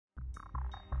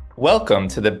Welcome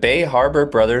to the Bay Harbor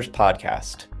Brothers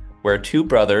podcast, where two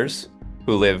brothers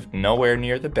who live nowhere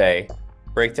near the bay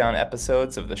break down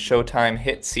episodes of the Showtime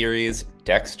hit series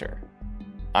Dexter.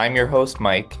 I'm your host,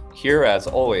 Mike, here as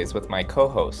always with my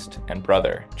co-host and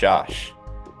brother, Josh.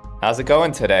 How's it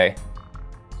going today?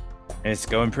 It's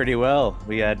going pretty well.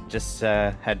 We had just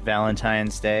had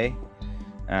Valentine's Day,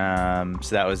 so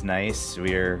that was nice.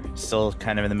 We're still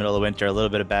kind of in the middle of winter, a little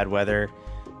bit of bad weather,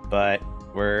 but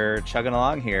we're chugging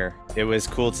along here. It was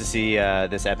cool to see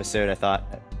this episode. I thought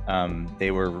they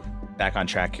were back on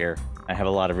track here. I have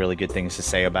a lot of really good things to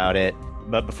say about it.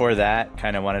 But before that,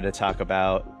 kind of wanted to talk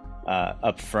about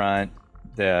up front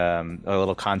a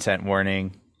little content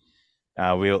warning.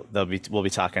 We'll be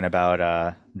talking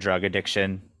about drug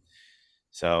addiction.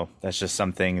 So that's just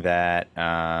something that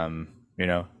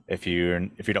if you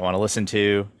don't want to listen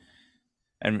to,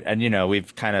 and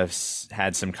we've kind of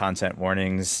had some content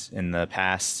warnings in the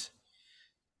past.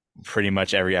 Pretty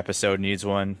much every episode needs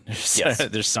one. Yes.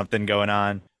 There's something going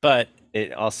on. But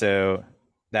it also,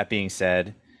 that being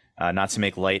said, not to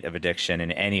make light of addiction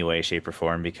in any way, shape, or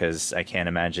form, because I can't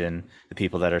imagine the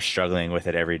people that are struggling with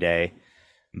it every day.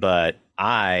 But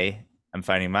I am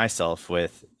finding myself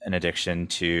with an addiction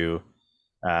to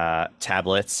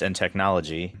tablets and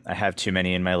technology. I have too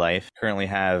many in my life. Currently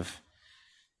have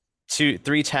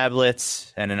three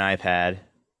tablets and an iPad,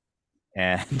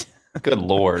 and Good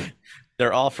Lord.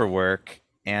 they're all for work,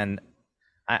 and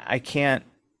I can't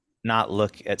not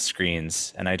look at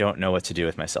screens, and I don't know what to do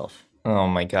with myself. Oh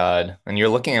my God. And you're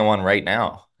looking at one right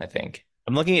now, I think.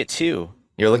 I'm looking at two.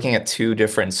 You're looking at two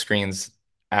different screens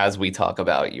as we talk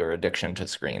about your addiction to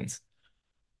screens.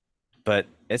 But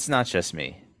it's not just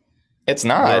me. It's We're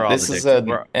not. all This is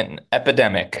addicted. an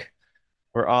epidemic.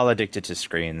 We're all addicted to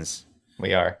screens.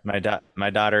 We are. My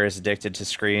daughter is addicted to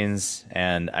screens,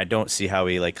 and I don't see how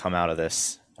we come out of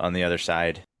this on the other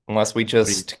side. Unless we What do you,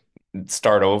 just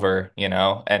start over,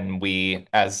 and we,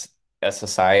 as a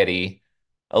society,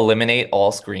 eliminate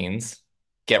all screens,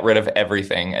 get rid of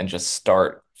everything, and just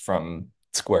start from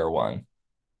square one.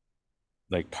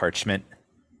 like parchment?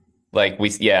 Like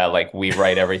we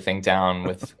write everything down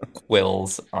with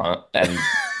quills and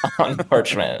on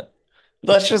parchment.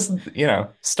 Let's just,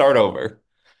 start over,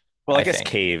 Well, I I guess think.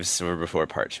 caves were before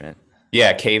parchment.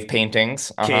 Yeah, cave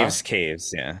paintings. Uh-huh.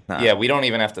 Caves, yeah. Nah. Yeah, we don't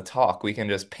even have to talk. We can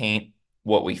just paint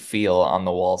what we feel on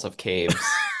the walls of caves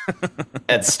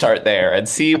and start there and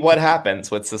see what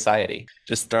happens with society.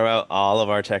 Just throw out all of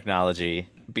our technology,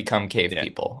 Become cave yeah,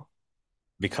 people.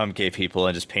 become gay people,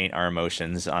 and just paint our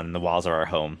emotions on the walls of our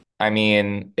home. I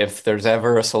mean, if there's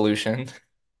ever a solution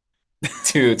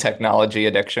to technology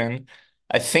addiction,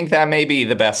 I think that may be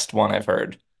the best one I've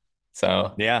heard.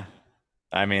 So, Yeah,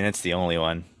 I mean it's the only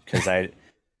one because and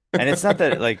it's not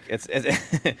that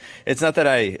it's not that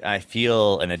I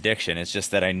feel an addiction. It's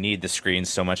just that I need the screen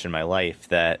so much in my life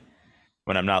that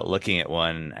when I'm not looking at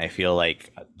one, I feel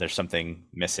like there's something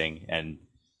missing, and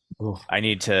oof. I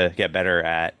need to get better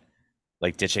at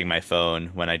ditching my phone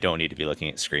when I don't need to be looking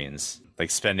at screens.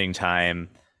 Like spending time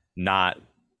not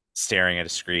staring at a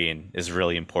screen is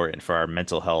really important for our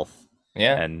mental health,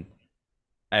 Yeah, and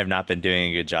I have not been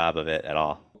doing a good job of it at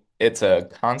all. it's a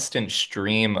constant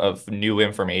stream of new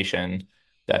information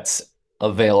that's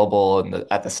available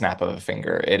at the snap of a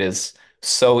finger. It is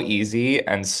so easy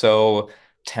and so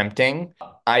tempting.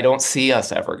 I don't see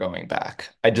us ever going back.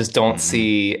 I just don't Mm-mm.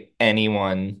 see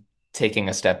anyone taking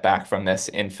a step back from this.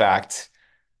 In fact,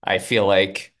 I feel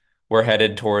like we're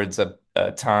headed towards a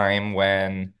time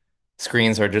when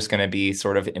screens are just going to be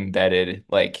sort of embedded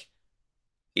like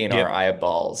in our Yep.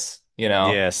 eyeballs, you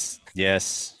know? Yes.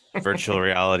 Yes. Virtual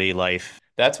reality life.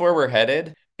 That's where we're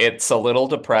headed. It's a little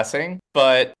depressing,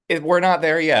 but we're not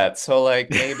there yet. So like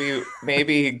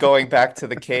maybe going back to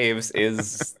the caves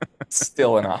is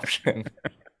still an option.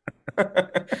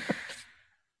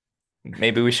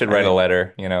 Maybe we should I write a think.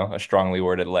 letter, a strongly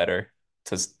worded letter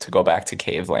to go back to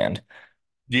caveland.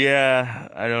 Yeah.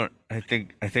 I don't. I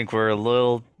think we're a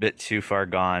little bit too far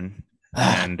gone,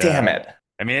 Ah, and damn it.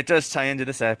 I mean, it does tie into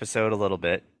this episode a little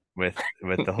bit with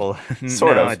the whole.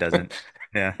 Sort No, of. it doesn't.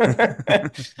 Yeah.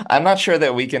 I'm not sure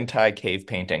that we can tie cave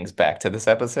paintings back to this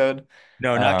episode.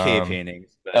 No, not cave Um, paintings,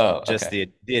 but oh, just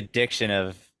okay. the addiction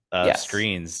of Yes.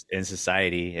 screens in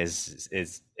society is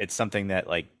it's something that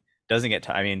doesn't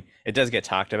I mean, it does get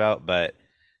talked about, but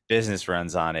business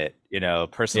runs on it,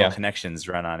 personal Yeah. connections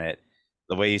run on it.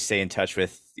 The way you stay in touch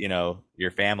with,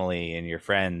 your family and your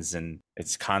friends, and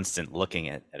it's constant looking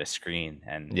at a screen.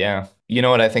 And Yeah. You know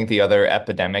what I think the other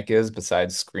epidemic is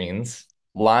besides screens?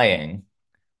 Lying.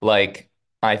 Like,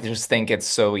 I just think it's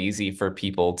so easy for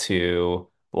people to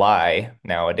lie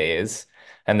nowadays.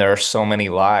 And there are so many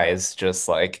lies, just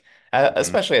like,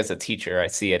 Mm. especially as a teacher, I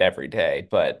see it every day.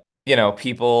 But,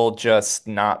 people just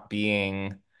not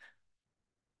being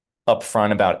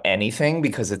upfront about anything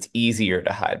because it's easier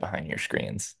to hide behind your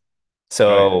screens.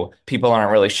 Oh yeah. So people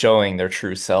aren't really showing their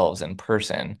true selves in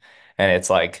person. And it's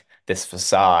like this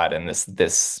facade and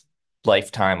this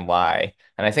lifetime lie.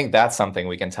 And I think that's something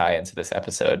we can tie into this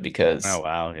episode Oh because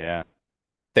wow, yeah.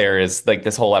 there is like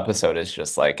this whole episode is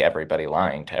just like everybody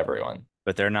lying to everyone.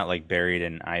 But they're not like buried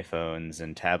in iPhones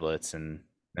and tablets, and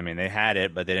I mean they had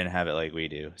it, but they didn't have it like we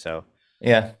do. So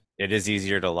Yeah. it is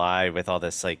easier to lie with all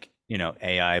this like,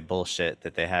 AI bullshit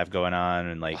that they have going on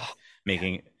and like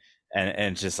making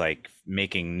and just like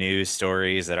making news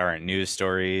stories that aren't news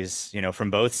stories,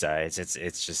 from both sides.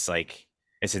 It's just like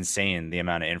it's insane the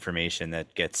amount of information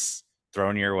that gets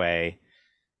thrown your way,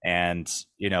 and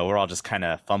we're all just kind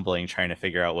of fumbling trying to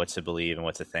figure out what to believe and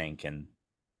what to think. And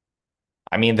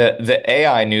I mean, the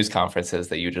AI news conferences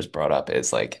that you just brought up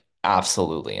is like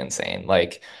absolutely insane.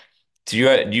 Like, do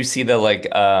you see the like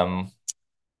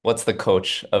what's the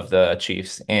coach of the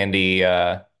Chiefs? Andy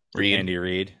Reid. Andy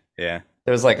Reid, yeah.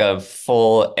 There was like a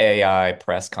full AI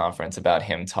press conference about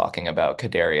him talking about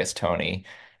Kadarius Toney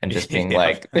and just being Yep.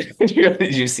 like,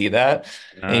 did you see that?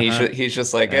 And Uh-huh. he's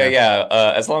just like, Yeah. yeah,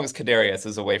 as long as Kadarius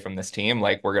is away from this team,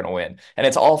 like we're gonna win. And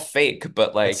it's all fake,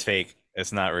 but It's like fake.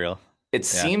 It's not real. it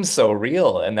Yeah. seems so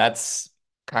real, and that's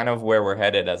kind of where we're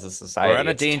headed as a We're on society.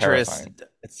 a It's dangerous, terrifying.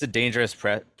 it's a dangerous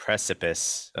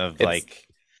precipice of It's like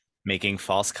making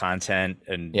false content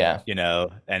and, yeah,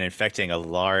 and infecting a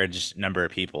large number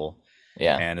of people.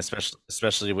 yeah. And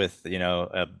especially with,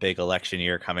 a big election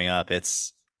year coming up,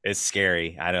 it's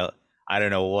scary. I don't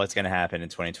know what's going to happen in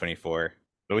 2024,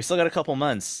 but we still got a couple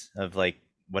months of like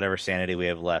whatever sanity we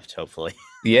have left, hopefully.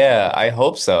 Yeah, I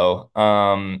hope so.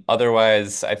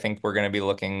 Otherwise, I think we're going to be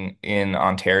looking in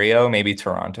Ontario, maybe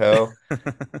Toronto,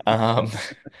 um,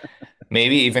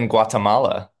 maybe even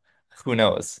Guatemala. Who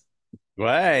knows?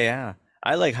 Why? Yeah.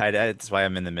 I like hide. That's why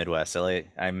I'm in the Midwest.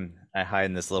 I hide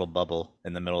in this little bubble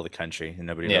in the middle of the country and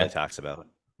nobody really Yeah, talks about.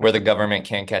 where the government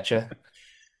can't catch you.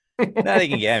 Now they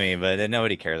can get me, but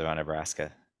nobody cares about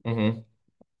Nebraska. hmm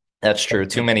That's true.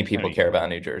 Too many people Nobody, care about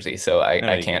New Jersey, so I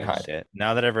nobody can't gives a hide. shit.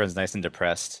 Now that everyone's nice and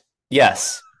depressed.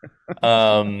 Yes.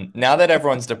 Now that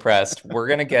everyone's depressed, we're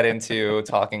gonna get into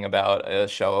talking about a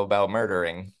show about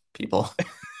murdering people.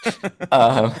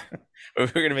 Um, We're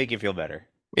gonna make you feel better.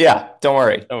 yeah, don't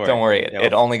worry. Don't Don't worry. worry. Yeah,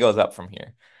 It only goes up from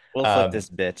here. we'll flip Um, this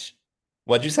bitch.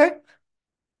 what'd you say?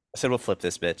 I said we'll flip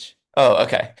this bitch. Oh,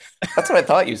 okay. That's what I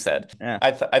thought you said. Yeah.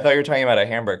 I thought you were talking about a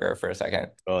hamburger for a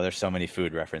second. Oh, there's so many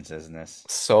food references in this.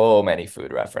 So many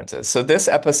food references. So this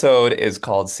episode is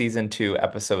called Season 2,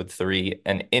 Episode 3,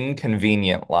 An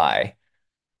Inconvenient Lie.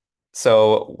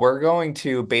 So we're going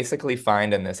to basically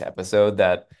find in this episode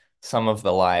that some of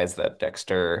the lies that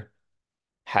Dexter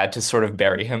had to sort of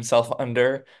bury himself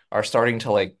under are starting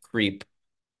to like creep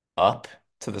up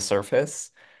to the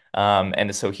surface.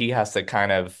 And so he has to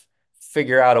kind of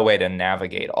figure out a way to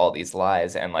navigate all these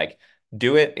lies and like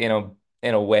do it in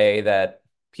a way that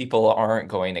people aren't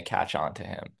going to catch on to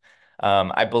him.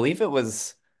 I believe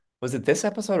was it this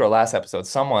episode or last episode?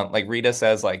 Someone like Rita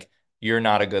says like you're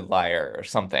not a good liar or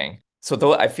something. So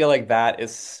though I feel like that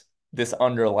is this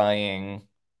underlying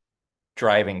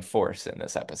driving force in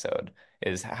this episode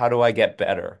is how do I get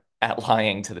better at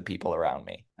lying to the people around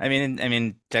me? I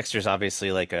mean, Dexter's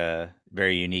obviously like a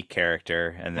very unique character,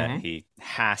 and that hmm he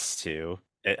has to.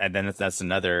 And then that's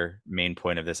another main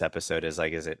point of this episode is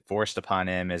like, is it forced upon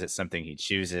him? Is it something he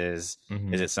chooses?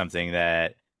 Is hmm it something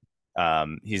that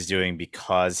he's doing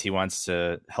because he wants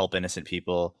to help innocent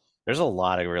people? There's a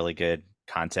lot of really good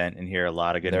content in here, a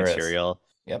lot of good There is. material,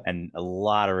 Yep. and a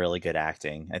lot of really good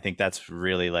acting. I think that's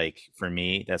really like for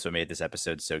me, that's what made this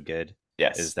episode so good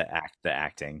is Yes. the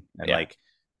acting, and Yeah. like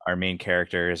our main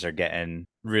characters are getting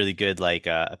really good like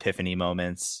epiphany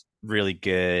moments, really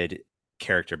good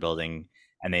character building,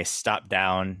 and they stop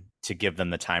down to give them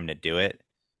the time to do it.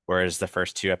 Whereas the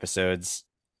first two episodes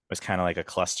was kind of like a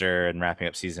cluster and wrapping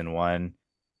up season one.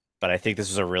 But I think this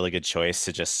was a really good choice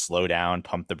to just slow down,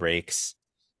 pump the brakes,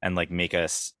 and like make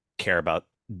us care about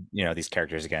these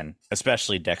characters again,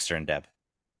 especially Dexter and Deb.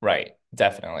 Right.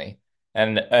 Definitely.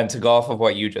 And to go off of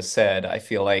what you just said, I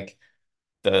feel like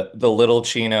the Little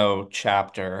Chino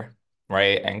chapter,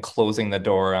 right, and closing the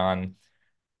door on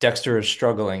Dexter is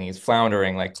struggling, he's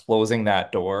floundering, like closing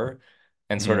that door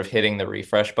and sort Mm-hmm. of hitting the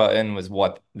refresh button was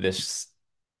what this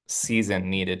season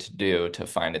needed to do to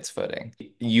find its footing.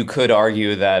 You could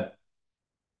argue that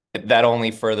that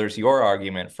only furthers your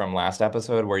argument from last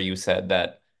episode where you said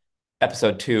that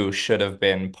episode 2 should have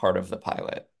been part of the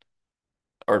pilot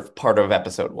or part of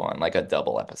episode one, like a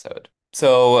double episode.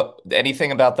 So,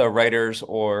 anything about the writers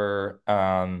or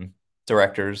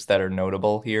directors that are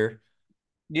notable here?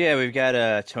 Yeah, we've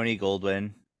got Tony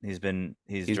Goldwyn. He's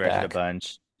He's directed a back.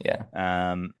 bunch. Yeah.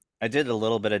 I did a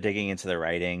little bit of digging into the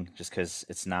writing just because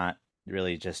it's not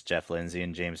really just Jeff Lindsay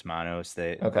and James Manos.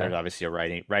 They're Okay. obviously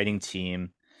a writing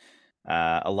team.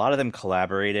 A lot of them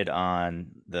collaborated on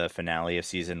the finale of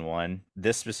season one.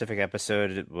 This specific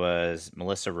episode was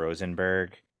Melissa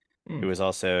Rosenberg, who Hmm. was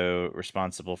also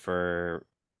responsible for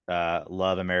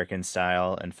Love American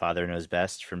Style and Father Knows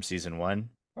Best from season one.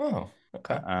 Oh,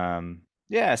 okay.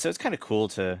 Yeah, so it's kind of cool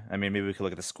to. I mean, maybe we could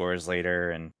look at the scores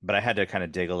later, but I had to kind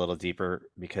of dig a little deeper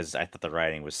because I thought the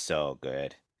writing was so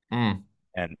good, Hmm.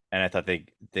 and I thought they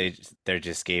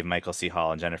just gave Michael C.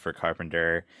 Hall and Jennifer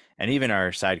Carpenter, and even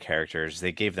our side characters,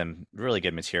 they gave them really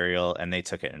good material, and they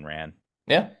took it and ran.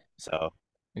 Yeah, So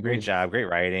great agreed. job, great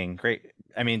writing, great.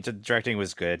 I mean, the directing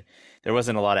was good. There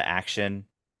wasn't a lot of action,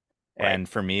 Right. and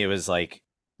for me, it was like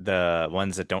the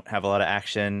ones that don't have a lot of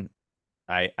action.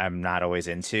 I'm not always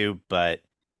into, but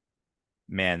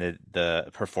man, the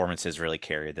performances really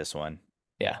carried this one.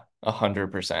 Yeah,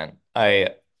 100%.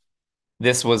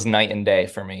 This was night and day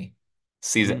for me.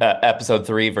 Hmm. Episode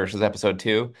three versus episode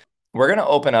two. We're gonna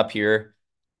open up here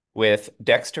with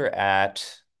Dexter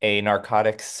at a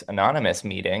Narcotics Anonymous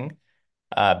meeting,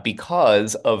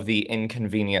 because of the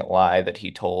inconvenient lie that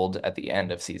he told at the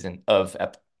end of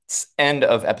end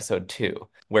of episode two,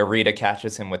 where Rita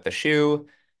catches him with the shoe,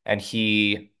 and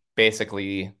he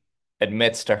basically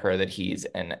admits to her that he's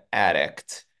an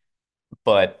addict,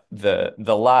 but the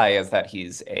lie is that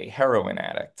he's a heroin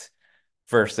addict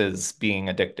versus being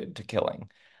addicted to killing.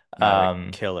 Not a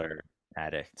Um, killer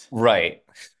addict. right.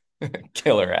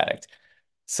 Killer addict.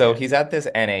 So Yeah, he's at this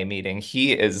NA meeting.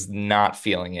 He is not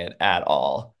feeling it at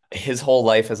all. His whole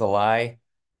life is a lie,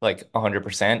 like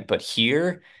 100%. But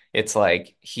here, it's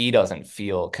like he doesn't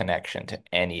feel connection to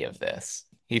any of this.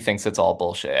 He thinks it's all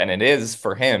bullshit. And it is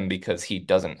for him because he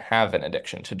doesn't have an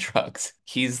addiction to drugs.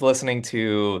 He's listening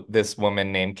to this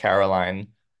woman named Caroline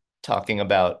talking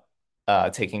about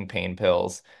taking pain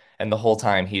pills. And the whole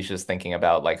time he's just thinking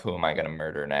about, like, who am I going to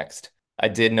murder next? I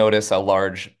did notice a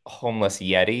large homeless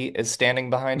Yeti is standing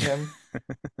behind him.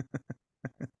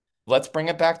 Let's bring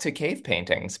it back to cave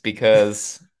paintings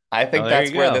because I oh, think there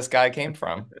that's you where go. this guy came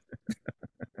from.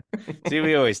 See,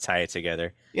 we always tie it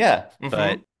together. Yeah.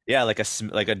 But yeah, like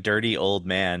a dirty old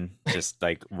man just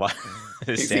like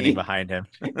is He's standing a behind him.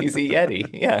 he's a Yeti.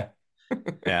 Yeah.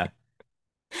 Yeah,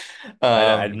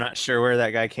 I'm Um, not sure where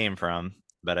that guy came from,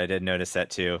 but I did notice that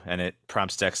too, and it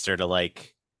prompts Dexter to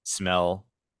like smell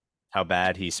how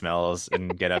bad he smells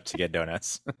and get up to get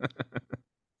donuts.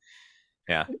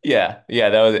 Yeah. yeah, yeah,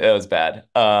 that was bad.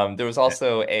 There was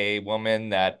also a woman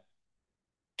that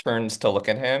turns to look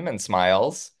at him and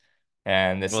smiles,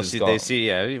 and this Well, is they going. see,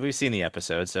 yeah, we've seen the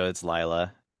episode, so it's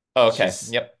Lila. Oh, okay.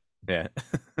 She's, Yep. yeah,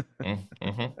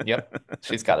 Yep.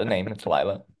 She's got a name. It's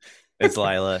Lila. it's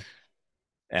Lila.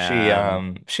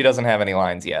 She doesn't have any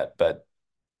lines yet, but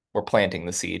we're planting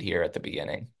the seed here at the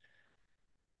beginning.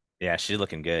 Yeah, she's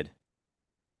looking good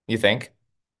You think?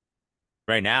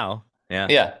 right now. Yeah,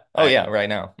 Yeah. Oh I yeah, right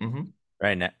now.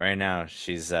 right now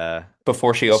she's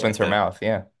Before she she's opens got her the mouth,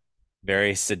 yeah.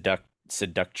 very seductive.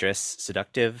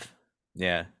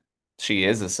 Yeah, She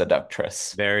is a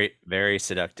seductress. very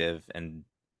seductive, and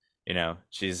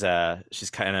she's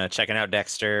kind of checking out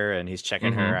Dexter, and he's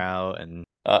checking her Mm-hmm. out, and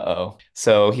Uh-oh.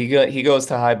 So he goes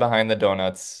to hide behind the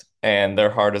donuts and they're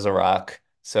hard as a rock.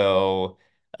 So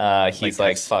he's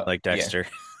like, fuck, Like yeah. Dexter.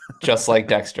 Just like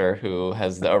Dexter, who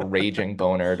has a raging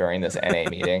boner during this NA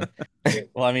meeting.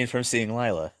 Well, I mean, from seeing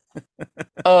Lila.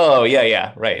 Oh, yeah,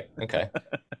 yeah, right. Okay.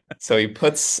 So he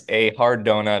puts a hard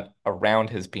donut around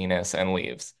his penis and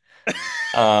leaves.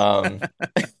 Um,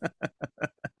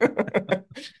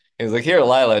 he's like, here,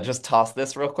 Lila, just toss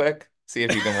this real quick. See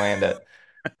if you can land it.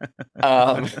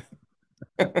 Um,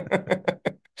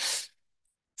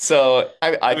 so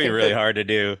I That'd be think really that hard to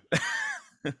do.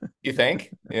 you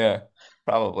think, yeah,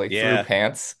 probably through Yeah.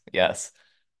 pants. Yes.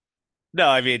 No,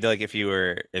 I mean, like if you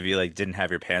like didn't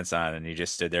have your pants on and you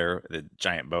just stood there with a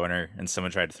giant boner and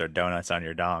someone tried to throw donuts on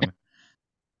your dong.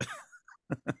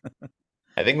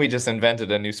 I think we just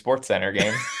invented a new Sports Center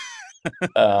game.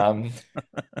 Um,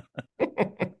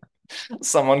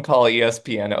 someone call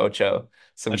ESPN Ocho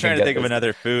so I'm we can trying to get think of this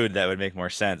another food that would make more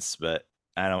sense, but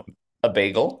I don't. a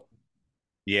bagel.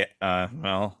 Yeah,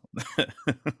 well,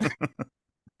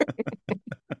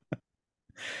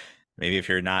 maybe if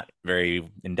you're not very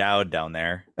endowed down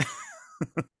there.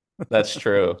 That's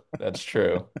true. That's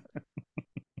true.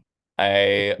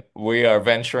 I we are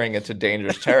venturing into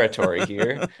dangerous territory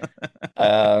here.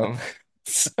 Um,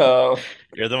 so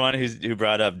You're the one who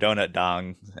brought up donut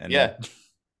dong, and yeah,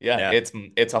 yeah, yeah, it's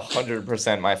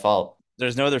 100% my fault.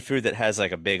 there's no other food that has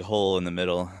like a big hole in the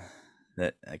middle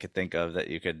that I could think of that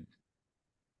you could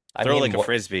I throw mean, like a what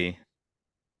frisbee.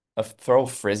 a throw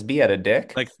frisbee at a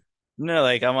dick? Like no,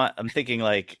 like I'm thinking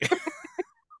like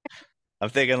I'm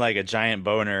thinking like a giant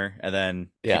boner, and then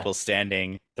Yeah, people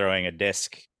standing throwing a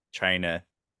disc trying to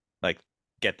like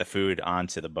get the food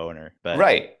onto the boner. But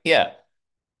right. Yeah.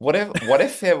 What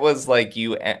if it was like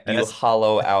you that's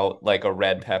hollow out like a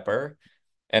red pepper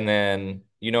and then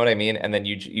you know what I mean? And then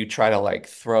you try to like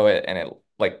throw it and it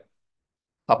like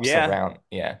hops yeah, around.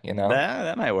 Yeah, you know?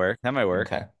 that might work. That might work.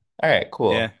 Okay. All right,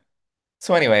 Yeah, cool.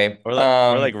 So anyway,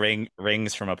 or like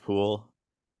rings from a pool.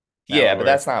 That yeah, would but work.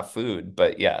 that's not food,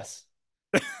 but yes.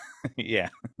 Yeah.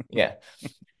 Yeah.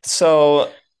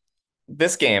 So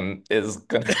this game is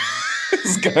gonna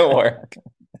is gonna work.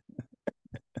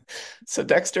 So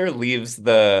Dexter leaves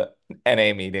the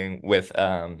NA meeting with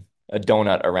a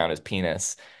donut around his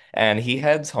penis, and he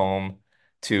heads home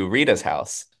to Rita's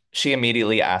house. She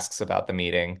immediately asks about the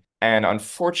meeting, and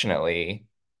unfortunately,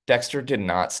 Dexter did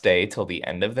not stay till the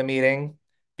end of the meeting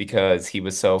because he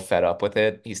was so fed up with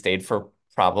it. He stayed for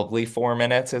probably 4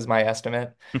 minutes, is my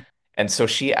estimate. And so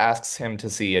she asks him to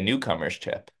see a newcomer's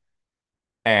chip.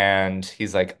 And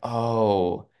he's like,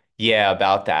 "Oh, yeah,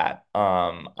 about that.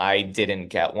 I didn't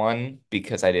get one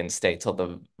because I didn't stay till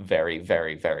the very,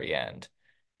 very, very end."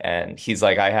 And he's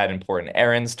like, "I had important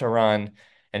errands to run."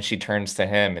 And she turns to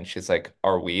him and she's like,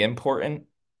 "Are we important,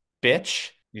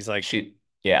 bitch?" He's like, She,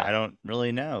 I yeah. don't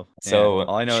really know. Yeah.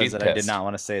 All So I know is she's that I did pissed. not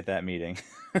want to stay at that meeting.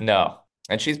 No.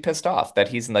 And she's pissed off that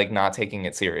he's like not taking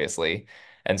it seriously.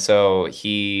 And so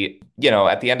he,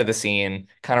 at the end of the scene,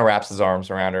 kind of wraps his arms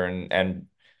around her and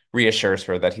reassures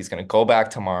her that he's going to go back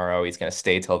tomorrow. He's going to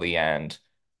stay till the end.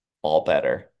 All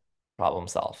better. Problem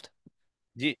solved.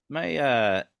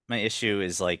 My issue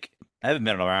is like I haven't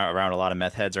been around a lot of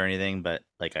meth heads or anything, but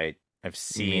like I've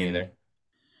Me seen neither.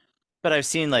 I've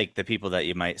seen like the people that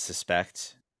you might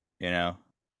suspect, you know.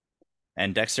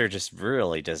 And Dexter just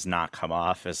really does not come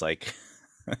off as like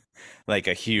like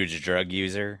a huge drug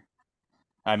user.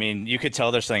 I mean, you could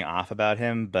tell there's something off about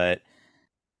him, but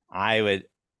I would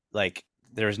like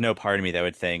there's no part of me that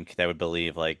would think that would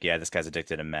believe like, yeah, this guy's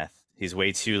addicted to meth. He's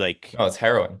way too No, it's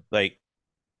heroin. like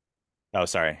oh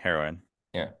sorry, heroin.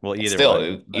 Yeah. Well, But either one.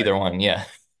 still, But either one. Yeah.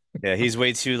 yeah, he's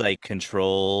way too like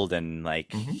controlled and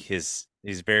like Hmm.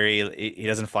 he's very he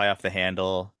doesn't fly off the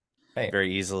handle Right.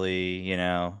 very easily,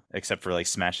 except for like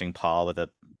smashing Paul with a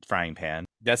frying pan.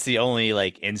 That's the only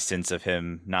like instance of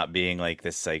him not being like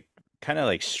this like kind of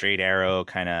like straight arrow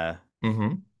kind of,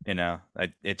 Hmm.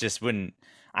 it just wouldn't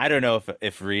I don't know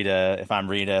if I'm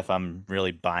Rita if I'm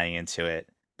really buying into it,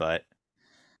 but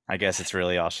I guess it's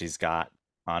really all she's got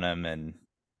on him and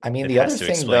I mean, it the has other to thing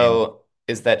explain. though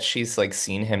is that she's like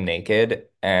seen him naked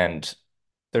and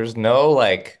there's no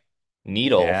like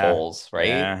needle Yeah. holes,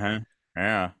 Yeah. right? Huh.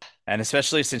 Yeah. And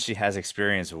especially since she has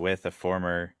experience with a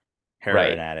former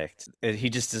heroin Right. addict, he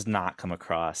just does not come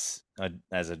across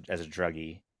as a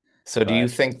druggie. So do you But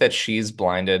think that she's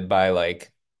blinded by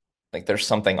like there's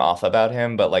something off about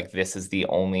him, but like this is the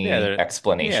yeah, only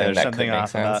explanation there's that could something make off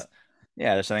sense? about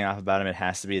there's something off about him. It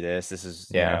has to be this. This is,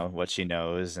 Yeah, what she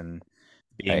knows and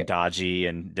being right. dodgy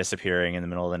and disappearing in the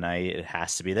middle of the night. It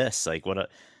has to be this. Like what a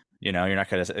you're not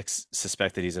going to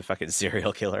suspect that he's a fucking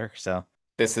serial killer. So,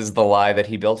 This is the lie that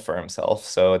he built for himself,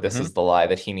 so this mhm. is the lie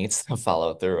that he needs to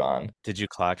follow through on. Did you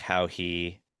clock how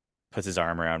he puts his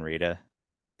arm around Rita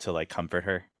to like comfort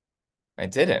her? I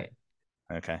didn't.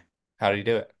 Okay. How did he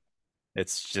do it?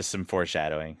 It's just some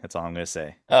foreshadowing. That's all I'm going to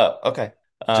say. Oh, okay.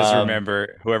 Just Um,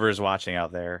 remember, whoever's watching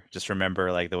out there, just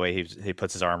remember like the way he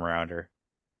puts his arm around her.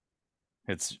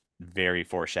 It's very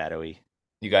foreshadowy.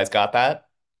 you guys got that?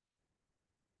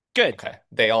 Good. Okay.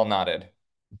 They all nodded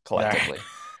All right. collectively.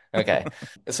 Okay.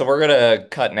 So we're gonna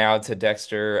cut now to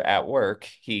Dexter at work.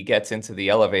 He gets into the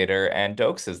elevator and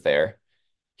Dokes is there.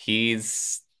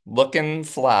 He's looking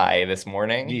fly this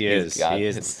morning. He He's is. He got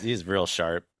is. his He's real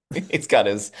sharp. he's got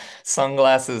his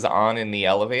sunglasses on in the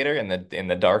elevator, in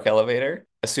the dark elevator.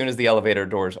 As soon as the elevator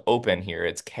doors open here,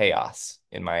 it's chaos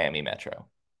in Miami Metro.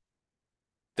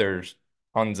 There's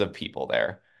tons of people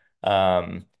there.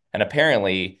 And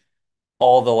apparently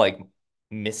all the like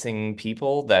missing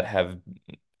people that have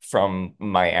from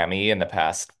Miami in the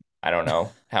past, I don't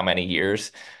know how many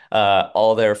years,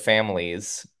 all their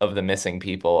families of the missing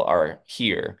people are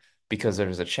here because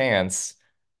there's a chance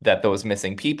that those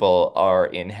missing people are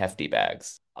in hefty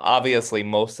bags. Obviously,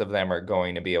 most of them are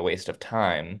going to be a waste of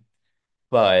time,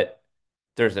 but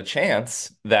there's a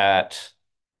chance that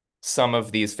some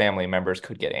of these family members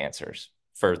could get answers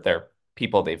for their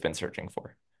people they've been searching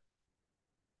for.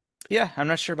 Yeah, I'm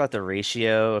not sure about the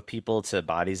ratio of people to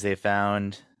bodies they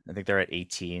found. I think they're at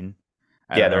 18.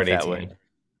 I Yeah, don't know they're if at that 18. would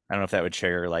I don't know if that would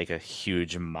trigger like a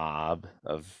huge mob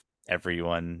of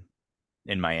everyone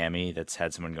in Miami that's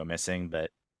had someone go missing,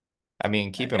 but I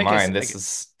mean, keep in I guess mind this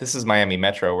is Miami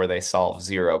Metro where they solve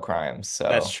zero crimes.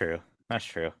 that's So, true. That's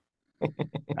true.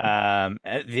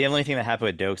 The only thing that happened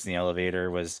with Dokes in the elevator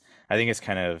was I think it's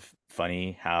kind of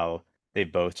funny how they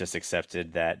both just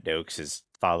accepted that Dokes is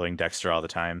following Dexter all the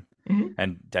time. mhm.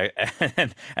 And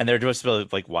they're just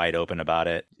like wide open about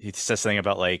it. He says something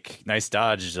about like nice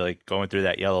dodge, like going through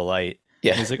that yellow light.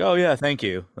 And Yeah. he's like, "Oh yeah, thank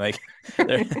you." Like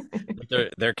their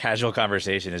their casual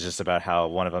conversation is just about how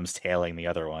one of them's tailing the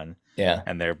other one, Yeah.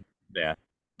 and they're yeah,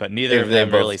 but neither They've of they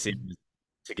them really both seem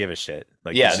to give a shit.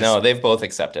 Like Yeah, it's no, just they've both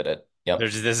accepted it. they're Yep.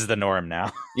 just this is the norm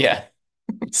now. Yeah.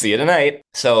 See you tonight.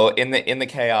 So in the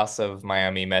chaos of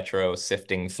Miami Metro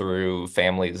sifting through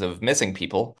families of missing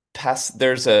people,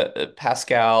 there's a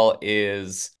Pascal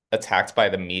is attacked by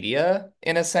the media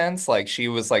in a sense. Like she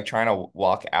was like trying to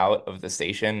walk out of the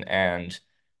station and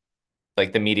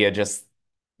like the media just,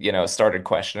 started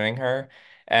questioning her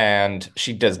and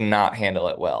she does not handle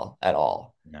it well at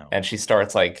all. No. And she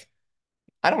starts like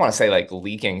I don't want to say like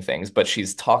leaking things, but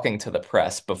she's talking to the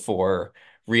press before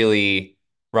really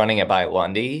running it by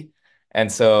Lundy.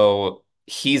 And so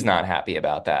he's not happy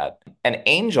about that. And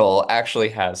Angel actually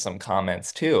has some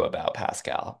comments too about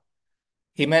Pascal.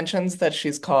 He mentions that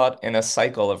she's caught in a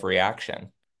cycle of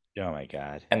reaction Oh my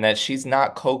God. and that she's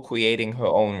not co-creating her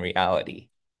own reality.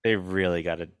 They really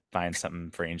got to find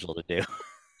something for Angel to do.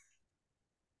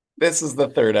 This is the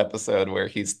third episode where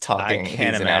he's I talking,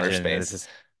 can't he's in outer imagine space.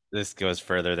 this goes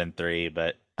further than three,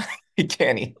 but He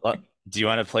can't. do you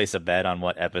want to place a bet on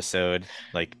what episode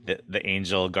like the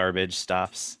Angel garbage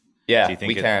stops? Do you Yeah,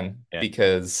 we think it can yeah.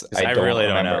 because Because I I don't really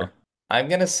don't know. remember. I'm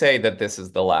gonna say that this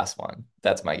is the last one.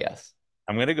 That's my guess.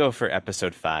 I'm gonna go for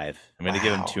episode five. I'm gonna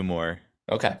give him two Wow. more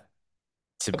Okay.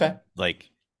 to Okay. like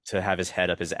to have his head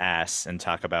up his ass and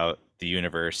talk about the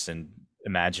universe and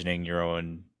imagining your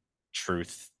own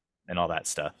truth and all that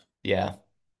stuff. Yeah.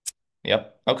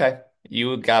 Yep. Okay.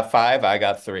 You got five, I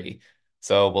got three.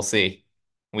 So we'll see.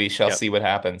 We shall Yep. see what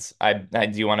happens. Do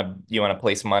you want to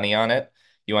place money on it?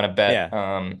 You want to bet? Yeah.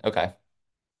 Okay.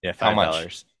 Yeah. How Five much?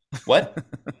 dollars. What?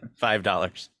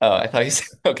 $5. Oh, I thought you said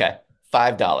okay.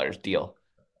 $5 deal.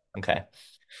 Okay.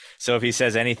 So if he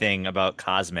says anything about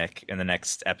Cosmic in the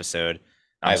next episode,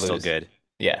 I'm I still lose. good.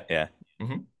 Yeah. Yeah.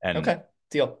 hmm And Okay.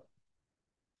 Deal.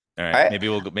 all right, I maybe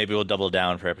we'll double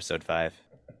down for episode five.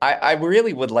 I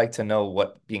really would like to know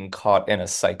what being caught in a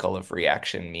cycle of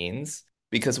reaction means,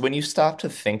 because when you stop to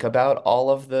think about all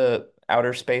of the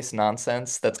outer space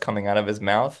nonsense that's coming out of his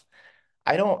mouth,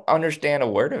 I don't understand a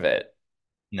word of it.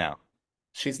 No,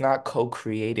 She's not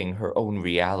co-creating her own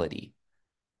reality.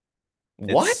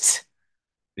 it's What?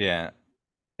 yeah,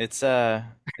 it's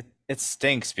it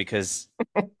stinks because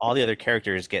all the other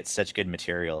characters get such good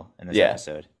material in this Yeah,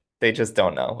 episode. they just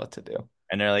don't know what to do.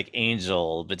 And they're like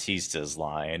Angel Batista's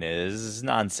line is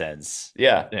nonsense.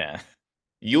 Yeah, Yeah.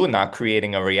 you are not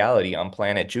creating a reality on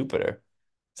planet Jupiter.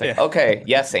 It's like, Yeah. okay,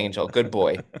 yes, Angel, good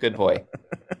boy, good boy.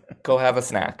 Go have a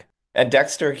snack. And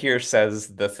Dexter here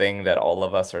says the thing that all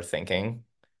of us are thinking.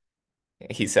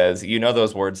 He says, you know,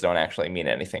 those words don't actually mean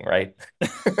anything, right?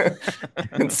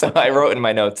 And so I wrote in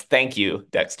my notes, thank you,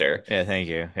 Dexter. Yeah, thank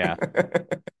you. Yeah.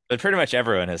 But pretty much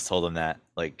everyone has told him that.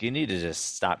 Like, you need to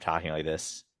just stop talking like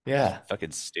this. Yeah.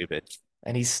 Fucking stupid.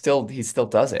 And he still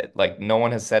does it. Like no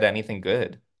one has said anything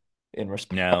good in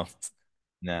No, response.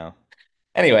 no.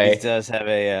 Anyway, He does have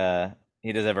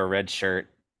a red shirt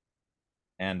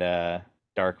and a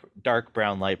dark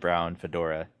brown, light brown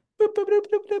fedora.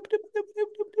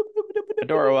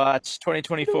 Fedora Watch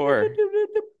 2024.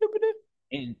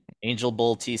 Angel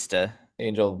Bautista.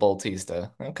 Angel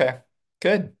Bautista. Okay.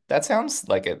 Good. That sounds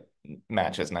like it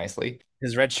matches nicely.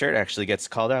 His red shirt actually gets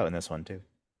called out in this one too.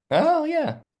 Oh,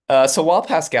 yeah. So while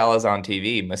Pascal is on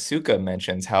TV, Masuka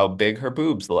mentions how big her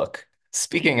boobs look.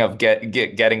 Speaking of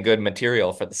getting good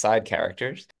material for the side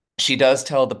characters, she does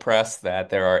tell the press that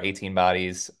there are 18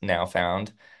 bodies now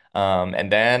found.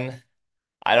 And then,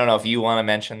 I don't know if you want to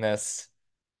mention this,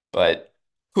 but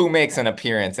who makes an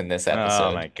appearance in this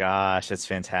Oh my episode? gosh, it's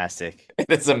fantastic.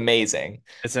 It's amazing.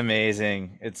 It's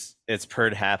amazing. It's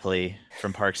Perd Hapley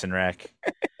from Parks and Rec.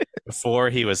 Before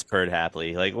he was Perd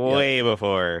Hapley, like Yep. way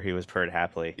before he was Perd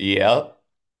Hapley. Yep.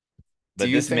 Do But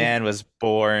you this think man was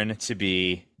born to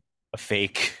be a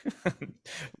fake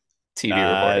TV uh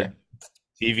reporter?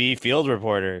 TV field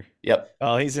reporter. Yep.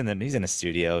 Oh, he's in a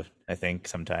studio, I think,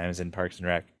 sometimes in Parks and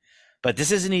Rec. But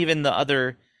this isn't even the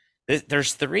other.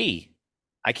 There's three.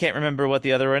 I can't remember what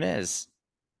the other one is.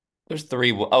 There's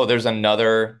three. Oh, there's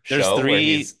another There's show where three.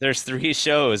 he's. There's three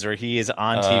shows where he is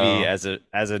on TV Uh,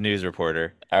 as a news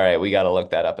reporter. all right, we got to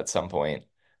look that up at some point.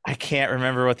 I can't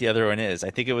remember what the other one is. I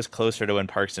think it was closer to when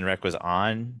Parks and Rec was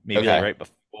on, maybe like Okay. right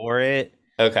before it.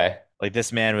 Okay. Like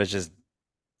this man was just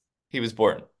He was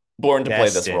born to play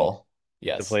this destined role. to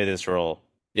Yes. play this role.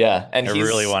 Yeah, and I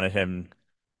really wanted him.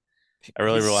 I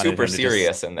really he's wanted super him to just.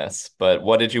 serious in this, but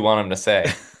what did you want him to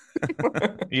say?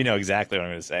 You know exactly what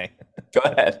I'm going to say. Go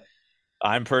ahead.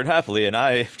 I'm Pert Happily, and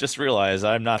I just realized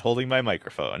I'm not holding my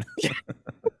microphone.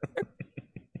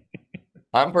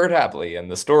 I'm Bert Hapley, and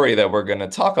the story that we're going to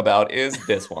talk about is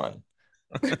this one.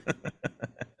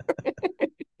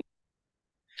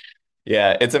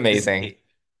 Yeah, it's amazing. It,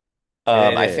 it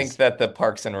I think is. that the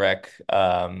Parks and Rec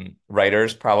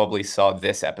writers probably saw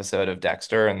this episode of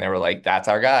Dexter and they were like, "That's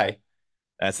our guy.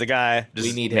 That's the guy. We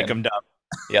Just need make him him. dumb.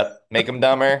 Yep, make him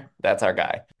dumber. That's our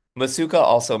guy." Masuka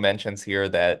also mentions here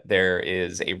that there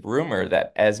is a rumor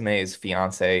that Esme's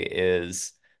fiance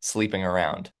is sleeping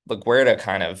around. LaGuerta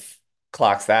kind of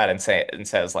clocks that and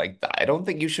says like, "I don't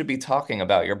think you should be talking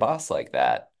about your boss like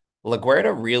that."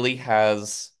 LaGuerta really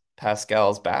has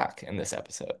Pascal's back in this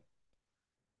episode,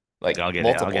 like I'll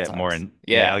multiple get more times. in.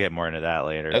 Yeah, I'll Yeah. get more into that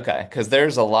later. Okay, because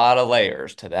there's a lot of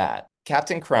layers to that.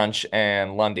 Captain Crunch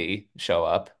and Lundy show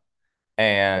up,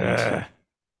 and Ugh,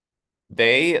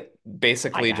 they hi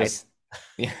basically guys. just,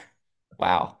 yeah,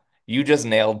 wow, you just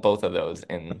nailed both of those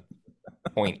in zero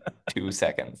point 0.2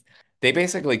 seconds. They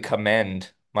basically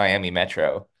commend Miami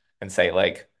Metro and say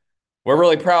like, "We're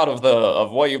really proud of the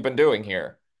of what you've been doing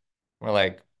here." We're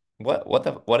like,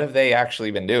 what have they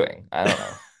actually been doing? I don't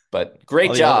know, but great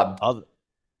All the other job.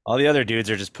 all the other dudes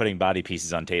are just putting body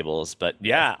pieces on tables. But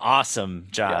Yeah. yeah, awesome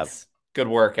job. Yes. Good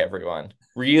work, everyone.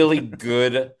 Really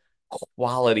good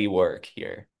quality work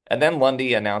here. And then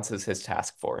Lundy announces his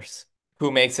task force. Who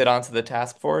makes it onto the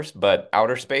task force but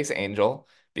Outer Space Angel,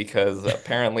 because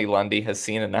apparently Lundy has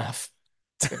seen enough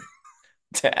to,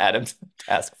 to add him to the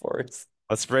task force.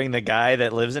 Let's bring the guy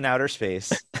that lives in outer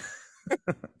space.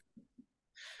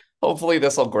 Hopefully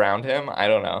this will ground him. I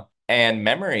don't know. And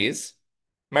Memories.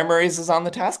 Memories is on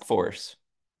the task force.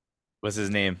 What's his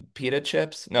name? Pita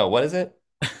chips? No, what is it?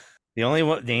 The only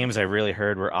names I really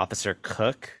heard were Officer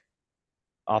Cook,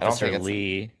 I don't Officer think it's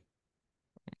Lee,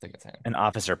 I think it's him. and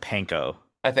Officer Panko,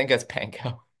 I think it's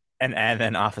Panko. and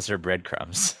then Officer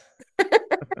Breadcrumbs.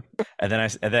 And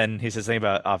then he says something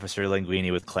about Officer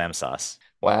Linguini with clam sauce.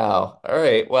 Wow. All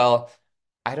right. Well,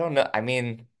 I don't know. I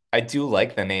mean, I do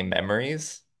like the name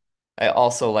Memories. I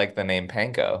also like the name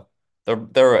Panko.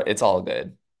 It's all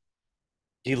good.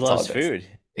 He It's all loves good. food.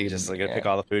 He, Just like gonna yeah. pick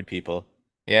all the food people.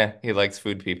 Yeah, he likes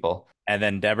food people. And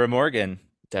then Deborah Morgan.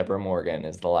 Deborah Morgan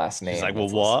is the last She's name like, well,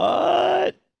 that's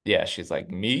listed. what? Yeah, she's like,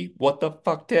 "Me? What the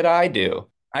fuck did I do?"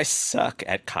 I suck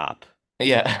at cop.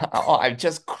 Yeah, I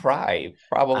just cry I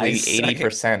probably suck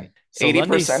at. So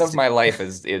 80% of my life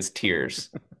is tears.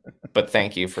 But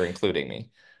thank you for including me.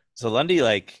 Lundy,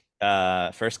 like,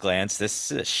 first glance,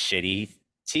 this is a shitty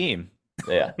team.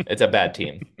 Yeah, it's a bad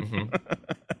team.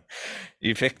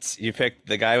 You picked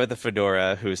the guy with the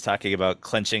fedora who's talking about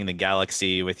clenching the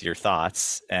galaxy with your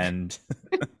thoughts, and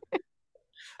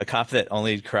a cop that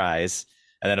only cries,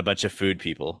 and then a bunch of food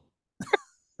people.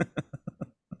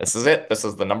 This is it. This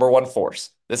is the number one force.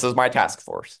 This is my task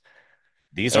force.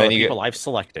 These And are then the you people get, I've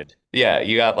selected. yeah,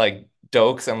 you got like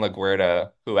Dokes and LaGuerta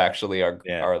who actually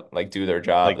Yeah, are like do their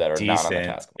job like that are not on the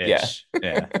task. Yeah. decent-ish.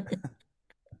 Yeah,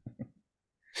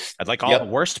 I'd like all the Yep.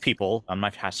 worst people on my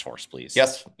task force, please.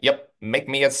 Yes. Yep. Make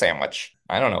me a sandwich.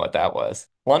 I don't know what that was.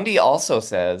 Lundy also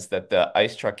says that the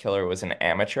ice truck killer was an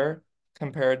amateur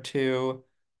compared to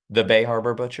the Bay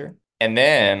Harbor Butcher. And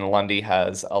then Lundy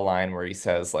has a line where he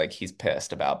says like he's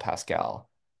pissed about Pascal.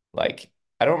 Like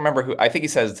I don't remember who I think he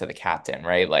says it to the captain,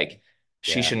 right? Like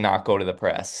she Yeah, should not go to the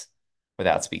press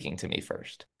without speaking to me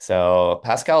first. So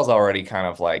Pascal's already kind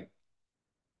of like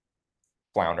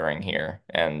floundering here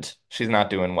and she's not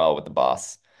doing well with the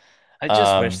boss. I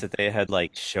just wish Um, that they had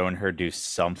like shown her do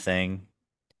something,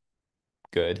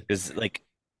 good. because like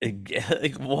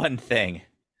one thing,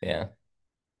 Yeah.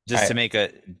 just to I make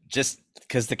a just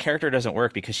because the character doesn't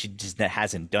work because she just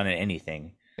hasn't done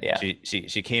anything. yeah.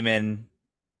 She came in,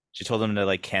 she told them to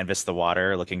like canvass the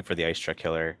water looking for the ice truck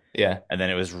killer, Yeah. and then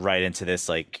it was right into this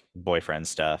like boyfriend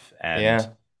stuff, and Yeah.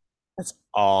 that's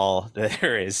all that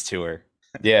there is to her.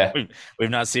 Yeah. We've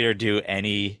not seen her do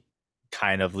any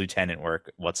kind of lieutenant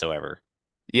work whatsoever.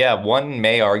 Yeah, one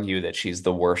may argue that she's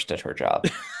the worst at her job.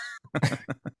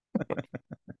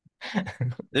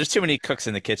 There's too many cooks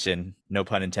in the kitchen, no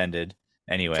pun intended.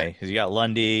 Anyway, because you got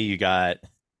Lundy, you got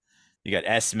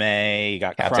Esme, you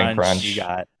got Captain Crunch, you Crunch,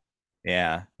 got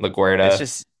yeah. It's LaGuerta.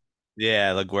 just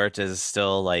yeah, LaGuerta is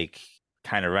still like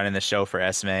kind of running the show for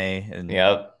Esme, and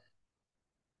Yep.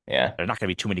 Yeah. there's not gonna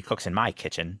be too many cooks in my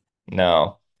kitchen.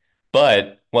 No.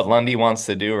 But what Lundy wants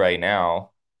to do right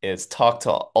now is talk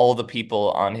to all the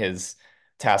people on his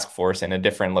task force in a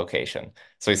different location.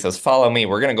 So he says, "Follow me.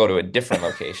 We're going to go to a different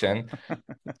location."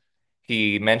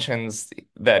 He mentions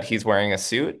that he's wearing a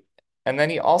suit, and then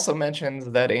he also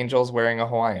mentions that Angel's wearing a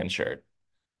Hawaiian shirt.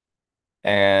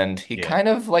 And he Yeah. kind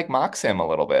of like mocks him a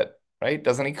little bit, right?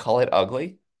 Doesn't he call it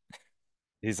ugly?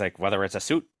 He's like, whether it's a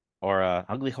suit or a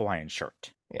ugly Hawaiian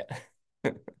shirt. Yeah.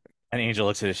 And Angel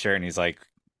looks at his shirt and he's like,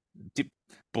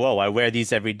 Whoa, I wear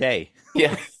these every day.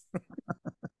 Yeah.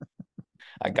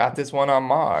 I got this one on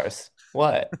Mars.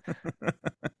 What?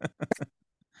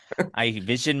 I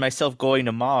visioned myself going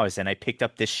to Mars and I picked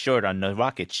up this shirt on the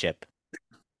rocket ship.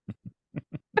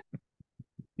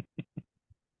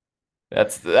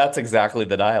 That's exactly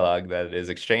the dialogue that is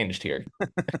exchanged here.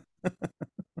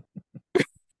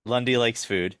 Lundy likes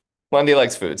food. Lundy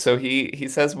likes food. So he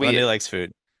says Lundy likes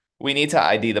food. we need to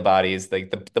ID the bodies.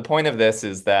 Like the point of this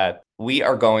is that we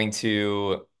are going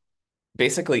to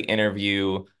basically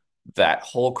interview that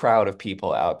whole crowd of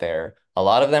people out there. A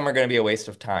lot of them are going to be a waste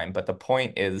of time, but the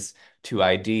point is to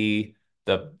ID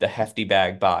the hefty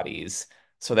bag bodies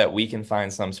so that we can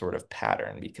find some sort of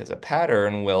pattern because a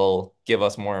pattern will give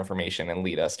us more information and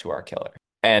lead us to our killer.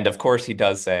 And of course, he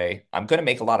does say, I'm going to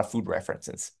make a lot of food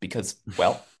references because,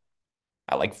 well,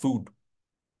 I like food.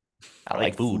 I I like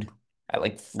like food. food. I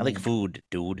like I like food. food,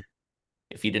 dude.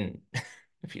 If you didn't,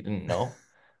 if you didn't know,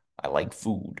 I like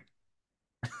food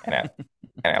and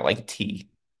I like tea.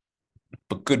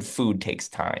 But good food takes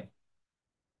time.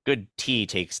 Good tea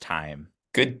takes time.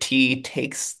 Good tea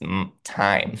takes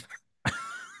time.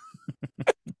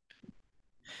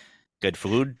 Good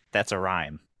food, that's a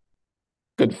rhyme.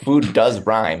 Good food does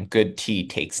rhyme. Good tea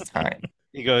takes time.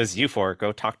 He goes, You four,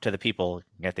 go talk to the people,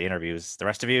 get the interviews. The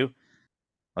rest of you,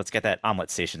 let's get that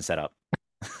omelet station set up.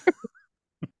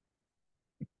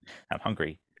 I'm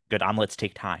hungry. Good omelets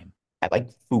take time. I like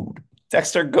food.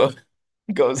 Dexter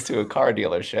goes to a car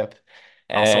dealership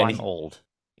Also, and I'm old.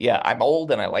 yeah, I'm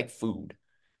old and I like food.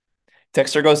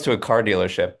 Dexter goes to a car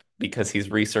dealership because he's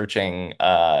researching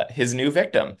his new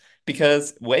victim.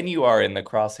 Because when you are in the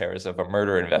crosshairs of a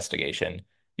murder investigation,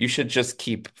 you should just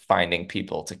keep finding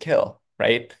people to kill,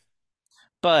 right?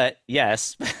 But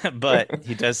yes, but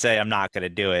he does say, I'm not going to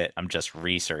do it. I'm just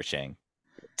researching.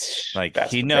 Like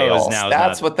he knows now is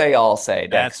That's not. what they all say,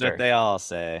 That's what Dexter. they all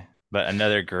say. But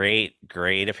another great,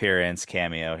 great appearance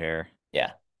cameo here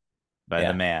Yeah. by the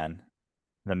Yeah. man,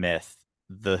 the myth,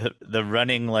 the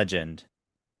running legend,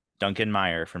 Duncan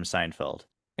Meyer from Seinfeld,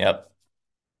 Yep.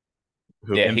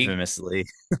 who Yeah, he infamously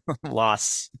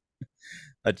lost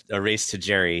a race to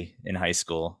Jerry in high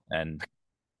school and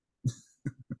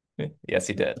yes,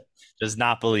 he did. does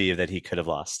not believe that he could have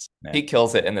lost. Yeah. He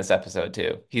kills it in this episode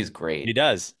too. He's He great.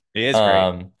 does. He is great.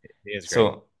 Um, He is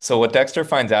great. so what Dexter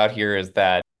finds out here is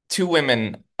that two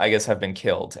women, I guess, have been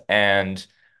killed. And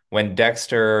when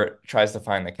Dexter tries to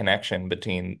find the connection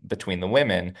between the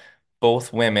women,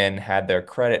 both women had their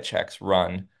credit checks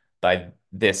run by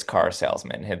this car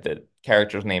salesman. The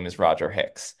character's name is Roger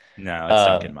Hicks. No, it's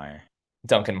Duncan Um, Meyer.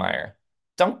 Duncan Meyer.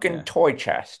 Duncan Yeah. Toy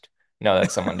Chest. No,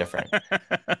 that's someone different.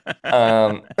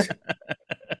 Um,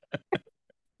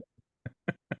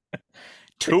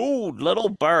 Two little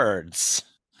birds.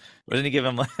 Wasn't he give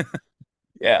him like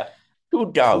yeah.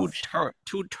 Two doves. two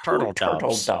Two turtle turtle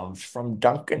doves? doves from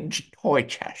Duncan's toy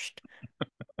chest.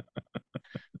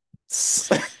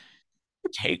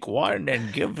 Take one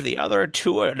and give the other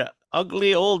to an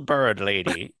ugly old bird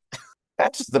lady.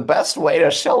 That's the best way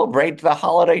to celebrate the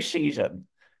holiday season.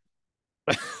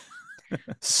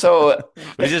 So,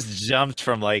 We just jumped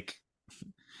from like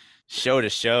show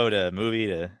to movie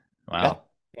to yeah. wow.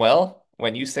 Well,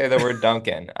 when you say the word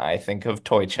Duncan, I think of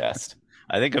toy chest.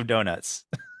 I think of donuts.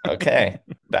 Okay,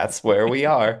 that's where we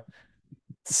are.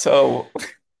 So,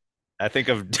 I think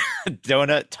of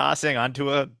donut tossing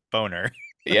onto a boner.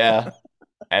 yeah,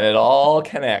 and it all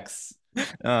connects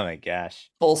Oh my gosh.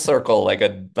 full circle like a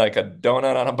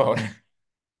donut on a boner.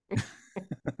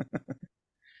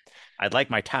 I'd like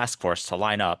my task force to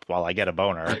line up while I get a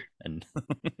boner, and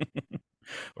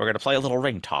we're gonna play a little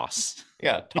ring toss.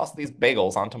 Yeah, toss these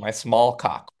bagels onto my small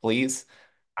cock, please.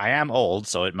 I am old,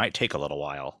 so it might take a little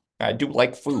while. I do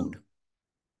like food.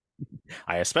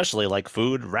 I especially like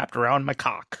food wrapped around my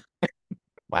cock.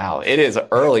 Wow, it is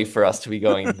early for us to be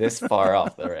going this far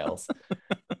off the rails.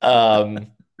 Um,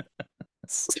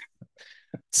 s-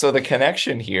 so the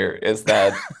connection here is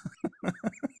that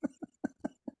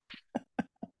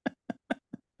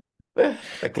the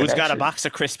Who's got a connection. box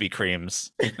of Krispy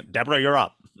Kremes? Deborah, you're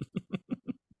up.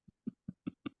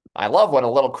 I love when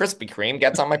a little Krispy Kreme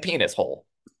gets on my penis hole.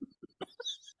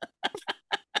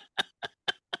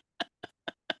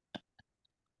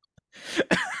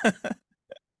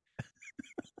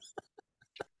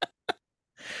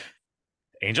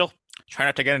 Angel, try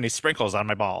not to get any sprinkles on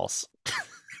my balls.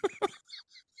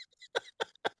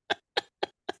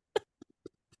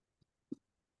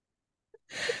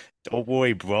 Don't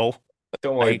worry, bro.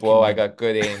 Don't worry, I Blow, I can. got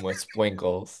good aim with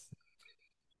sprinkles.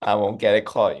 I won't get it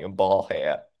caught in your ball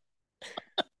hair.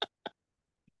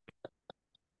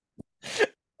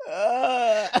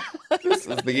 Uh, This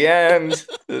is the end.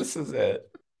 This is it.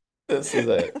 This is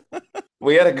it.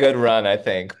 We had a good run, I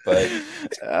think, but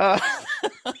uh,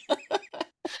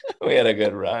 we had a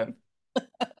good run.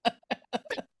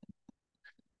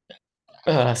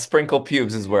 Sprinkle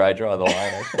pubes is where I draw the line,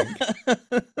 I think.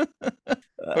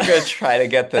 We're gonna try to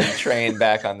get the train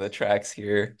back on the tracks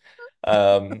here.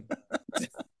 Um,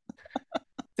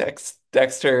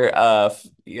 Dexter,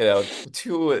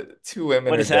 two women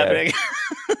what are is dead. happening?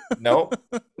 Nope,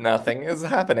 nothing is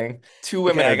happening. Two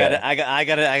women Okay, are dead. I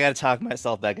gotta talk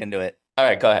myself back into it. All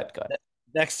right, go ahead, go ahead.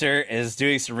 Dexter is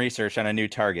doing some research on a new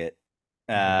target.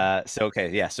 Mhm. So okay,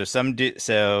 yeah.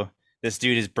 So this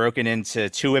dude has broken into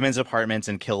two women's apartments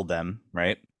and killed them.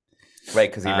 Right. Right,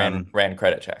 because he ran Um, ran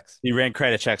credit checks. he ran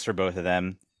credit checks for both of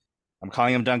them. I'm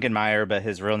calling him Duncan Meyer, but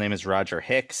his real name is Roger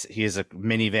Hicks. He is a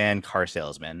minivan car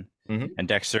salesman, Hmm. and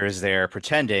Dexter is there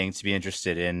pretending to be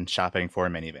interested in shopping for a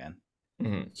minivan.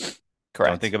 Hmm. Don't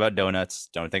Correct. think about donuts.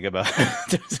 Don't think about.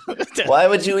 Why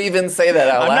would you even say that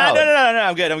out I'm not. No, no, loud? no, no.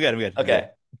 I'm good. I'm good. I'm good. I'm good. Okay.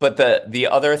 But the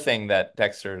other thing that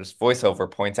Dexter's voiceover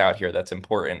points out here that's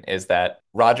important is that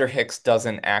Roger Hicks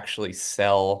doesn't actually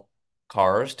sell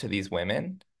cars to these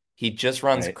women. He just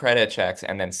runs Right. credit checks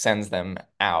and then sends them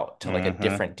out to like a Uh-huh.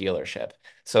 different dealership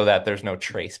so that there's no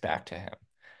trace back to him.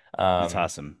 It's Um,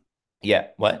 awesome. yeah,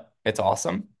 what? It's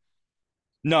awesome.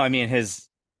 No, I mean his.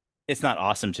 It's not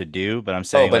awesome to do, but I'm Oh,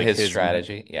 saying but like his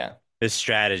strategy, yeah. his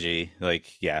strategy,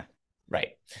 like yeah,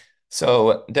 Right.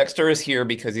 So Dexter is here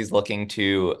because he's looking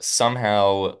to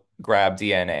somehow grab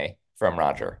DNA from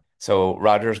Roger. So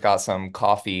Roger's got some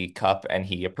coffee cup and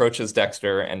he approaches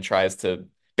Dexter and tries to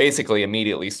basically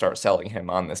immediately start selling him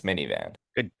on this minivan.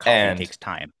 good coffee And takes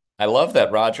time. I love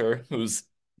that Roger, whose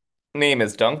name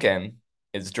is Duncan,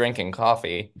 is drinking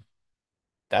coffee.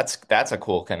 That's a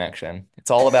cool connection. It's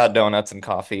all about donuts and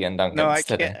coffee and No, Dunkins I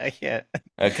can't. today. I can't.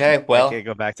 Okay, I can't well,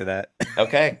 go back to that.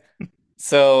 okay.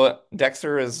 So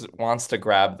Dexter is wants to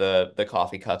grab the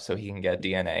coffee cup so he can get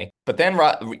DNA. But then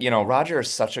Roger is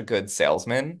such a good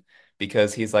salesman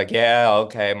because he's like, yeah,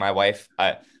 okay, my wife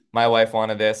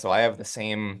wanted this, so I have the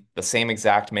same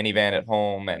exact minivan at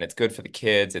home and it's good for the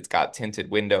kids. It's got tinted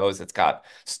windows, it's got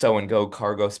stow and go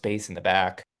cargo space in the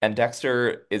back. And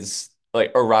Dexter is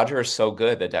like or Roger is so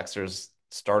good that Dexter's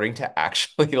starting to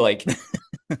actually like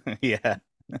Yeah.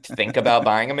 think about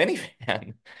buying a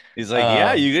minivan. He's like,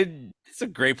 yeah, Um you could. It's a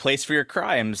great place for your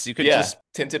crimes. You could Yeah, just,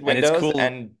 tinted and it's windows, cool.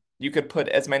 and you could put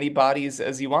as many bodies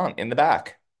as you want in the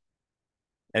back.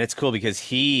 And it's cool because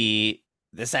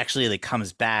this actually like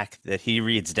comes back that he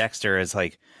reads Dexter as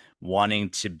like wanting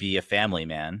to be a family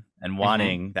man and Hmm.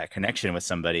 wanting that connection with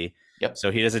somebody. Yep.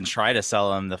 So he doesn't try to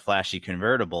sell him the flashy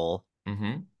convertible.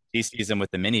 Hmm. He sees him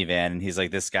with the minivan and he's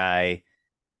like, this guy,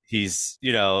 he's,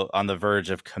 on the verge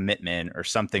of commitment or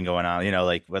something going on,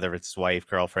 like whether it's wife,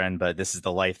 girlfriend, but this is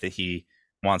the life that he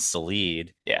wants to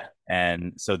lead. Yeah.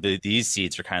 And so these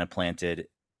seeds are kind of planted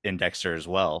in Dexter as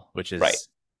well, Right.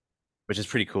 which is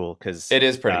pretty cool because It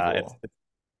is pretty it's cool.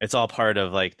 it's all part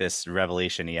of like this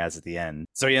revelation he has at the end.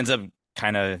 So he ends up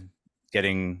kind of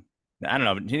getting, I don't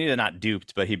know, he not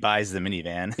duped, but he buys the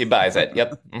minivan. He buys it.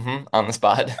 Yep. On the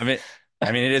spot.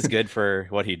 I mean, it is good for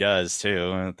what he does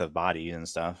too, the body and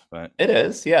stuff. But It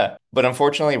is, yeah. But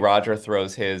unfortunately, Roger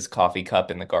throws his coffee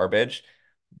cup in the garbage.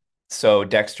 So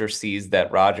Dexter sees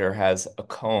that Roger has a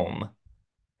comb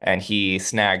and he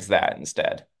snags that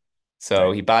instead. So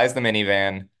right, he buys the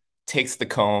minivan, takes the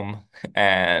comb,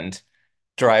 and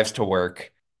drives to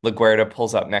work. LaGuardia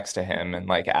pulls up next to him and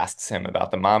like asks him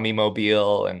about the mommy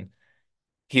mobile, and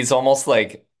he's almost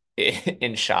like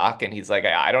in shock, and he's like,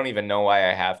 I don't even know why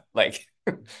I have like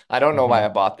I don't know why hmm I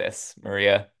bought this,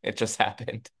 Maria. It just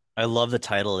happened. I love the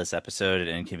title of this episode, "An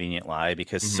Inconvenient Lie,"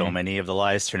 because so Hmm. many of the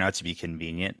lies turn out to be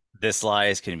convenient. This lie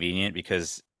is convenient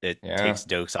because it Yeah. takes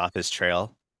Dokes off his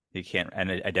trail. He can't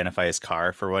identify his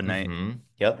car for one night.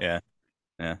 Yep. Yeah.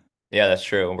 Yeah. Yeah, that's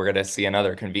true. We're gonna see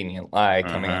another convenient lie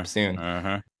coming up Uh-huh. soon.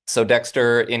 Uh-huh. So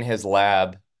Dexter, in his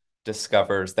lab,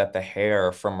 discovers that the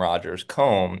hair from Roger's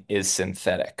comb is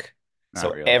synthetic. Not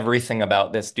So really. everything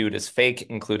about this dude is fake,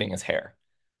 including his hair.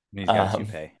 He's got a Um,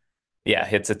 toupee. yeah,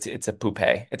 it's a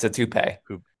poupée. It's a toupee,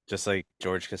 Who just like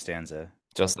George Costanza.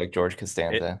 just like George It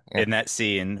Costanza. Yeah. in that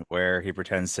scene where he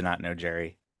pretends to not know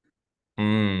Jerry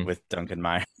Mm, with Duncan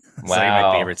Meyer. It's like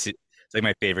my favorite wow. scene. It's like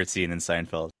my favorite scene in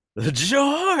Seinfeld.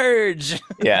 George!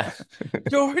 Yeah.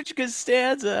 George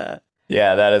Costanza.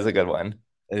 Yeah, that is a good one.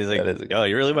 And he's That like, is a "Yo, good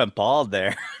you really went bald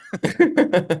there."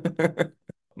 one.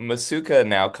 Masuka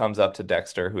now comes up to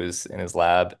Dexter, who's in his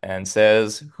lab, and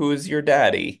says, "Who's your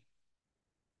daddy?"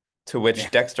 To Yeah.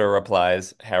 which Dexter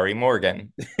replies, "Harry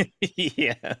Morgan."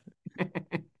 Yeah.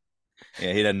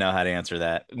 Yeah, he doesn't know how to answer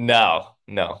that. No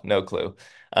clue.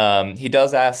 He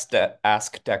does ask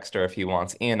Dexter if he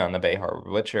wants in on the Bay Harbor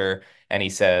Butcher, and he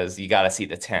says, "You got to see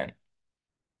the tent."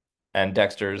 And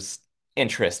Dexter's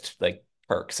interest like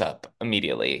perks up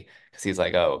immediately because he's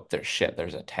like, "Oh,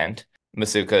 there's a tent."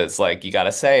 Masuka is like, "You got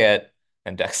to say it,"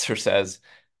 and Dexter says,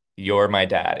 "You're my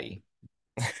daddy."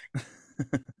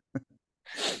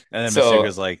 And then So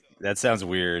Masuka's like, "That sounds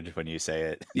weird when you say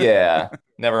it. yeah,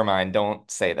 never mind. Don't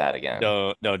say that again.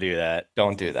 Don't do that."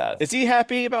 Don't do that. Is he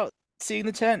happy about seeing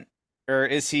the tent? Or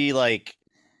is he like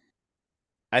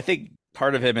I think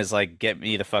part of him is like, get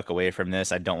me the fuck away from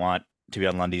this. I don't want to be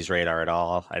on Lundy's radar at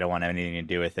all. I don't want anything to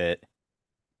do with it.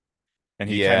 And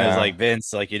he kind of is like, Yeah.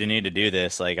 Vince, like you didn't need to do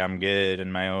this. Like I'm good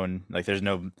in my own like there's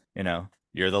no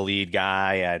you're the lead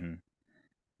guy and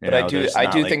But I do there's I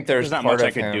not do like think there's there's not part much I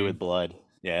of could do with him. blood.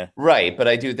 Yeah. Right, but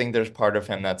I do think there's part of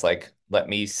him that's like, let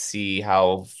me see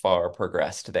how far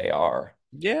progressed they are,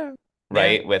 Yeah. Yeah.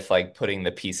 right? With like putting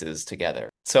the pieces together.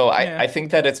 So I, Yeah. I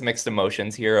think that it's mixed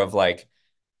emotions here of like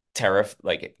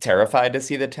terrified to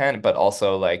see the tent, but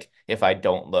also like if I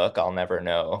don't look, I'll never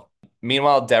know.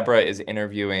 Meanwhile, Deborah is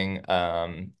interviewing a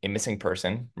missing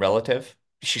person relative.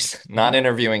 She's not Hmm.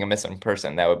 interviewing a missing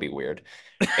person. That would be weird.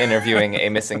 Interviewing a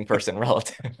missing person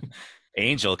relative.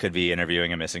 Angel could be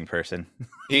interviewing a missing person.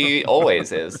 He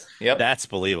always is. Yep. That's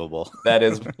believable. That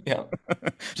is, yeah.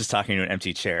 Just talking to an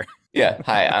empty chair. Yeah.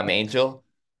 Hi, I'm Angel.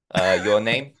 Your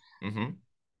name? Mm-hmm.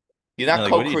 You're They're not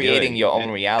like, what are you co-creating doing? your own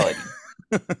reality.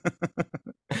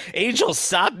 Angel,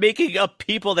 stop making up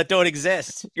people that don't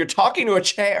exist. You're talking to a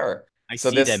chair. I So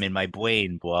see them this in my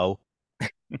brain, bro.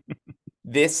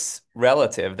 this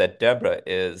relative that Deborah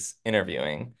is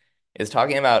interviewing is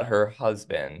talking about her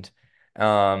husband.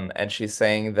 And she's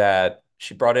saying that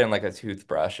she brought in like a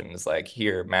toothbrush and was like,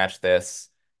 here, match this,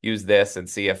 use this, and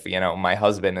see if, my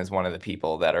husband is one of the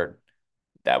people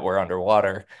that were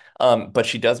underwater. But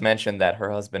she does mention that her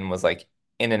husband was like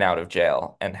in and out of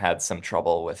jail and had some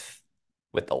trouble with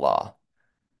the law,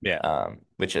 Yeah.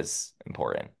 which is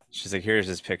important. She's like, here's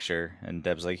his picture. And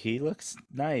Deb's like, he looks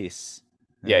nice.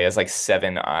 Yeah, he And has like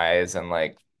seven eyes and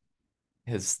like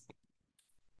his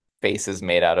face is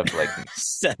made out of like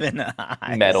seven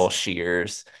metal eyes.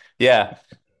 shears. Yeah,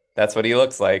 that's what he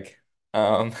looks like.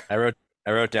 Um, I wrote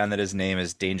I wrote down that his name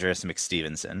is Dangerous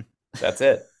McStevenson. that's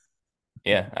it.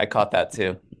 Yeah, I caught that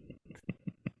too.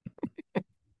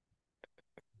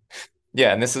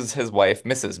 Yeah, and this is his wife,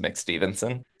 Mrs.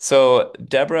 McStevenson. So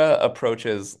Deborah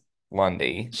approaches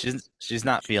Lundy. She's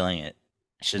not feeling it.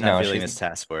 She's not No, feeling she's this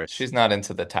task force. she's not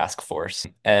into the task force.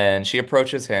 And she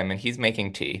approaches him and he's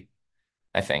making tea,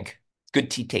 I think. Good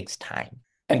tea takes time.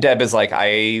 And Deb is like,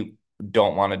 I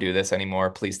don't want to do this anymore.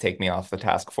 Please take me off the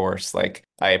task force. Like,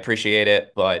 I appreciate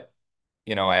it, but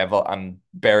I'm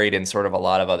buried in sort of a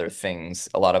lot of other things,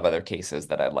 a lot of other cases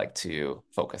that I'd like to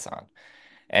focus on.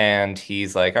 And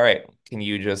he's like, all right, can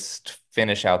you just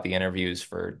finish out the interviews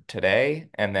for today?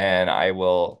 And then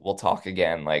we'll talk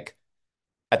again like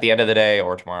at the end of the day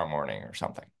or tomorrow morning or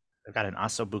something. I've got an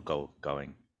ossobuco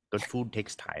going. Good food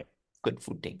takes time. Good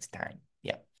food takes time.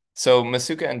 Yeah. So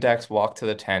Masuka and Dex walk to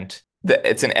the tent.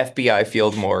 It's an FBI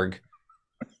field morgue.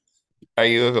 Are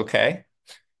you okay?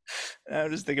 I'm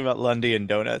just thinking about Lundy and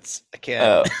donuts. I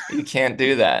can't. You can't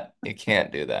do that. You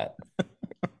can't do that.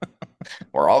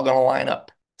 We're all gonna line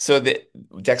up. So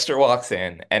Dexter walks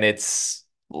in, and it's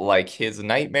like his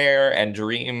nightmare and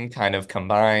dream kind of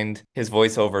combined. His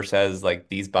voiceover says like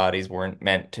these bodies weren't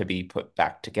meant to be put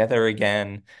back together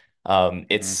again. Mhm.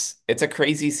 It's a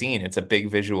crazy scene. It's a big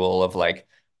visual of like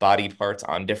body parts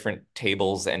on different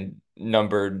tables and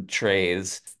numbered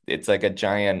trays. It's like a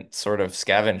giant sort of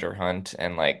scavenger hunt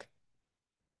and like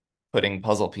putting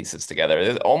puzzle pieces together.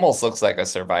 It almost looks like a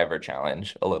survivor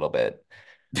challenge a little bit.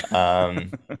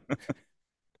 Um,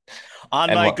 On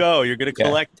And my what? go, you're gonna Yeah.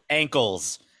 collect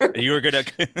ankles. You're gonna.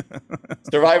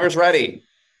 Survivor's ready.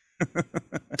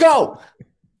 Go.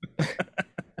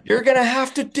 You're gonna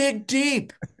have to dig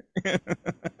deep.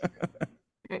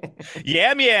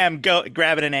 Yam Yam go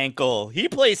grabbing an ankle. He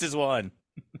places one.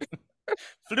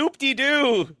 Floop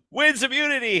doo wins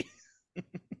immunity.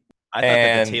 I thought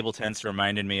that the And table tents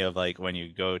reminded me of like when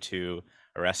you go to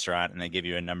a restaurant and they give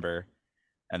you a number,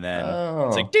 and then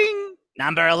it's like oh, ding,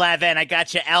 number 11. I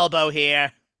got your elbow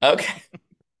here. okay.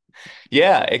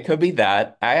 Yeah, it could be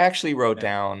that. I actually wrote Yeah.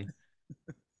 down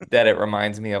that it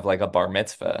reminds me of like a bar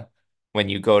mitzvah when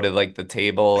you go to like the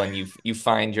table and you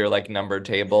find your like numbered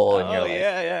table and you're Oh like,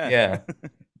 yeah, yeah.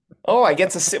 Oh, I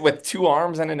get to sit with two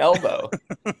arms and an elbow,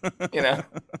 you know.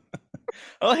 yeah.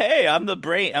 Oh hey, I'm the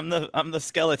brain. I'm the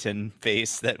skeleton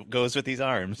face that goes with these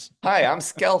arms. Hi, I'm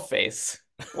Skellface.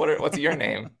 What's your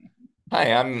name?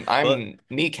 Hi, I'm Well, I'm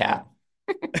Kneecap.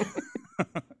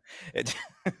 it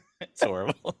it's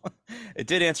horrible. It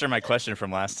did answer my question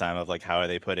from last time of like how are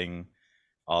they putting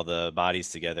all the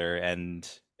bodies together, and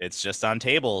it's just on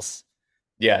tables.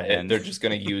 Yeah, And they're just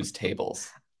gonna use tables.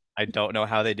 I don't know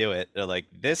how they do it. They're like,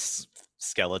 this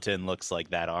skeleton looks like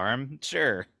that arm.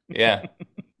 Sure. Yeah.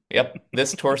 Yep.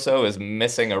 This torso is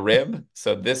missing a rib,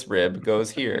 so this rib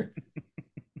goes here.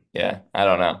 Yeah, I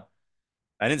don't know.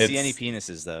 I didn't see any It's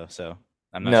penises though, so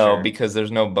I'm not no, sure. because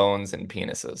there's no bones in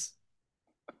penises.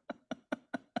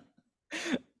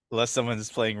 Unless someone's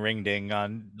playing ring ding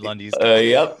on Lundy's cock.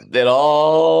 Yep, it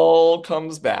all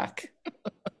comes back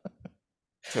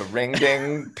to ring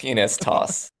ding penis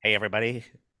toss. Hey everybody,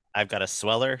 I've got a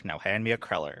sweller. Now hand me a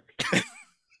cruller.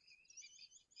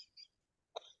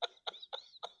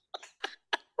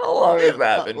 How long has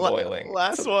that been boiling?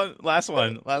 Last one. Last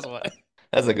one. Last one.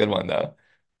 That's a good one though.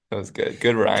 That was good.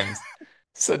 Good rhymes.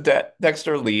 So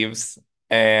Dexter leaves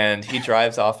and he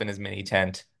drives off in his mini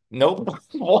tent. Nope.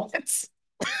 What?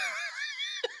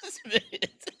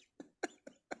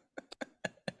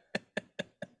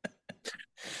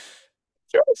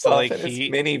 Drives So off like in his he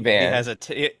has minivan.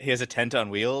 he has a tent on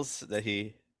wheels that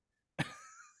he.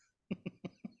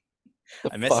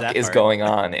 The I missed fuck that is part. going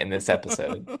on in this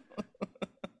episode?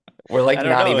 We're like I don't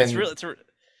not know. even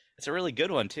It's a really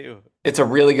good one too. it's a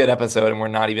really good episode and we're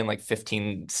not even like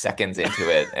 15 seconds into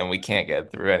it and we can't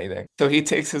get through anything. So he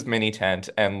takes his mini tent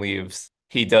and leaves.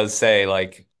 He does say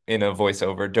like in a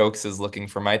voiceover, Dokes is looking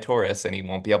for my Taurus and he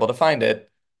won't be able to find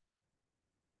it,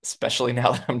 especially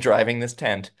now that I'm driving this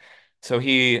tent. So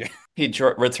he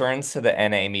returns to the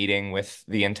NA meeting with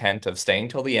the intent of staying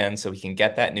till the end so he can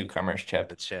get that newcomer's chip.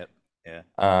 The chip. Yeah.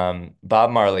 Bob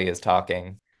Marley is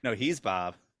talking. No, he's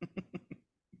Bob.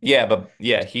 Yeah, but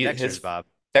yeah, Dexter's his Bob.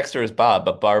 Dexter is Bob,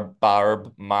 but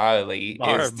Barb Marley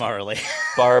Barb Marley.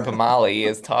 Barb Molly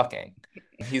is talking.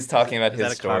 He's talking about Is that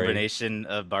his a story. combination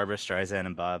of Barbara Streisand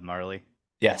and Bob Marley?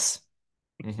 Yes.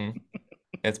 hmm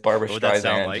It's Barbara What would that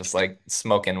sound Streisand like? just like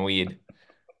smoking weed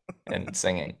and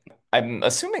singing.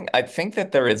 I think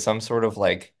that there is some sort of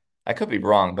like, I could be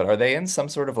wrong, but are they in some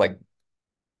sort of like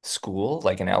school,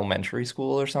 like an elementary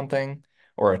school or something,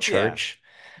 or a Yeah, church?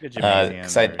 like a 'Cause gymnasium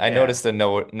or I yeah, noticed the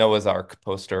Noah's Ark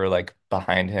poster like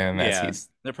behind him as yeah. he's,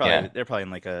 They're yeah, probably in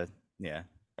like a yeah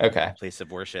okay. place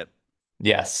of worship.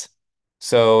 Yes.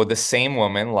 So the same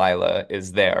woman, Lila,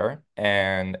 is there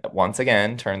and once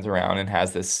again turns around and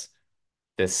has this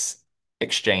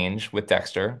exchange with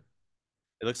Dexter.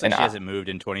 It looks like And she hasn't moved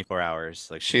in 24 hours.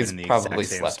 Like she's been she's in the probably exact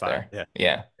same slept spot. there. Yeah,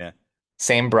 Yeah. yeah.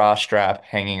 Same bra strap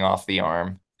hanging off the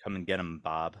arm. Come and get him,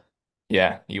 Bob.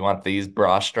 Yeah, you want these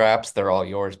bra straps? They're all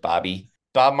yours, Bobby.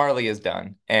 Bob Marley is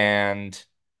done, and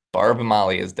Barb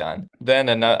Molly is done. Then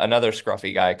another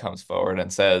scruffy guy comes forward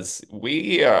and says,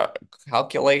 "We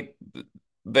calculate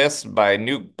this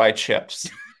by chips.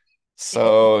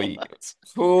 So What?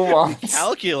 who We wants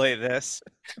calculate this.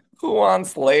 who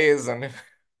wants Lay's and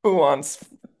who wants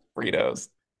Fritos?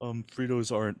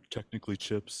 Fritos aren't technically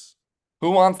chips.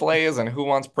 Who wants Lay's and who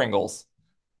wants Pringles?"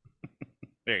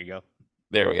 There you go.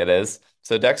 There it is.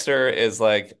 So Dexter is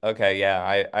like, okay,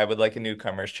 yeah, I would like a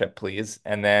newcomer's chip, please.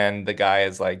 And then the guy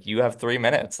is like, you have 3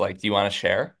 minutes. Like, do you want to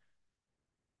share?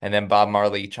 And then Bob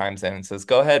Marley chimes in and says,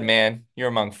 go ahead, man. You're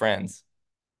among friends.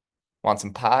 Want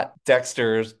some pot?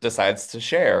 Dexter decides to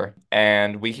share.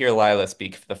 And we hear Lila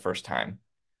speak for the first time.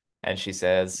 And she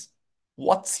says,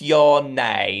 what's your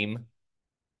name?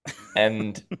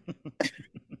 And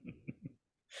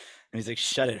And he's like,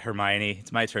 "Shut it, Hermione.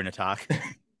 It's my turn to talk."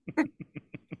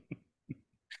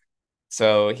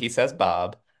 so he says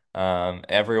Bob.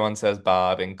 Everyone says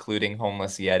Bob, including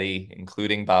Homeless Yeti,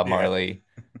 including Bob Yeah. Marley,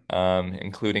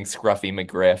 including Scruffy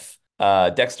McGriff.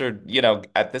 Dexter,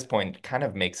 at this point, kind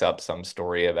of makes up some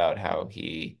story about how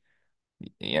he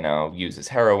uses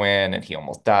heroin and he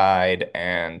almost died,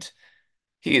 and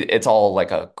it's all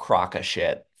like a crock of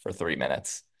shit for 3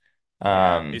 minutes.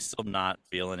 Yeah, Um, he's still not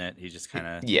feeling it. He just kind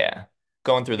of yeah,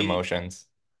 going through the he motions.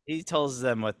 he tells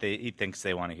them what he thinks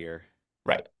they want to hear.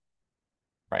 Right,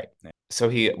 right. Yeah. So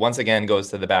he once again goes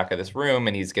to the back of this room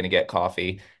and he's gonna get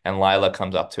coffee, and Lila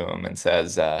comes up to him and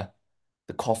says, "The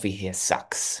coffee here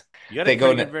sucks." You got a They go.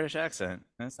 pretty good British accent.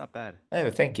 That's not bad. Oh,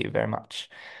 thank you very much.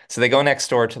 So they go next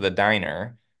door to the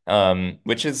diner,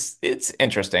 which it's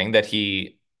interesting that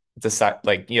he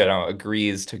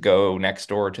agrees to go next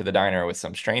door to the diner with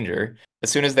some stranger.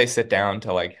 As soon as they sit down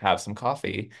to like have some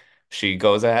coffee, she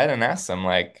goes ahead and asks him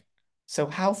like, "So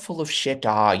how full of shit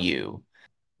are you?"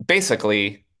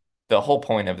 Basically, the whole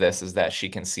point of this is that she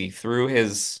can see through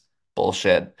his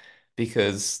bullshit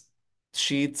because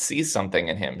she sees something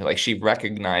in him. Like she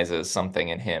recognizes something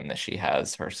in him that she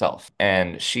has herself.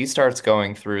 And she starts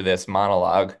going through this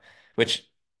monologue, which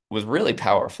was really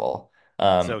powerful.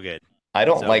 So Um, good, I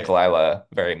don't so like good. Lila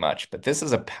very much, but this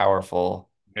is a powerful.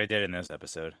 I did in this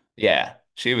episode. Yeah,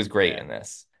 she was great Yeah. in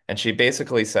this. And she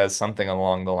basically says something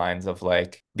along the lines of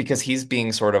like, because he's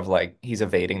being sort of like, he's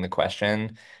evading the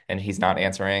question and he's not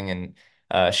answering.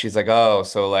 And she's like, oh,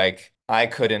 so like, I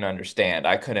couldn't understand.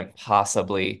 I couldn't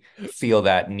possibly feel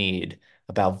that need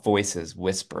about voices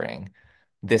whispering.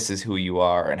 This is who you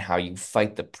are and how you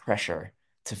fight the pressure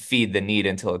to feed the need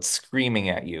until it's screaming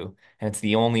at you. And it's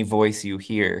the only voice you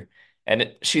hear.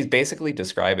 And she's basically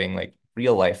describing like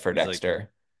real life for He's like Dexter.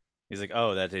 he's like,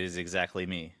 oh, that is exactly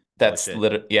me. Holy That's shit.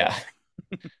 literally, yeah,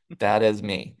 that is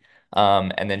me.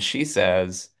 And then she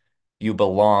says, you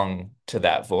belong to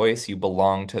that voice. You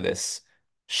belong to this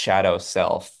shadow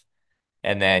self.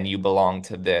 And then you belong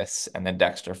to this. And then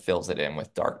Dexter fills it in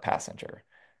with Dark Passenger.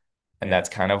 And Yeah. that's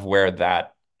kind of where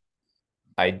that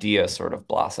idea sort of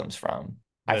blossoms from.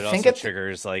 I But it think also it's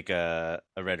triggers like a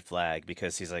red flag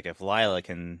because he's like, if Lila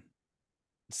can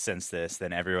sense this,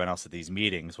 then everyone else at these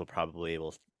meetings will probably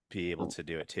able be able to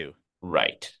do it too.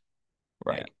 right,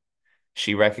 Yeah. right.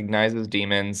 She recognizes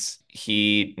demons.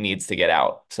 He needs to get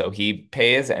out. So he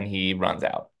pays and he runs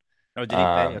out. Oh, did he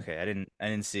pay? Um, Okay, I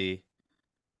didn't see.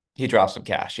 he drops some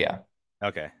cash, yeah.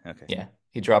 Okay, okay. Yeah,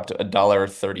 he dropped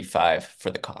 $1.35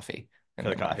 for the coffee, For and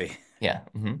the then left. coffee. Yeah.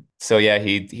 So yeah,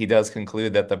 he does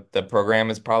conclude that the program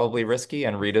is probably risky,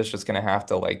 and Rita's just gonna have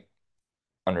to like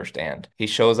understand. He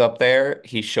shows up there,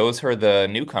 he shows her the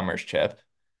newcomer's chip,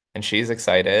 and she's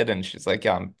excited, and she's like,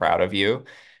 "Yeah, I'm proud of you."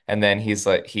 And then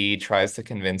he tries to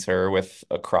convince her with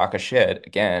a crock of shit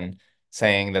again,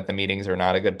 saying that the meetings are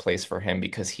not a good place for him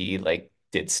because he like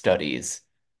did studies,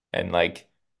 and like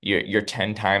you're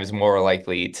 10 times more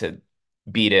likely to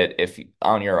beat it if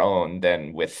on your own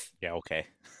than with Yeah, okay.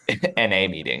 NA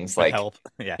meetings. With Like, help.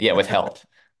 Yeah. yeah, with help.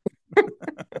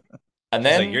 And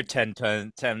She's like, you're then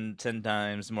 10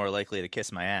 times more likely to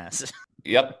kiss my ass.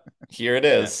 yep, here it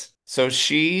Yeah. is. So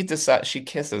she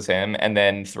kisses him and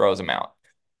then throws him out.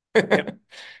 Yep.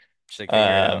 She's like, hey,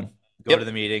 you're Um, go to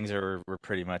the yep, meetings or we're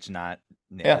pretty much not.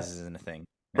 Yeah, yeah, this isn't a thing.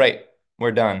 Yeah. right.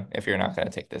 We're done if you're not going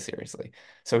to take this seriously.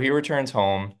 So he returns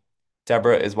home.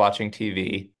 Deborah is watching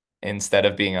TV instead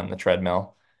of being on the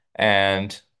treadmill.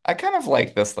 And I kind of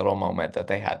like this little moment that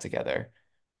they had together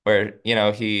where,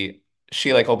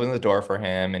 she like opens the door for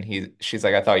him and she's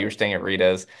like, I thought you were staying at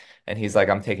Rita's. And he's like,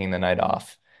 I'm taking the night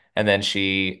off. And then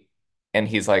and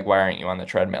he's like, why aren't you on the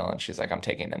treadmill? And she's like, I'm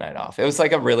taking the night off. It was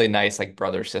like a really nice, like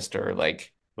brother sister,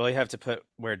 like, Well, you have to put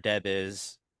where Deb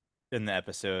is in the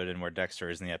episode and where Dexter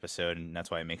is in the episode, and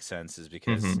that's why it makes sense is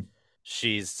because hmm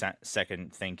she's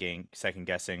second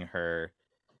guessing her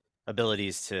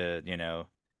abilities to,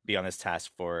 be on this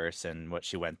task force and what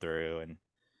she went through,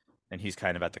 and he's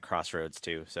kind of at the crossroads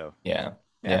too. So yeah,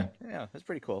 yeah, yeah. yeah, that's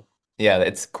pretty cool. Yeah,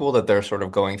 it's cool that they're sort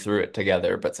of going through it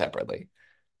together, but separately.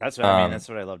 That's what I mean. Um, That's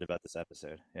what I loved about this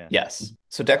episode. Yeah. yes.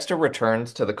 So Dexter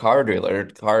returns to the car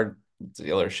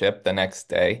dealership the next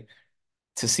day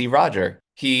to see Roger.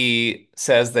 He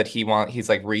says that he's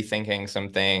like rethinking some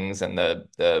things and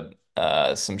the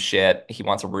some shit. He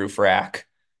wants a roof rack,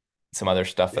 some other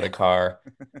stuff for Yeah. the car.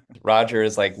 Roger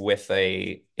is like with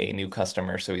a new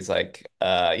customer, so he's like,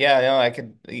 yeah,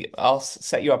 no, I'll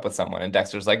set you up with someone. And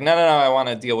Dexter's like, no, no, no, I want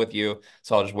to deal with you,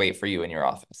 so I'll just wait for you in your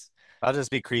office. I'll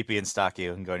just be creepy and stalk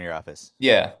you and go in your office.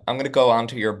 Yeah, I'm gonna go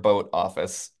onto your boat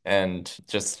office and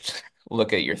just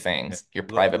look at your Yeah. things, your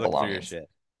private Look through your belongings. shit.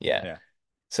 Yeah. Yeah.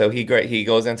 So he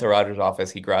goes into Roger's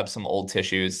office, he grabs some old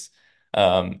tissues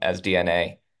as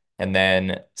DNA, and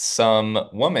then some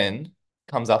woman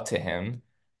comes up to him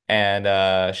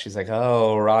and she's like,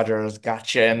 "Oh, Roger's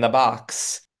got you in the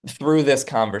box." Through this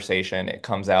conversation, it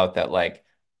comes out that like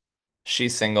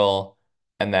she's single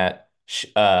and that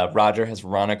Roger has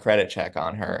run a credit check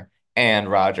on her, and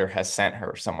Roger has sent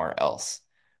her somewhere else.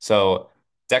 So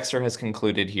Dexter has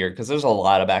concluded here, because there's a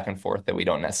lot of back and forth that we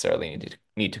don't necessarily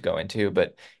need to go into,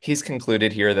 but he's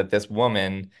concluded here that this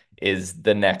woman is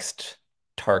the next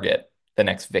target, the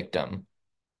next victim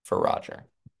for Roger.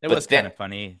 It was But kind then, of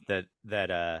funny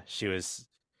that she was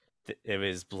it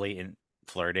was blatant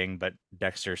flirting, but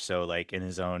Dexter's so like in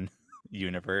his own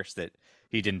universe that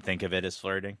he didn't think of it as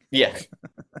flirting. yeah,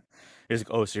 He was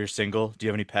like, "Oh, so you're single? Do you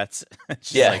have any pets?"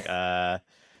 She's yeah, like,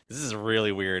 this is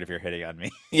really weird if you're hitting on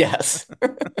me." yes,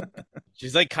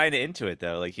 She's like kind of into it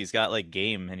though. Like he's got like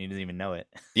game and he doesn't even know it.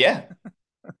 yeah.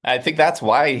 I think that's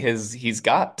why he's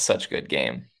got such good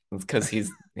game. It's because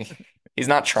he's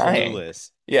not trying.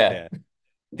 Clueless. Yeah, Yeah.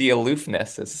 the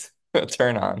aloofness is a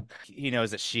turn on. He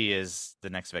knows that she is the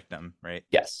next victim, right?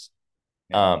 Yes.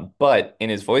 Yeah. But in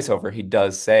his voiceover, he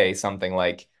does say something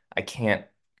like, I can't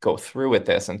go through with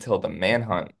this until the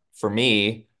manhunt for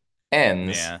me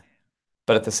ends. Yeah.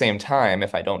 But at the same time,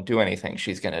 if I don't do anything,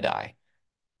 she's gonna die.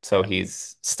 So Yeah.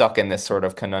 he's stuck in this sort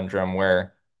of conundrum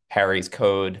where Harry's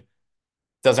code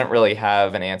doesn't really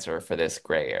have an answer for this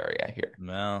gray area here.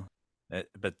 Well,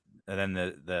 but then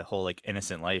the whole like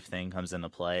innocent life thing comes into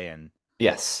play, and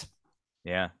Yes.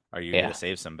 yeah, are you gonna Yeah.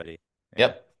 save somebody? Yeah,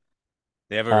 Yep.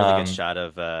 they have a really good Um, shot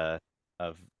of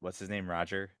what's his name,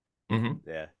 Roger. mhm.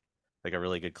 Yeah, like a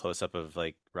really good close up of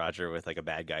like Roger with like a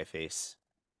bad guy face,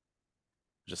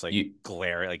 just like You,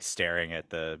 glare like staring at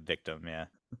the victim. Yeah,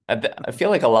 I feel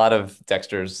like a lot of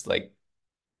Dexter's like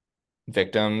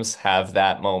victims have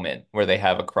that moment where they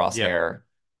have a yep, crosshair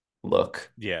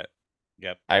look. yeah,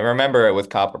 yep, I remember it with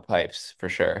Copper Pipes for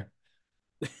sure.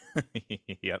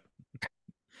 yep.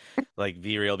 Like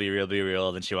be real, be real, be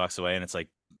real. Then she walks away, and it's like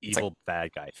It's like, evil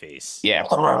bad guy face. yeah,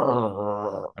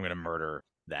 I'm gonna murder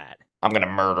that. I'm gonna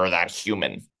murder that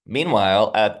human.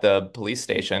 Meanwhile, at the police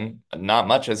station, not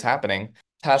much is happening.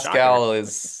 Shocker. Pascal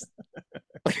is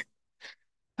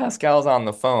Pascal's on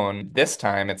the phone. This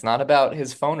time, it's not about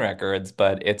his phone records,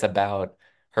 but it's about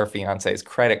her fiance's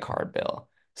credit card bill.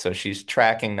 So she's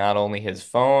tracking not only his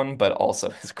phone, but also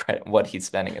his credit, what he's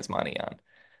spending his money on.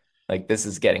 Like, this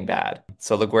is getting bad.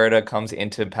 So LaGuerta comes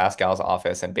into Pascal's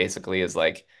office and basically is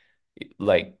like,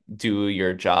 do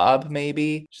your job,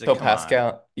 maybe. She's like, So come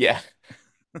on. Yeah,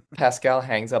 Pascal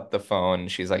hangs up the phone.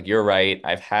 She's like, you're right.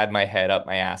 I've had my head up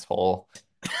my asshole.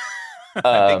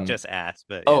 I think Um, just ass,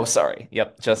 but oh, yeah. sorry.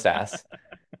 Yep, just ass.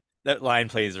 That line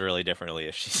plays really differently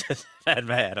if she says, "I had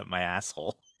my head up my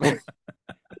asshole." Can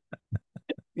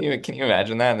you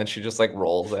imagine that? And then she just like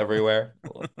rolls everywhere.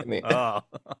 Oh.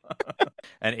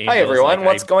 And Hi Angel's like, everyone,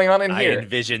 what's going on in I here?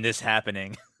 envision this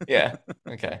happening. Yeah,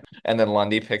 okay. And then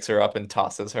Lundy picks her up and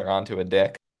tosses her onto a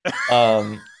dick.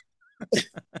 Um,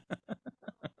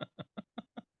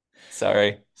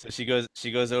 sorry. So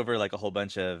she goes over like a whole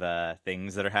bunch of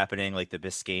things that are happening, like the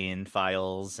Biscayne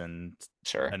files and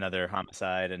Sure. another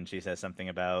homicide, and she says something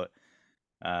about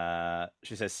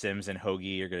she says Sims and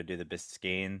Hoagie are gonna do the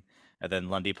Biscayne, and then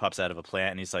Lundy pops out of a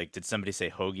plant and he's like, "Did somebody say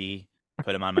Hoagie?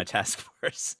 Put him on my task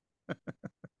force."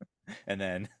 And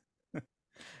then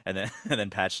and then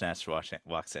Patch Snatch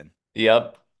walks in.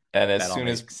 Yep. And as That all soon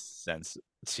as makes sense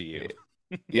to you.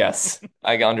 yes,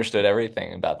 I understood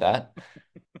everything about that.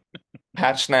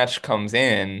 Patch Snatch comes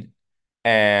in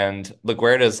and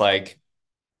LaGuerta's like,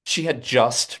 she had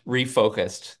just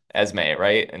refocused Esme,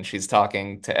 right? And she's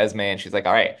talking to Esme and she's like,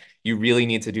 all right, you really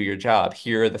need to do your job.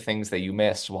 Here are the things that you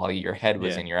missed while your head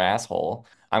was Yeah. in your asshole.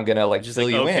 I'm gonna like And she's fill like,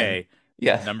 you in. okay,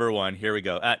 Yeah. number one, here we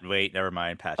go. Wait, never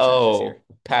mind. Patch Snatch is here.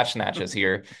 Oh, Patch Snatch is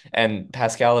here. And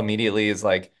Pascal immediately is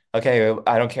like, okay,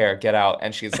 I don't care, get out.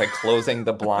 And she's like closing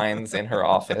the blinds in her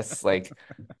office. Like,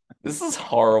 this is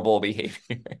horrible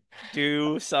behavior.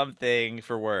 Do something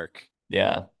for work.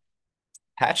 Yeah.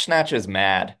 Patch Snatch is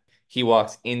mad. He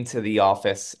walks into the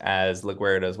office as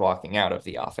LaGuerta is walking out of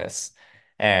the office,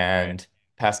 Right. and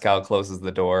Pascal closes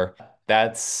the door.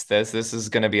 This is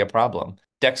going to be a problem.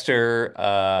 Dexter,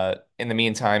 in the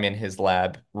meantime, in his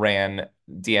lab, ran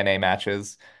DNA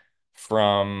matches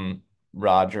from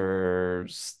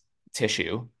Roger's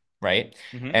tissue, right?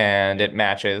 Mm-hmm. And Yep. it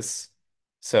matches.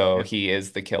 So Yep. he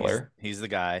is the He's killer. he's the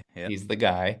guy. Yep. He's the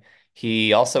guy.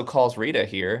 He also calls Rita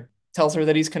here, tells her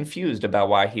that he's confused about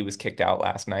why he was kicked out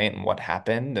last night and what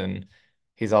happened. And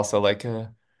he's also like,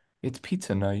 it's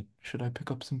pizza night. Should I pick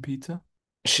up some pizza?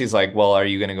 She's like, well, are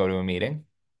you going to go to a meeting?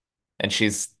 And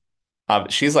she's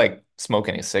like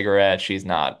smoking a cigarette. She's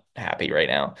not happy right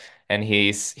now. And he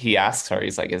asks her,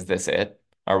 he's like, is this it?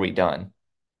 Are we done?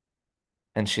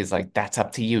 And she's like, that's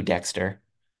up to you, Dexter.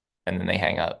 And then they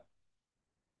hang up.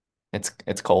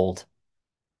 It's cold.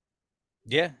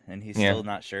 Yeah, and he's Yeah, still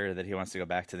not sure that he wants to go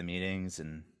back to the meetings.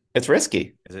 And it's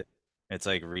risky. is it? It's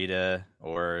like Rita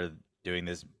or doing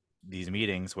these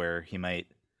meetings where he might,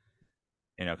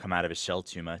 come out of his shell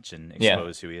too much and Yeah,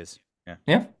 expose who he is. Yeah.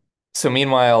 yeah. So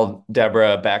meanwhile,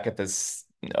 Deborah back at this.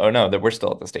 Oh no, that we're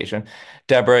still at the station.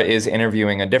 Deborah is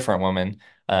interviewing a different woman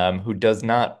who does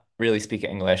not really speak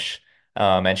English,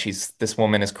 and this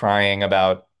woman is crying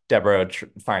about Deborah tr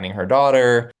finding her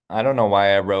daughter. I don't know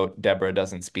why I wrote Deborah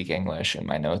doesn't speak English in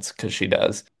my notes because she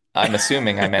does. I'm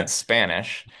assuming I meant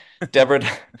Spanish. Deborah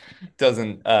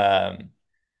doesn't.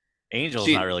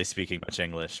 Angel's not She really speaking much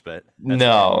English, but that's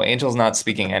okay. No, Angel's not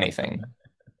speaking anything.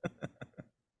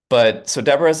 But so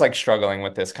Deborah's like struggling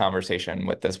with this conversation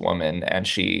with this woman, and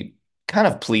she kind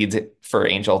of pleads for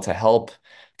Angel to help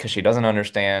because she doesn't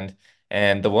understand.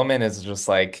 And the woman is just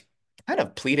like kind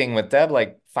of pleading with Deb,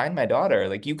 like, find my daughter.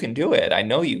 Like, you can do it. I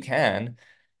know you can.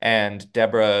 And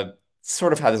Deborah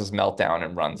sort of has this meltdown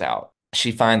and runs out.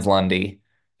 She finds Lundy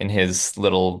in his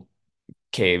little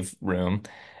cave room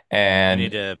and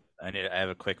I have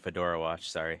a quick Fedora watch.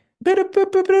 Sorry. go ahead.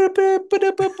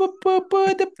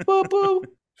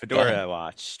 Fedora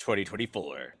watch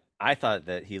 2024. I thought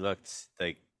that he looked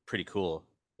like pretty cool.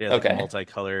 He had like a Okay.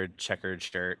 multicolored checkered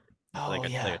shirt, Oh like a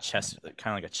yeah. chess,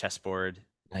 kind of like a chessboard,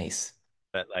 Nice.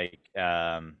 but like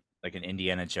an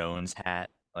Indiana Jones hat,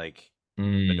 like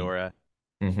Mm. fedora.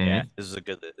 Yeah, Hmm. this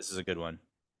is a good one.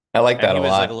 I like And that a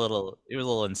lot. he was a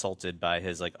little insulted by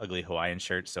his like ugly Hawaiian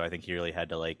shirt, so I think he really had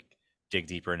to like dig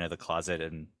deeper into the closet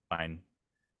and find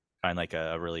like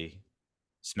a really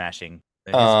smashing.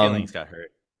 His feelings Um, got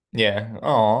hurt. yeah.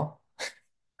 Oh,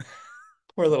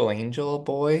 poor little angel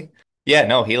boy. Yeah,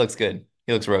 no, he looks good.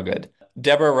 He looks real good.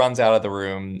 Deborah runs out of the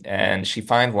room and she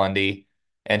finds Lundy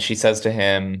and she says to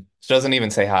him, she doesn't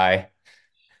even say hi.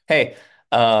 Hey,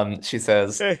 she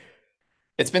says, Hey.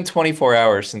 it's been 24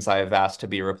 hours since I have asked to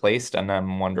be replaced, and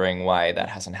I'm wondering why that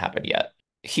hasn't happened yet.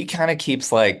 He kind of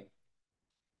keeps like,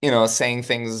 saying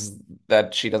things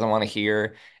that she doesn't want to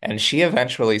hear. And she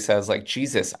eventually says, like,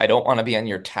 Jesus, I don't want to be on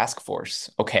your task force,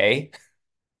 okay?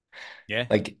 Yeah.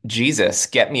 Like, Jesus,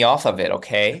 get me off of it,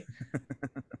 okay?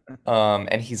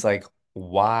 And he's like,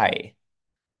 why?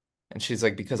 And she's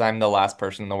like, because I'm the last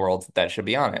person in the world that should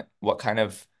be on it. What kind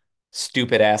of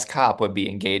stupid ass cop would be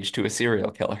engaged to a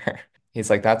serial killer? He's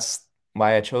like, that's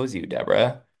why I chose you,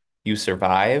 Deborah. You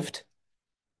survived.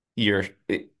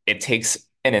 It takes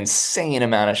an insane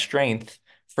amount of strength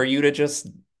for you to just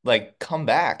like come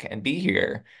back and be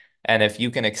here. And if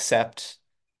you can accept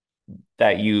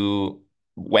that you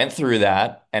went through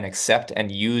that and accept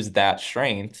and use that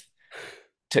strength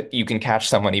you can catch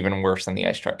someone even worse than the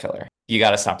ice truck killer. You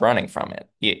got to stop running from it.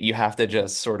 You have to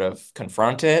just sort of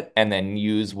confront it and then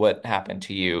use what happened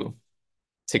to you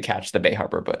to catch the Bay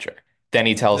Harbor Butcher. Then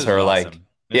he tells This is her like, awesome.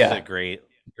 This is a yeah, great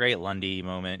Lundy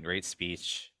moment, great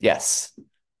speech. yes.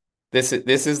 This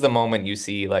is the moment you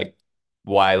see like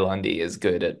why Lundy is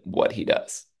good at what he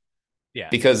does.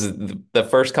 Yeah. Because the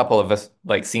first couple of us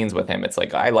like scenes with him, it's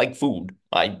like I like food.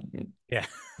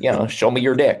 Yeah. Show me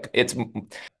your dick. It's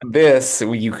this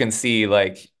you can see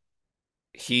like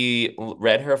he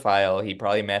read her file. He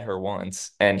probably met her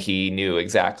once, and he knew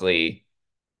exactly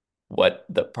what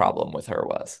the problem with her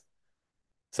was.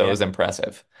 So it Yeah. was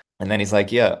impressive. And then he's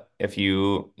like, "Yeah, if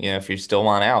you still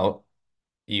want out,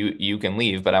 you can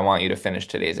leave, but I want you to finish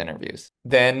today's interviews."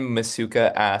 Then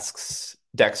Masuka asks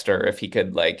Dexter if he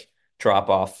could like drop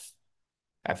off,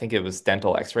 I think it was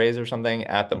dental x-rays or something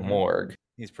at the hmm morgue.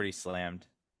 He's pretty slammed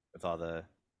with all the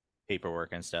paperwork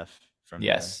and stuff from the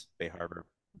Yes, Bay Harbor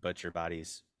butcher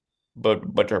bodies. but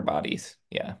butcher bodies.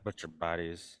 Yeah, Butcher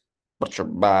bodies. butcher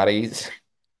bodies.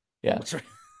 Yeah, Butcher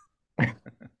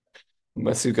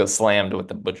Masuka slammed with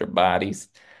the butcher bodies.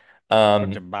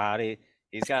 butcher Um, body.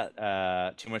 He's got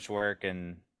too much work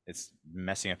and it's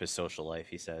messing up his social life,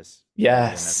 he says. He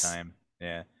doesn't have yes. time.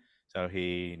 Yeah. So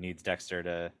he needs Dexter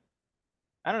to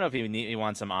I don't know if he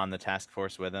wants him on the task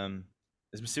force with him.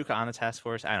 Is Masuka on the task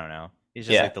force? I don't know. He's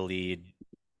just like Yeah. the lead,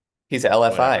 He's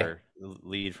LFI. whatever,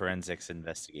 lead forensics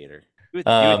investigator.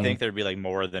 You would think Um, there'd be like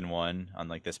more than one on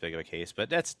like this big of a case, but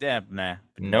that's nah.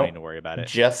 No need to nope. worry about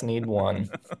it. Just need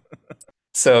one.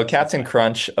 So It's Captain fine.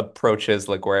 Crunch approaches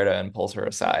LaGuerta and pulls her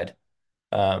aside.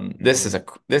 hmm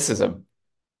This is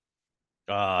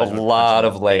Oh, a I just want to punch him lot in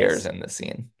the of layers face. in this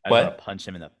scene. I just want to What? punch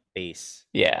him in the face.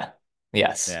 Yeah.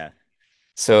 Yes. Yeah.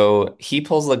 So he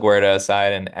pulls LaGuerta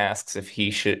aside and asks if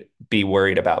he should be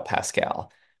worried about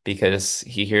Pascal because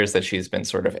he hears that she's been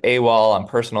sort of AWOL on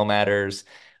personal matters.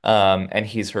 And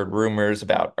he's heard rumors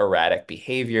about erratic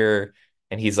behavior.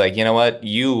 And he's like, you know what?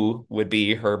 You would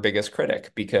be her biggest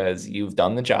critic because you've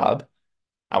done the job.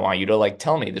 I want you to like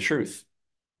tell me the truth.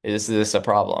 Is this a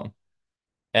problem?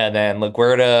 And then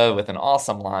LaGuerta with an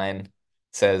awesome line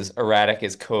says erratic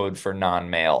is code for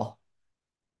non-male.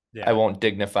 I Yeah. won't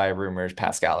dignify rumors.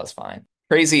 Pascal is fine.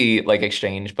 Crazy like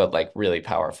exchange, but like really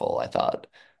powerful, I thought.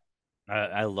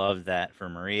 I love that for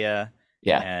Maria,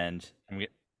 Yeah. and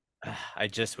I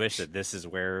just wish that this is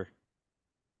where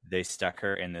they stuck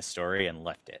her in this story and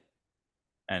left it.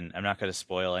 And I'm not going to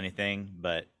spoil anything,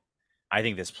 but I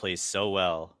think this plays so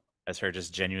well as her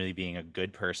just genuinely being a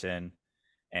good person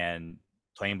and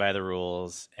playing by the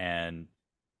rules and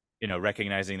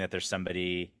recognizing that there's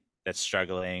somebody that's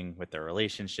struggling with their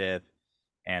relationship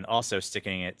and also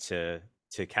sticking it to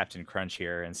Captain Crunch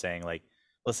here and saying like,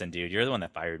 listen, dude, you're the one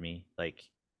that fired me. Like,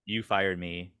 you fired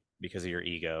me because of your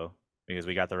ego, because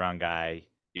we got the wrong guy.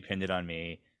 You pinned it on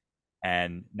me,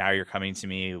 and now you're coming to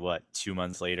me what 2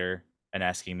 months later and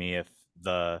asking me if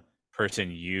the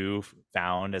person you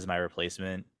found as my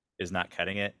replacement is not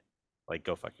cutting it. Like,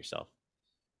 go fuck yourself.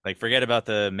 Like, forget about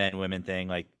the men women thing.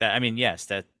 Like that. I mean, yes,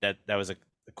 that was a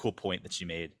cool point that she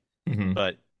made, Hmm.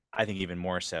 but I think even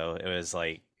more so, it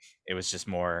was just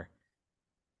more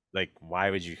like, why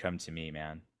would you come to me,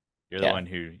 man? Yeah.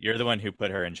 You're the one who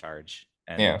put her in charge,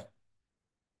 Yeah.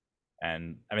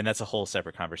 and I mean that's a whole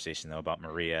separate conversation though about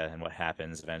Maria and what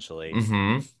happens eventually.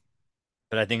 Hmm.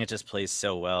 But I think it just plays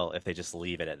so well if they just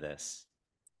leave it at this.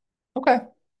 Okay.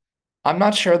 I'm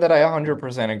not sure that I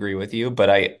 100% agree with you, but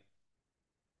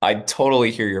I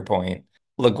totally hear your point.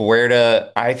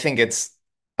 LaGuerta, I think it's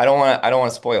I don't want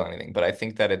to spoil anything, but I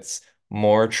think that it's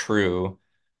more true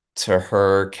to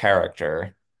her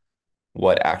character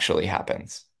what actually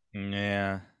happens.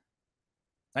 Yeah,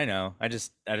 I know. I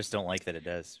just don't like that it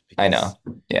does I because know.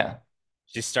 Yeah.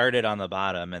 she started on the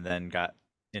bottom and then got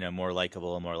more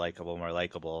likable and more likable, more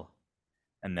likable,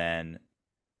 and then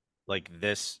like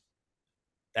this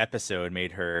episode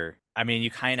made her. I mean,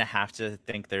 you kind of have to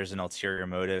think there's an ulterior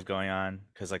motive going on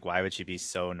because, like, why would she be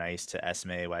so nice to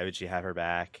Esme? Why would she have her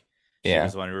back? She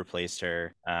was Yeah. the one who replaced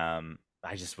her.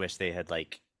 I just wish they had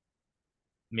like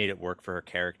made it work for her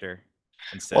character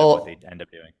instead of what they Well, end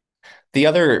up doing. the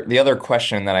other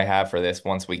question that I have for this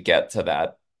once we get to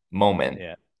that moment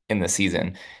Yeah, in the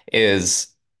season is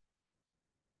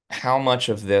how much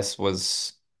of this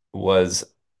was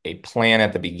a plan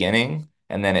at the beginning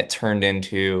and then it turned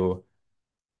into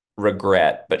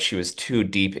regret, but she was too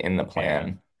deep in the yeah,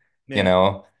 plan, you yeah,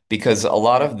 know? Because a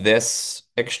lot yeah, of this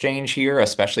exchange here,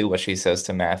 especially what she says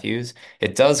to Matthews,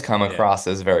 it does come yeah, across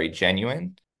as very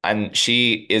genuine. And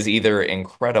she is either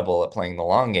incredible at playing the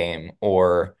long game,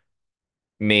 or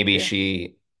maybe yeah,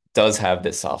 she does have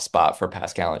this soft spot for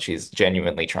Pascal and she's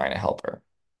genuinely trying to help her.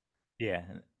 yeah.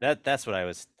 That's what I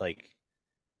was like.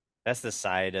 That's the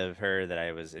side of her that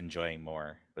I was enjoying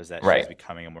more was that she was Right.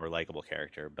 becoming a more likable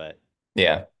character. But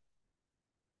Yeah.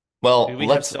 Well, we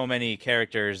have let's. so many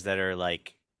characters that are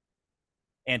like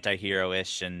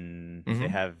anti-hero-ish and they Mhm.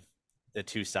 have the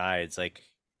two sides. Like,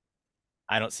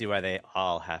 I don't see why they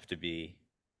all have to be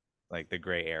like the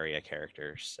gray area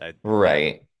characters. I don't know.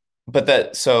 Right. But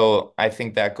that, so I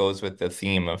think that goes with the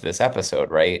theme of this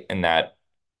episode, right? In that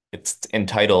it's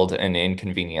entitled An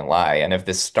Inconvenient Lie. And if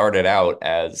this started out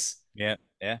as Yeah,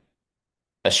 yeah,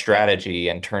 a yeah, strategy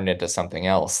and turned into something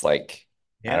else, like,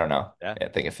 I yeah, don't know. yeah, I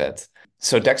think it fits.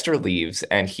 So Dexter leaves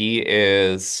and he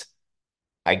is,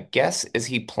 I guess, is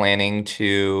he planning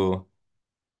to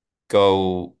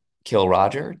go kill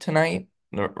Roger tonight?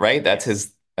 Right? yes.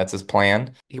 That's his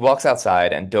plan. He walks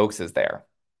outside and Dokes is there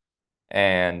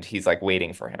and he's like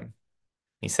waiting for him.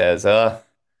 He says,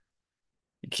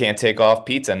 you can't take off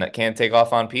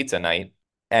on pizza night.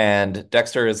 And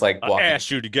Dexter is like I walking.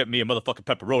 asked you to get me a motherfucking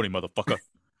pepperoni, motherfucker.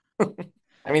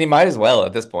 I mean, he might as well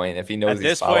at this point if he knows At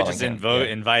he's this point, following just him. Yeah.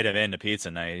 invite him into pizza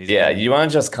night. He's Yeah, been, you want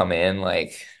to just come in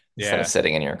like instead of yeah,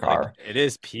 sitting in your like car. it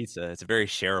is pizza. It's a very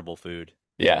shareable food.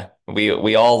 Yeah.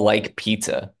 We all like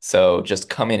pizza. So just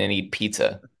come in and eat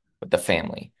pizza with the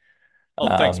family. Oh,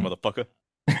 thanks, Um, motherfucker.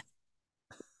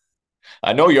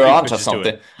 I know What you're are you onto bitches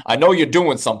doing? something. I know you're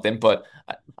doing something, but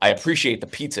I appreciate the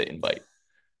pizza invite.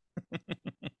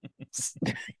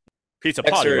 Pizza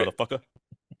party, Dexter motherfucker.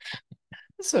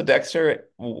 So Dexter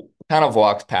kind of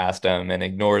walks past him and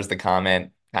ignores the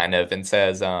comment, kind of, and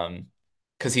says,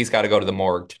 because he's got to go to the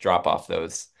morgue to drop off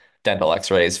those dental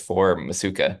x-rays for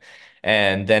Masuka.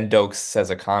 And then Dokes says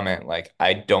a comment like,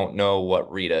 I don't know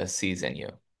what Rita sees in you.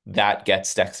 That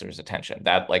gets Dexter's attention.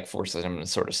 That like forces him to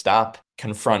sort of stop,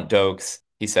 confront Dokes.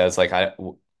 He says, like,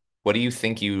 what do you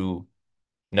think you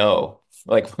know?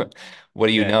 Like, what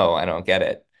do you Yeah, know? I don't get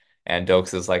it. And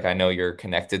Dokes is like, I know you're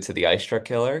connected to the ice truck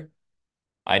killer.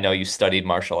 I know you studied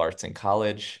martial arts in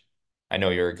college. I know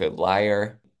you're a good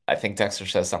liar. I think Dexter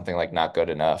says something like not good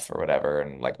enough or whatever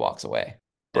and like walks away.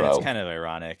 And it's Bro. kind of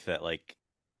ironic that like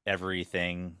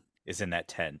everything is in that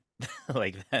tent,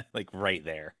 like that, like right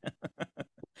there.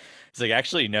 It's like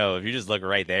actually no, if you just look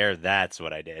right there, that's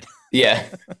what I did. Yeah.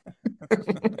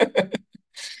 Like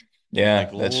Yeah,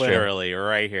 that's true. literally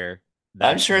right here.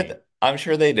 That's me. I'm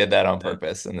sure they did that on Yeah.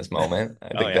 purpose in this moment.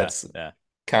 I Oh think yeah, that's yeah.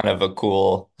 kind of a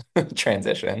cool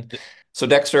transition. Th- So So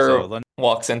Dexter Lon-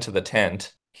 walks into the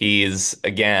tent. He's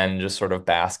again just sort of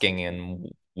basking in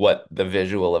what the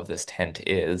visual of this tent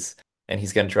is, and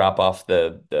he's going to drop off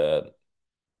the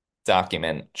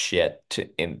document shit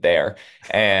in there.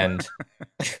 And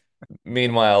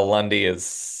meanwhile, Lundy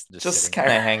is just just sitting kind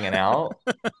there. of hanging out.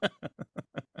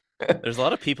 There's a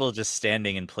lot of people just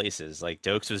standing in places. Like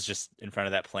Dokes was just in front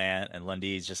of that plant, and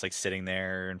Lundy's just like sitting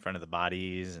there in front of the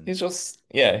bodies, and He's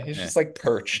yeah, just like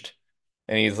perched.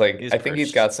 And he's like, he is I think he's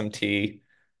perched. got some tea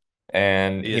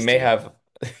and He he is may tea. have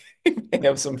he may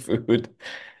have some food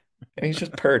and he's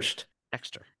just perched.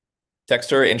 Dexter,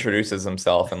 Dexter introduces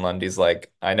himself and Lundy's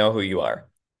like, I know who you are.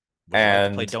 would you like to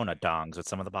play And donut dongs with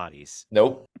some of the bodies?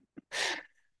 nope.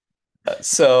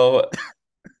 So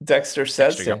Dexter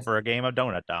says Dexter, to you up him, for a game of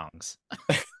donut dongs?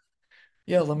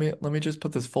 yeah, let me just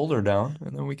put this folder down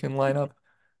and then we can line up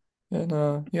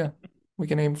and yeah, we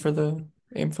can aim for the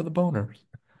boners.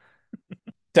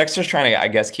 Dexter's trying to, I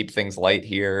guess, keep things light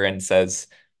here and says,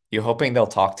 you hoping they'll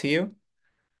talk to you?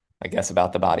 I guess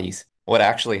about the bodies. What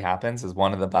actually happens is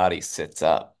one of the bodies sits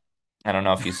up. I don't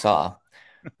know if you saw.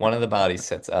 One of the bodies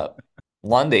sits up.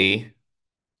 Lundy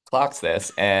clocks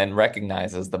this and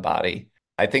recognizes the body.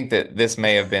 I think that this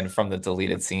may have been from the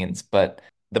deleted scenes, but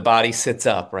the body sits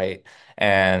up, right?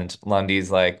 And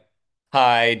Lundy's like,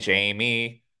 "Hi,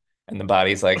 Jamie." And the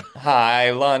body's like,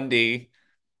 "Hi, Lundy.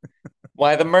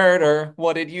 Why the murder?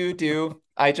 What did you do?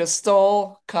 I just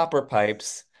stole copper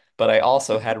pipes, but I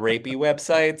also had rapey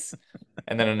websites."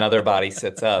 And then another body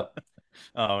sits up.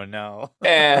 Oh no.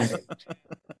 And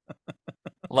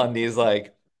Lundy's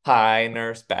like, "Hi,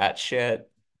 Nurse Batshit.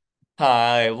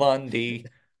 Hi, Lundy.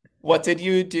 What did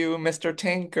you do? Mr.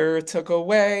 Tinker took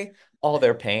away all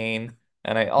their pain.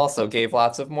 And I also gave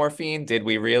lots of morphine. Did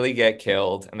we really get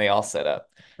killed?" And they all sit up.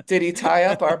 "Did he tie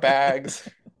up our bags?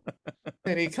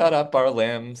 Did he cut up our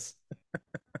limbs?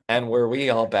 And were we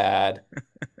all bad?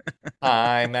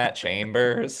 Hi, Matt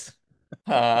Chambers.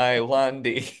 Hi,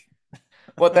 Lundy.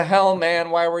 What the hell, man?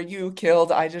 Why were you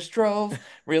killed? I just drove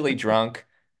really drunk.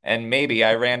 And maybe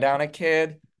I ran down a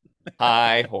kid.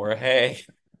 Hi, Jorge.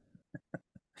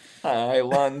 Hi,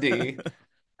 Lundy.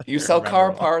 You You sell remember car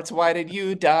them all. parts. Why did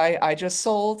you die? I just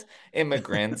sold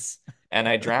immigrants and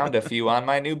I drowned a few on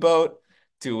my new boat.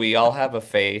 Do we all have a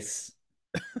face?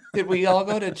 Did we all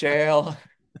go to jail?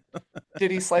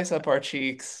 Did he slice up our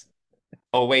cheeks?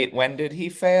 Oh, wait, when did he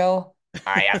fail?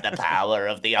 I have the power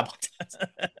of the up.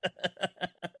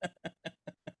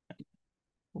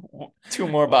 Two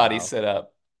more bodies Wow. sit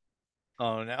up.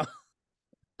 Oh no.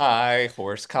 Hi,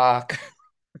 horsecock.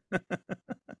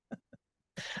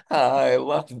 Hi,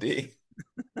 Lundy.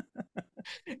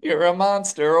 You're a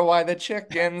monster. Why the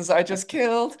chickens? I just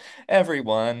killed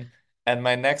everyone. And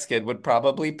my next kid would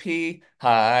probably pee.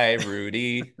 Hi,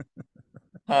 Rudy.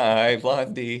 Hi,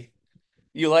 Blondie.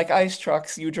 You like ice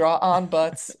trucks, you draw on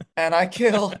butts, and I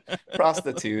kill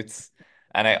prostitutes.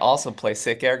 And I also play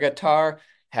sick air guitar.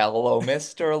 Hello,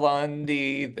 Mr.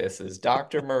 Lundy. This is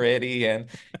Dr. Meridian.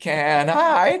 Can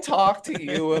I talk to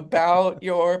you about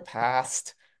your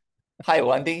past? Hi,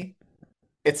 Lundy.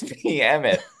 It's me,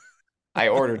 Emmett. I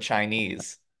ordered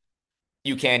Chinese.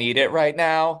 You can't eat it right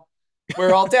now.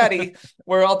 We're all daddy.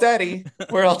 We're all daddy.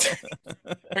 We're all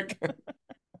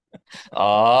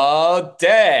all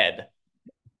dead.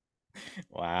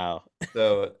 Wow.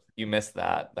 So you missed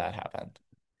that. That happened.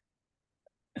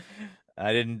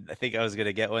 I didn't I think I was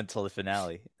gonna get one till the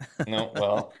finale. No,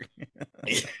 well,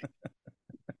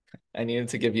 I needed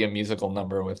to give you a musical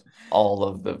number with all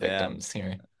of the Yeah. victims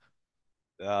here.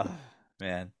 Oh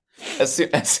man. As soon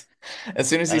as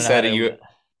soon as I he don't know how said to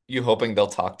you hoping they'll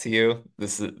talk to you,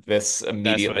 this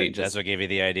immediately that's just what gave you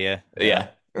the idea. Yeah.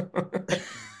 yeah.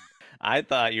 I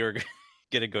thought you were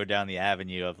gonna go down the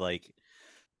avenue of like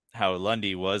how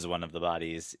Lundy was one of the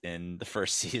bodies in the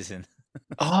first season.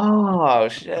 Oh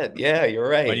shit. Yeah, you're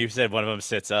When you right. said one of them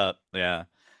sits up, yeah.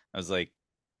 I was like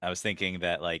I was thinking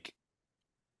that like,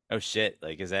 oh shit,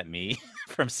 like is that me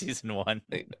from season one?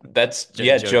 That's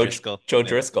yeah, Joe Driscoll. Joe Yeah.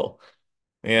 Driscoll.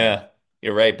 Yeah. Yeah,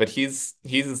 you're right. But he's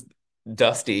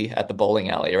dusty at the bowling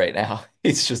alley right now.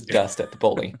 He's just dust at the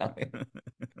bowling alley.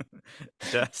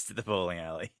 Dust the bowling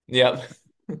alley. Yep.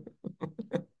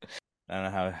 I don't know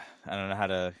how I don't know how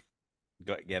to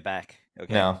get back.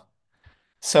 Okay. No.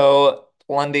 So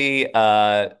Lundy,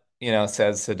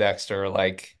 says to Dexter,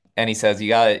 like, and he says,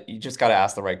 you just gotta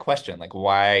ask the right question. Like,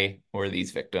 why were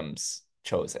these victims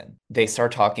chosen? They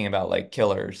start talking about like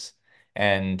killers,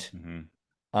 and Hmm.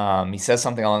 he says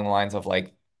something along the lines of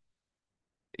like,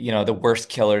 the worst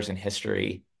killers in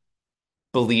history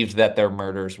believed that their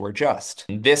murders were just.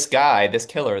 This guy, this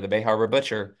killer, the Bay Harbor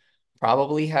Butcher,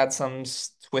 probably had some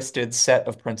twisted set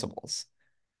of principles,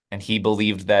 and he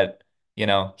believed that,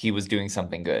 he was doing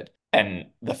something good. And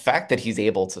the fact that he's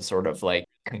able to sort of like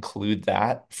conclude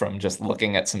that from just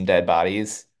looking at some dead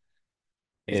bodies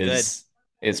He's good. is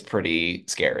is pretty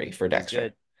scary for He's Dexter.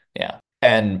 good. Yeah.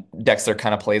 And Dexter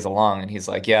kind of plays along and he's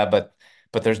like, "Yeah, but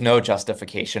there's no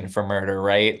justification for murder,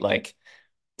 right? Like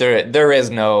there is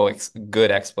no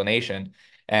good explanation."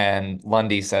 And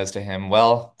Lundy says to him,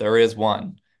 "Well, there is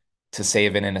one, to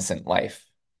save an innocent life."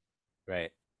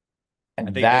 Right.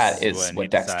 I And think this that is is when he what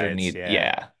Dexter decides, needs. yeah.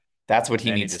 Yeah, that's what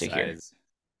he Then he needs to hear. decides,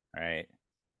 all right.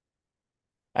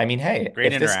 I mean, hey, Great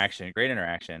if this, interaction. Great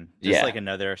interaction. Just like yeah,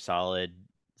 another solid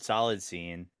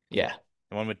scene. yeah,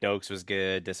 The one with Dokes was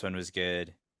good. This one was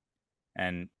good.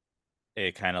 And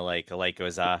it kind of like a light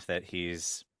goes off that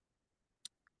he's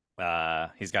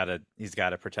got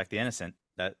to protect the innocent.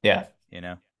 That yeah. you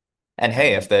know, And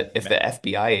hey, and if the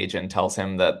FBI agent tells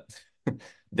him that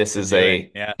this to is do it,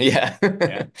 a yeah, yeah,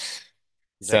 yeah.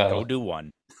 He's like, go so do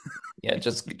one, yeah,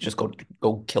 just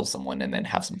go kill someone and then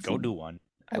have some go food. do one.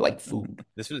 I like food.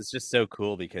 This was just so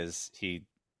cool because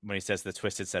when he says the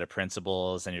twisted set of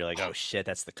principles, and you're like, oh shit,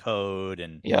 that's the code,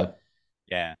 and Yeah,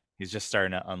 yeah, he's just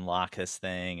starting to unlock this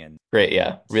thing, and great.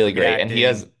 Yeah, just really great great. And acting.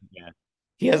 Yeah,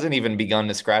 he hasn't even begun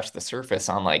to scratch the surface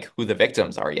on like who the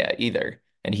victims are yet either.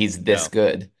 And he's this no,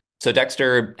 good. So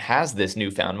Dexter has this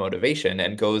newfound motivation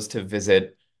and goes to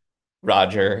visit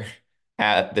Roger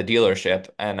at the dealership.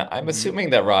 And I'm hmm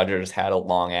assuming that Roger's had a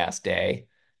long ass day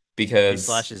he because,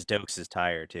 slashes Dokes'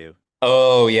 tire too,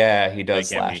 oh yeah, he so does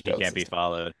slash he can't Dokes' be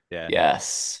followed. Yeah,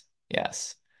 Yes,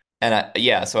 yes. And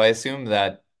yeah, so I assume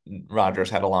that Rogers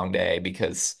had a long day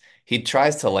because he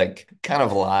tries to like kind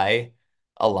of lie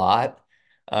a lot.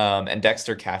 And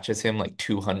Dexter catches him like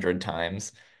 200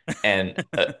 times. And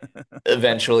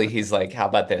eventually he's like, "How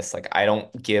about this? Like, I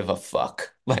don't give a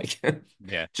fuck. Like,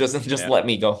 yeah, just yeah. let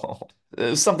me go home." It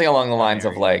was something along the I'm lines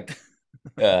of married. like,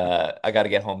 I got to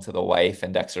get home to the wife.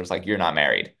 And Dexter's like, "You're not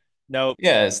married." Nope,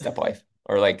 Yeah, stepwife.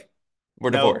 Or like,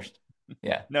 we're nope, divorced.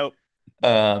 Yeah. nope,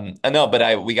 No, but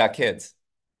I we got kids.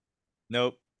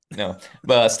 nope, No,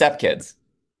 but step kids.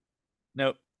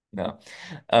 nope. No.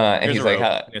 And Here's he's a like, rope.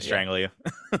 huh, I'm gonna yeah. strangle you.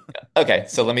 Okay,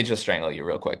 so let me just strangle you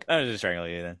real quick. I'm just strangle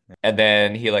you then. And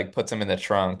then he like puts him in the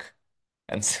trunk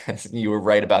and says, "You were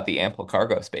right about the ample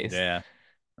cargo space," Yeah.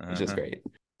 which is Uh-huh. great.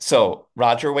 So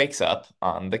Roger wakes up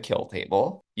on the kill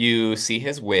table. You see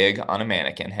his wig on a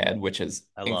mannequin head, which is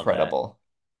I love that. incredible.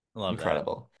 I love that.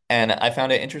 Incredible. And I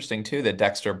found it interesting too that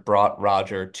Dexter brought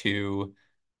Roger to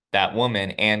that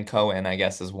woman, Ann Cohen, I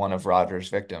guess, is one of Roger's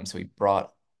victims. So he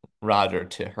brought Roger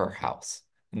to her house.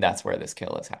 And that's where this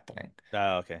kill is happening.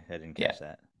 Oh, okay. I didn't Yeah. catch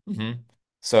that. hmm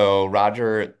So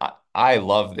Roger, I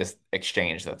love this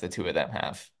exchange that the two of them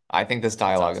have. I think this That's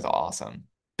dialogue is awesome. awesome.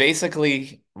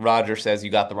 Basically, Roger says,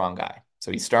 "You got the wrong guy."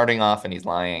 So he's starting off and he's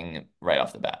lying right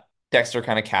off the bat. Dexter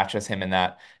kind of catches him in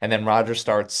that. And then Roger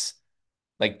starts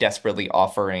like desperately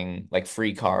offering like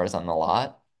free cars on the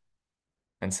lot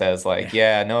and says like, Yeah.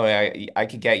 "Yeah, no, I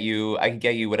could get you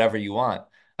whatever you want.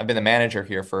 I've been the manager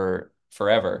here for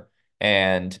forever."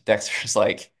 And Dexter's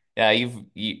like, "Yeah,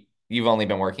 you've only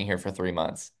been working here for 3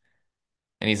 months."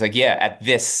 And he's like, "Yeah, at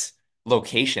this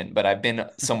location, but I've been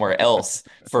somewhere else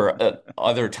for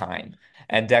other time."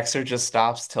 And Dexter just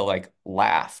stops to like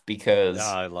laugh Oh, because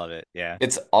I love it. Yeah.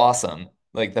 it's awesome.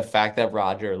 Like the fact that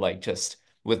Roger, like, just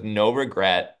with no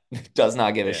regret, does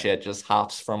not give a Yeah. shit, just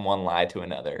hops from one lie to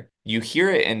another. You hear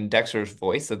it in Dexter's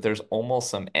voice that there's almost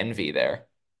some envy there.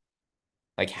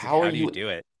 Like, He's like, how do you do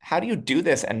it? how do you do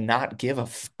this and not give a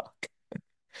fuck?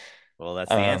 Well,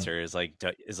 that's the Um, answer is like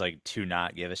to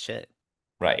not give a shit.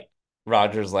 right.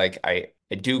 Roger's like, I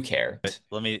do care.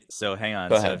 So hang on.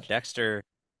 Go So ahead.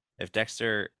 if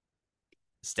Dexter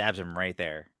stabs him right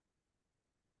there,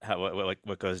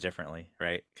 what goes differently,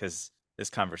 right? Because this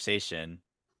conversation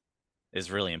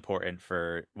is really important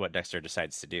for what Dexter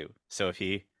decides to do. So if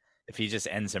he just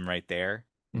ends him right there,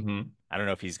 hmm I don't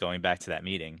know if he's going back to that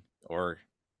meeting or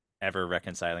ever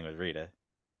reconciling with Rita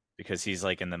because he's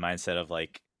like in the mindset of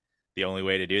like the only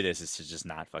way to do this is to just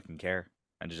not fucking care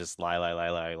and to just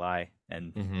lie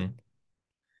hmm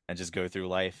and just go through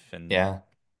life and Yeah.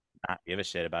 not give a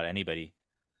shit about anybody.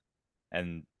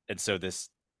 And so this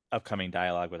upcoming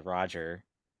dialogue with Roger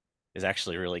is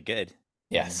actually really good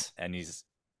Yes. and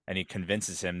he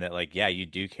convinces him that like, yeah, you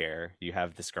do care. You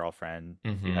have this girlfriend,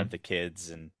 you have Hmm. the kids,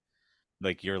 and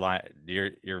like you're lying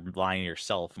to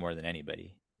yourself more than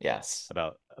anybody Yes.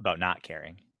 about not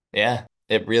caring. Yeah.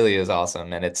 It really is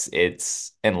awesome. And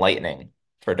it's enlightening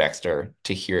for Dexter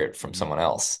to hear it from Hmm. someone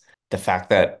else. The fact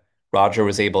that Roger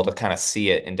was able to kind of see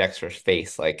it in Dexter's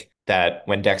face, like that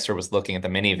when Dexter was looking at the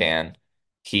minivan,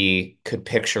 he could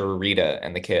picture Rita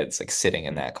and the kids like sitting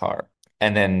in Hmm. that car.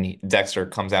 And then Dexter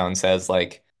comes out and says,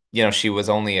 like,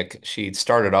 she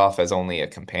started off as only a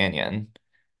companion.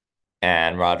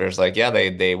 And Roger's like, yeah,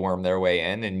 they worm their way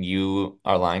in, and you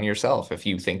are lying to yourself if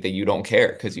you think that you don't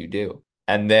care, because you do.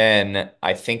 And then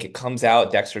I think it comes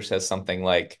out, Dexter says something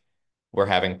like, we're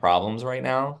having problems right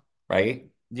now, right?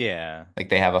 Yeah. Like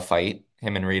they have a fight,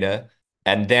 him and Rita.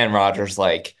 And then Roger's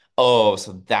like, oh,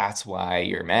 so that's why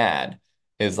you're mad.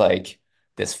 Is like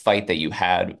this fight that you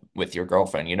had with your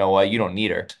girlfriend. You know what? You don't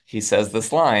need her. He says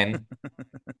this line.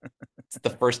 It's the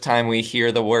first time we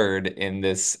hear the word in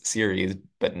this series,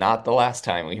 but not the last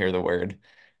time we hear the word.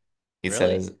 He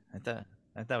Really? says,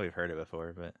 I thought we've heard it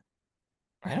before, but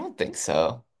I don't think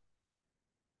so.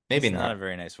 Maybe it's not a not.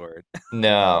 very nice word.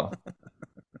 No.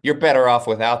 You're better off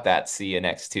without that. See you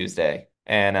next Tuesday.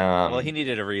 And Well, he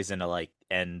needed a reason to like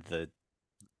end the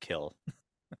kill.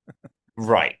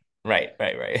 right, right.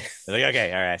 Like,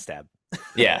 okay, all right, stab.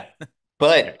 Yeah. All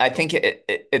But right, I cool. think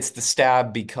it's the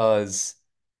stab because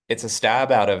it's a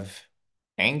stab out of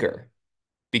anger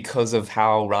because of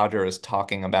how Roger is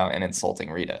talking about and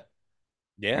insulting Rita.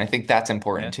 And Yeah, I think that's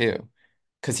yeah. important too.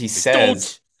 Because he Like,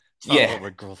 says, don't talk yeah, about my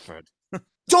girlfriend.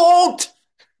 don't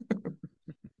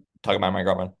talk about my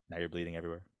girlfriend. Now you're bleeding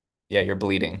everywhere. Yeah, you're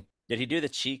bleeding. Did he do the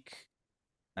cheek?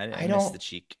 I I missed the don't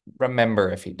cheek.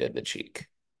 remember if he did the cheek.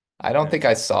 I don't think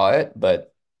I Okay. saw it,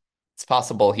 but it's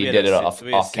possible he did it We off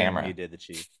assume he camera. did the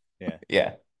cheek. Yeah.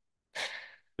 Yeah.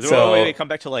 Oh, wait, So, come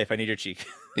back to life. I need your cheek.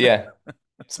 yeah,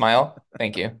 smile.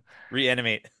 Thank you.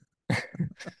 Reanimate.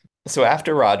 So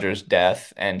after Roger's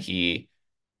death and he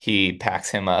packs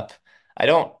him up, I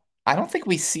don't I don't think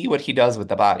we see what he does with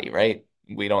the body, right?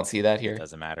 We don't see that It here.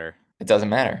 doesn't matter. It doesn't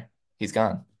matter. He's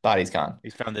gone. Body's gone.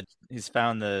 He's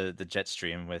found the jet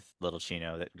stream with little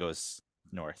Chino that goes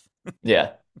north.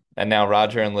 Yeah. And now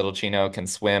Roger and Little Chino can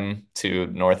swim to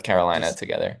North Carolina Just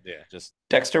together. yeah, just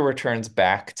Dexter returns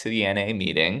back to the NA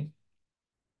meeting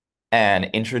and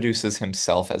introduces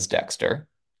himself as Dexter,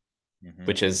 hmm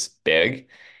which is big.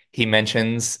 He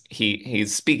mentions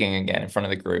he's speaking again in front of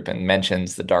the group and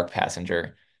mentions the dark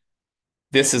passenger.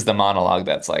 This yeah. is the monologue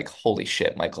that's like, holy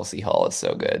shit, Michael C. Hall is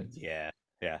so good. Yeah.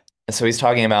 Yeah. And so he's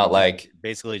talking He about just like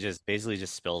basically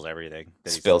just spills everything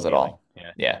that he's spills it feeling. all.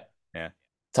 Yeah. Yeah. Yeah.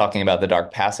 Talking about the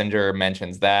dark passenger,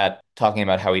 mentions that, talking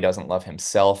about how he doesn't love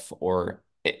himself, or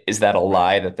is that a Right.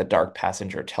 lie that the dark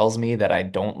passenger tells me that I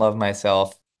don't love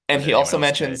myself? Or And that he anyone also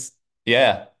else could. mentions,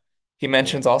 yeah, he Yeah.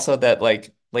 mentions also that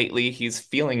like lately he's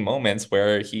feeling moments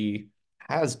where he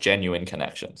has genuine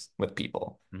connections with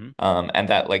people. hmm And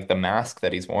that like the mask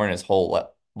that he's worn his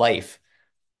whole life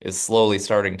is slowly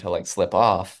starting to like slip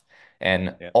off.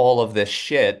 And Yeah. all of this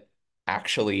shit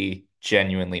actually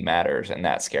genuinely matters, and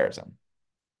that scares him,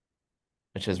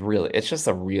 which is really, it's just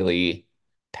a really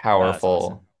Oh, that's powerful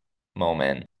awesome.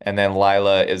 moment. And then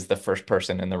Lila is the first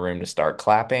person in the room to start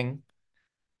clapping,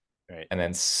 Right. and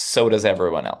then so does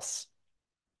everyone else.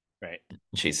 Right.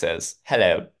 She says,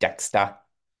 hello, Dexter.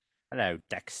 Hello,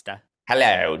 Dexter.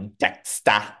 Hello,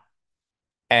 Dexter.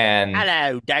 And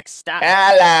Hello, Dexter.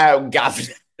 hello,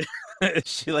 Governor. Is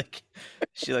she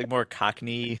like more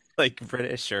Cockney, like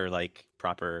British or like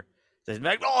proper?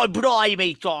 Like, oh,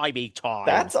 blimey, time.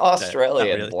 That's Not Australian,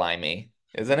 really. blimey,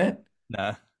 isn't it?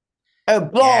 No. Oh,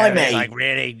 Yeah, it's like blimey.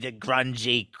 really the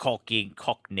grungy,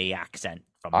 Cockney accent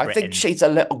from I think Britain. she's a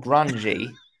little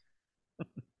grungy.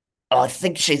 I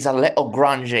think she's a little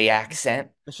grungy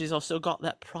accent. But she's also got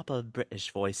that proper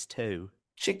British voice too.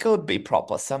 She could be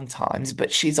proper sometimes,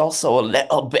 but she's also a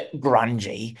little bit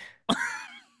grungy.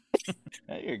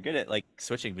 You're good at like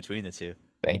switching between the two.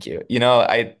 Thank you. You know,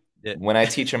 I Yeah. when I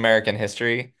teach American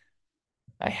history,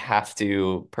 I have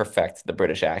to perfect the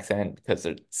British accent because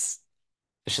it's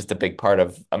just a big part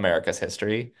of America's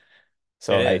history.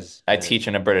 It So is. I It teach is.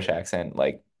 in a British accent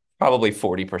like probably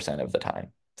 40% of the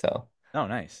time. So, Oh,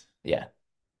 nice. yeah.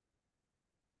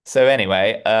 So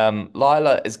anyway,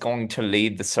 Lila is going to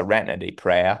lead the Serenity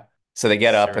Prayer. So they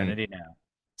get up and Serenity now.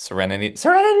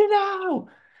 Serenity now.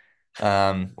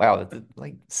 Wow, that's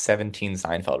like 17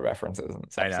 Seinfeld references in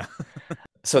this I know. episode.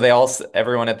 So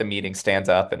everyone at the meeting stands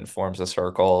up and forms a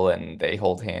circle and they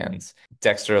hold hands.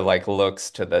 Dexter like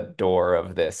looks to the door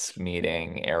of this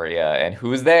meeting area and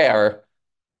who's there?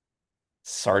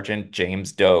 Sergeant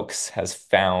James Dokes has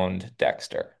found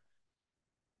Dexter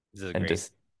This is and great.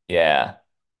 just, yeah,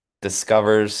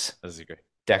 discovers This is great.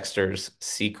 Dexter's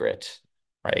secret,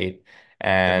 right?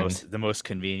 The And most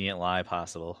convenient lie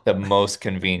possible. the most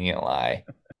convenient lie.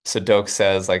 So Doak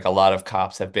says, like, a lot of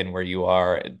cops have been where you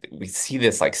are. We see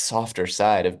this like softer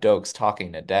side of Dokes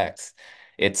talking to Dex.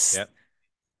 It's Yep.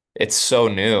 it's so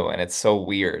new and it's so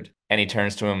weird. And he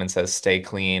turns to him and says, "Stay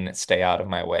clean, stay out of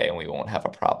my way, and we won't have a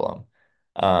problem."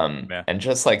 Yeah. And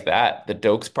just like that, the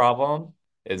Dokes problem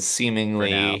is For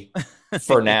now. seemingly,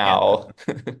 for Yeah. now,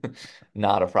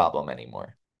 not a problem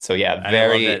anymore. So yeah, And I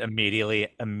love that very,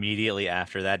 immediately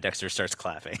after that, Dexter starts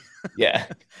clapping. yeah,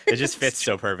 It just it's fits true.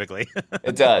 so perfectly.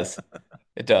 It does.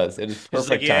 It does. It is He's just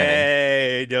like, perfect timing.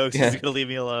 "Yay, Dokes is Yeah. gonna leave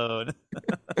me alone."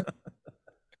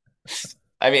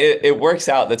 I mean, it works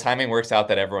out. The timing works out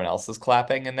that everyone else is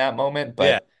clapping in that moment,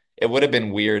 Yeah. but it would have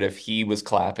been weird if he was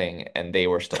clapping and they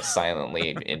were still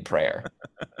silently in prayer.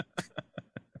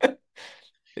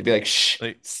 They'd be like, "Shh,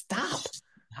 Like, stop.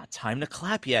 not time to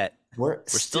clap yet. We're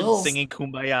We're still still, singing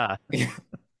Kumbaya.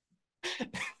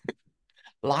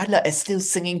 Lila is still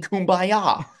singing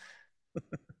Kumbaya."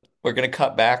 We're going to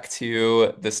cut back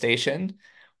to the station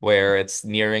where it's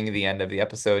nearing the end of the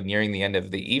episode, nearing the end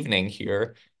of the evening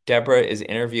here. Deborah is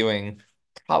interviewing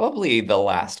probably the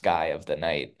last guy of the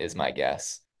night, is my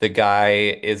guess. The guy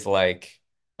is like,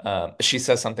 she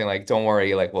says something like, "Don't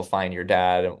worry, like we'll find your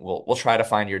dad and we'll try to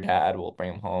find your dad. We'll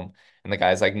bring him home." And the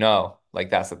guy's like, "No, like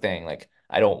that's the thing. Like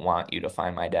I don't want you to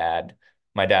find my dad.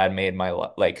 My dad made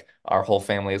like our whole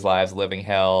family's lives living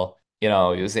hell.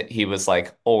 He was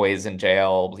like always in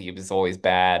jail. He was always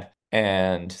bad."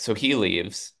 And so he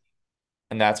leaves.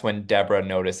 And that's when Deborah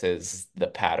notices the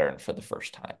pattern for the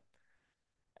first time.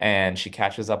 And she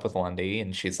catches up with Lundy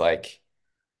and she's like,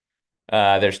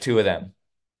 there's two of them.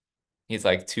 He's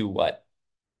like, two what?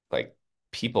 Like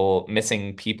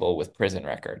missing people with prison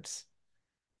records.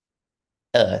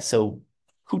 So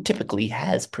who typically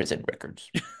has prison records?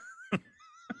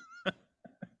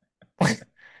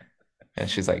 And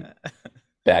she's like,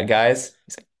 bad guys?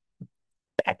 He's like,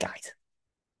 bad guys.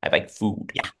 I like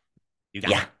food. Yeah, you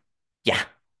got it. Yeah, yeah,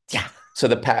 yeah. So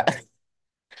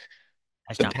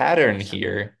Nice the job. pattern Nice job.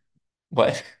 here,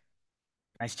 what?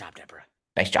 Nice job, Deborah.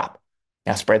 Nice job.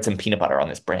 Now spread some peanut butter on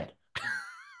this bread.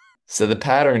 So the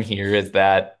pattern here is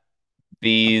that I'm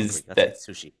these hungry. Let's get that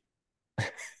sushi.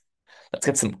 let's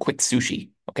get some quick sushi,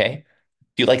 okay?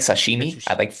 Do you like Good sashimi?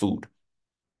 I sushi. like food.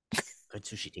 Good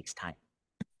sushi takes time.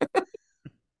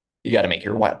 You got to make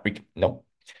your what? No.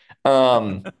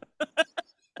 Um,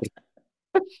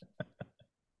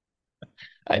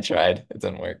 I tried. It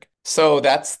didn't work. So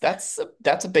that's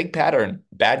a big pattern.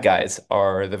 Bad guys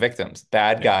are the victims.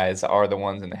 Bad Yeah. guys are the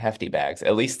ones in the hefty bags.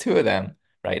 At least two of them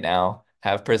right now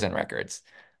have prison records.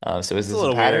 So is It's a this a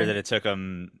little weird that pattern? it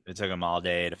took him all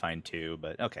day to find two,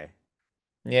 but okay.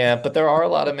 Yeah, but there are a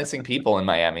lot of missing people in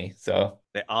Miami. So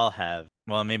They all have,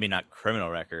 well, maybe not criminal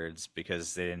records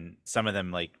because some of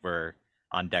them like were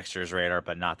on Dexter's radar,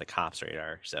 but not the cops'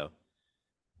 radar. So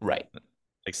right.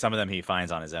 like some of them he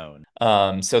finds on his own.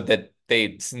 So that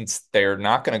since they're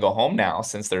not going to go home now,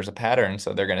 since there's a pattern,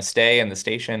 so they're going to stay in the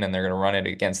station and they're going to run it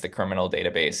against the criminal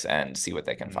database and see what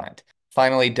they can Mhm. find.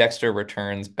 Finally, Dexter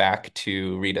returns back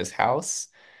to Rita's house,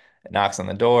 knocks on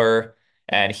the door,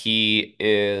 and he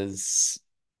is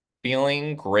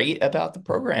feeling great about the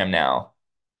program now.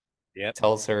 Yep.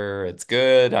 Tells her it's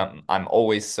good. I'm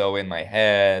always so in my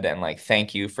head and like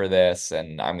thank you for this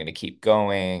and I'm going to keep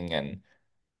going and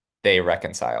they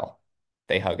reconcile.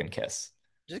 They hug and kiss.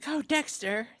 Just like, oh,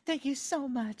 Dexter, thank you so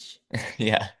much.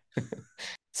 Yeah.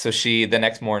 So the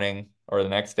next morning or the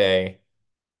next day,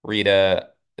 Rita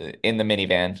in the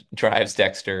minivan drives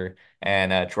Dexter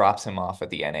and drops him off at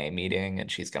the NA meeting, and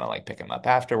she's gonna like pick him up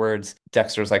afterwards.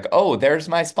 Dexter's like, "Oh, there's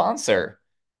my sponsor,"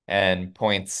 and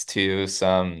points to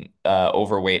some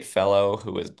overweight fellow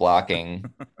who is blocking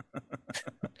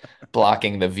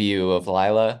the view of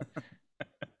Lila.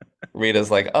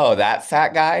 Rita's like, "Oh, that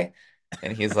fat guy,"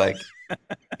 and he's like,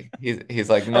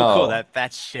 Oh, cool. "No." That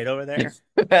fat shit over there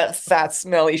That fat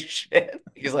smelly shit.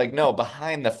 He's like, no,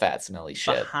 behind the fat smelly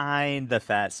shit. behind the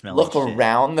fat, smelly Look shit.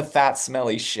 around the fat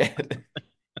smelly shit.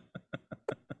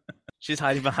 She's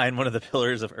hiding behind one of the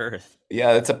pillars of Earth.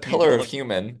 Yeah, it's a You need to pillar of look.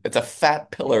 human. It's a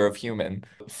fat pillar of human.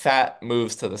 Fat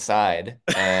moves to the side,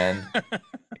 and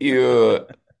you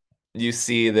you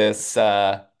see this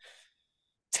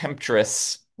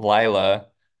temptress Lila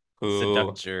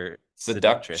who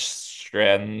Seductress.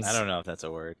 I seductress don't know if that's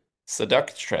a word.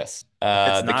 seductress. If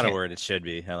it's The not a can word, it should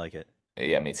be. I like it.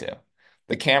 Yeah, me too.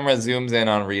 The camera zooms in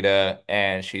on Rita,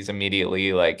 and she's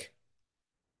immediately like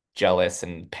jealous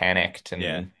and panicked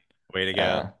Yeah. and Way to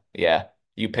go. yeah,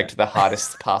 you Yeah. picked the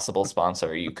hottest possible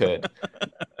sponsor you could.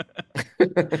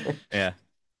 Yeah.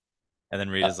 And then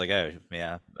Uh, Rita's like, oh,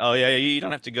 yeah. Oh, yeah, you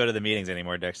don't have to go to the meetings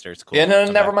anymore, Dexter. It's yeah, cool. no, no,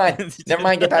 I'm never back. mind. Never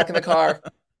mind. Get back in the car.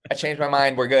 I changed my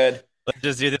mind. We're good. Let's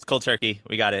just do this cold turkey.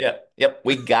 We got it. Yep, yep,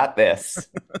 we got this.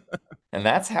 And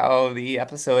that's how the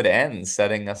episode ends,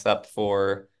 setting us up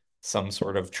for some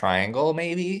sort of triangle,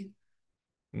 maybe.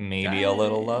 Maybe a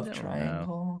little I love don't know.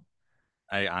 triangle.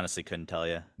 I honestly couldn't tell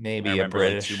you. I Maybe a remember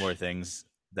like two more British. things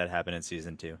that happened in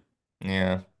season two.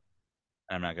 Yeah.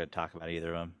 I'm not going to talk about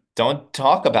either of them. Don't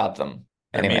talk about them.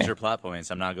 They're Anyway, major plot points.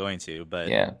 I'm not going to, but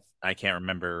yeah. I can't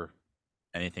remember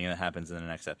anything that happens in the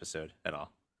next episode at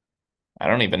all. I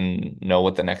don't even know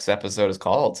what the next episode is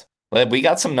called. But we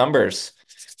got some numbers.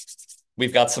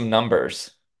 We've got some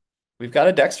numbers. We've got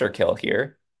a Dexter kill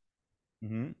here.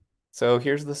 Mm-hmm. So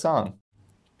here's the song.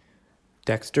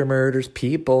 Dexter murders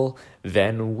people,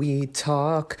 then we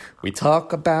talk. We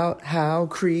talk about how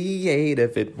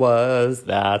creative it was.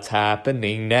 That's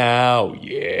happening now.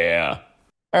 Yeah.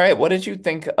 All right, what did you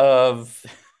think of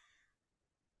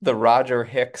the Roger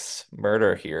Hicks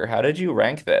murder here? How did you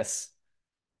rank this?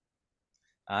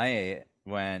 I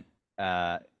went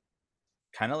uh,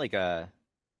 kind of like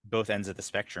both ends of the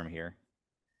spectrum here.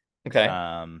 Okay,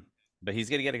 Um, but he's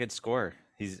gonna get a good score.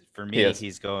 He's for he me, is.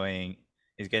 he's getting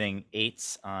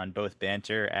eights on both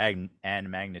banter and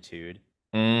magnitude,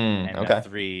 and a Okay.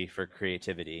 3 for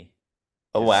creativity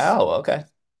Oh, because wow. Okay.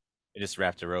 I just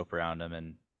wrapped a rope around him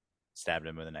and stabbed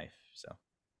him with a knife. So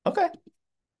Okay.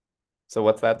 So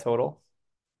what's that total?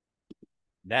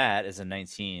 that is a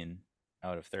 19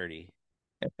 out of 30.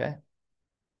 Okay.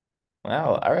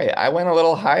 Wow. All right. I went a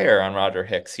little higher on Roger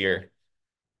Hicks here.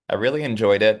 I really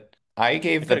enjoyed it. I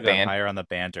could have gone higher on the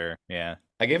banter. Yeah.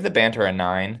 I gave the banter a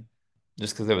 9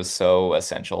 just because it was so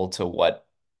essential to what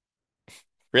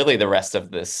really the rest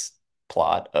of this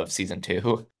plot of season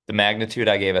two. The magnitude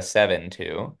I gave a 7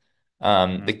 to.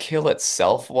 The Hmm. kill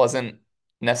itself wasn't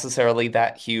necessarily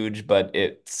that huge, but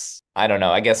I don't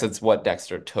know. I guess it's what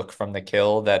Dexter took from the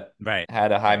kill that Right.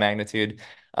 had a high Right. magnitude.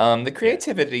 The Yeah.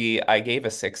 creativity I gave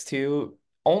a 6 to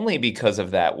only because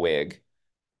of that wig,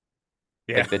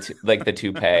 Yeah. like the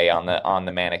toupee on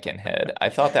the mannequin head. I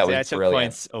thought that See, was I took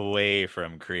brilliant. points away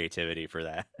from creativity for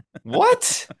that.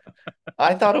 What?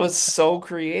 I thought it was so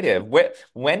creative.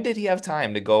 When did he have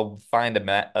time to go find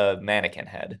a mannequin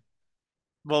head?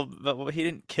 Well, but he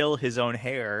didn't kill his own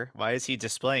hair. Why is he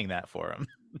displaying that for him?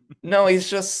 No, he's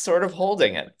just sort of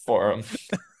holding it for him.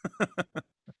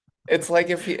 It's like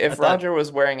I if thought, Roger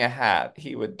was wearing a hat,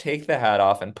 he would take the hat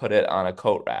off and put it on a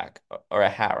coat rack or a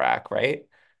hat rack, right?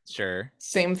 sure.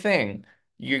 Same thing.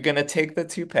 You're gonna take the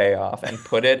toupee off and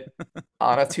put it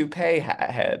on a toupee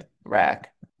head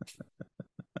rack.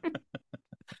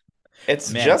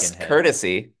 It's Mannequin just head.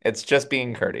 courtesy. It's just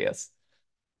being courteous.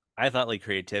 I thought like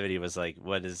creativity was like,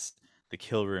 what does the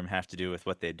kill room have to do with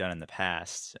what they'd done in the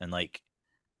past? And like,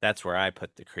 that's where I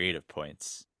put the creative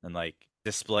points. And like,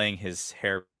 displaying his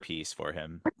hair piece for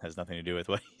him has nothing to do with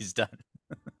what he's done.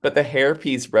 But the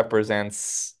hairpiece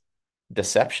represents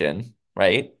deception,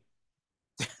 right?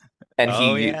 And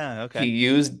Oh yeah, he okay.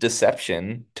 used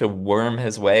deception to worm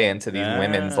his way into these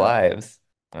women's Ah, lives.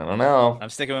 I don't know. I'm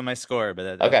sticking with my score,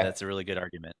 but Okay, that's a really good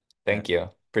argument. Yeah, thank you.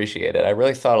 Appreciate it. I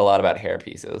really thought a lot about hair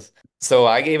pieces. So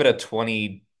I gave it a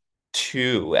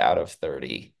 22 out of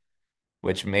 30,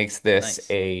 which makes this nice.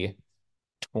 a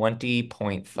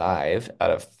 20.5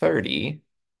 out of 30,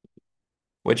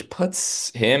 which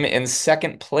puts him in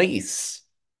second place.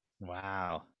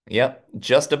 Wow. Yep,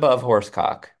 just above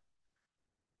Horsecock.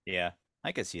 Yeah,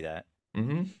 I could see that.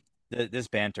 Hmm. This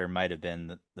banter might have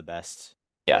been the best,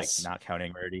 like Yes. not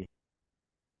counting Murdy.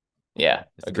 Yeah,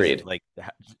 Because agreed.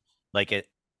 like it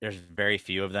there's very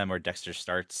few of them where Dexter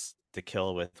starts the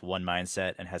kill with one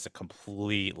mindset and has a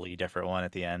completely different one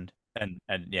at the end. And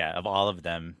yeah, of all of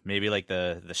them, maybe like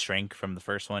the shrink from the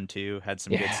first one too had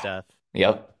some good Yeah. stuff,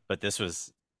 Yep. but this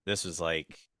was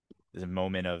like the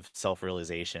moment of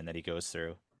self-realization that he goes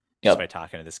through just by Yep.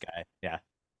 talking to this guy. Yeah,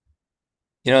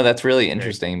 That's really very cool.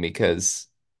 interesting because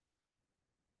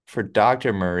for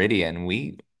Dr. Meridian,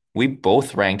 we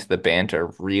both ranked the banter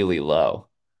really low,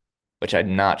 which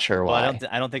I'm not sure Well, why.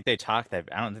 I don't think they talked that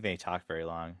I don't think they talked very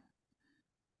long.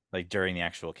 Like during the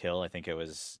actual kill,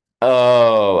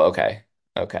 Oh, okay.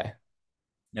 Okay.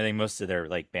 I think most of their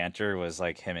like banter was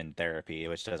like him in therapy,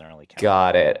 which doesn't really count.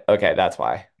 Got it. Okay, that's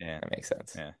why. Yeah, That makes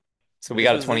sense. yeah. So But we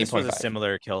got a this was a 20.5.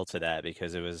 similar kill to that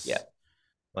because it Yeah. was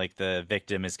like the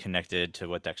victim is connected to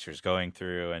what Dexter's going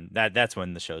through, and that's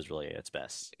when the show's really at its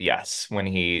best. Yes, when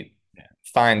he Yeah,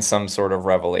 finds some sort of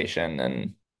revelation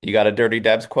and You got a Dirty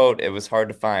Debs quote? It was hard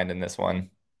to find in this one.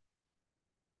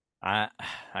 I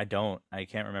I don't. I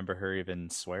can't remember her even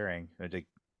swearing.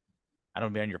 I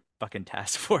don't be on your fucking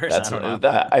task force. I That's don't know.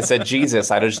 that I said,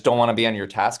 Jesus, I just don't want to be on your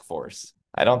task force.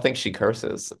 I don't think she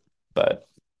curses, but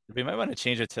We might want to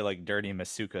change it to like dirty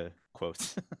Masuka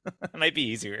quotes. It might be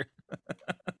easier.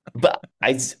 but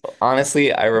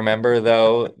honestly, I remember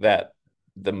though that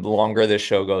the longer this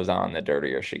show goes on, the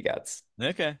dirtier she gets.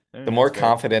 Okay, The more that's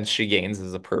fair. confidence she gains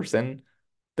as a person,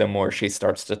 the more she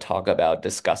starts to talk about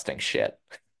disgusting shit.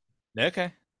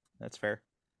 Okay, that's fair.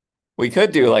 We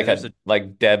could I do mean, like there's a a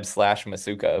like Deb slash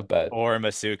Masuka, but or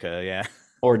Masuka, yeah.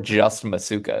 or just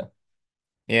Masuka.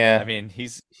 I Yeah, mean,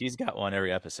 he's got one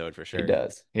every episode for he sure.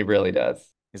 does. He really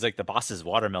does. He's like the boss's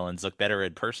watermelons look better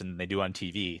in person than they do on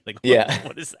TV. Like, Yeah,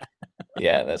 what is that?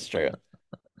 yeah, that's true.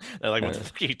 They're like, what the Uh,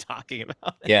 fuck are you talking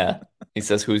about? yeah, he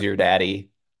says, "Who's your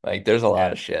daddy?" Like, there's a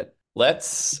lot Yeah. of shit.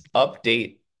 Let's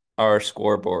update our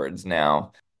scoreboards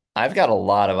now. I've got a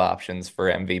lot of options for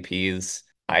MVPs.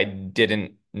 I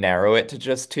didn't narrow it to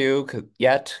just two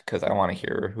yet because I want to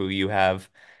hear who you have.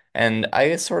 And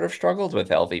I sort of struggled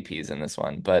with LVPs in this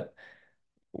one, but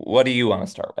what do you want to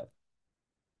start with?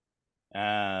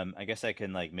 I guess I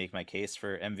can like make my case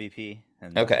for MVP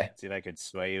and Okay. see if I could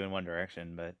sway you in one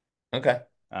direction, but Okay.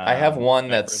 I have one my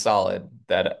that's first solid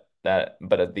but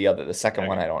the second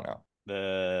one okay. I don't know.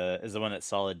 The one that's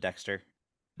solid Dexter.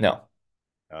 No.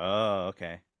 Oh,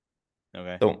 okay.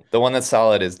 Okay. The one that's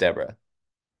solid is Deborah,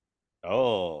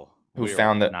 Oh, who we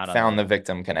were not on found the the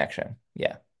victim connection.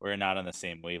 Yeah. we're not on the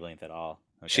same wavelength at all.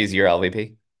 Okay. She's your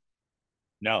LVP?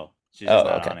 No, she's just Oh,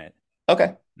 not okay. on it.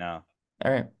 Okay. No.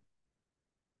 All right.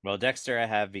 Well, Dexter I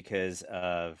have because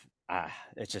of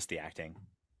it's just the acting.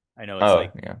 I know it's Oh,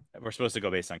 like yeah. we're supposed to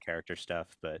go based on character stuff,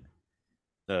 but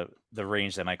the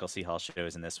range that Michael C. Hall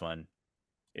shows in this one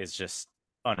is just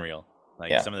unreal.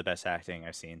 Like Yeah. some of the best acting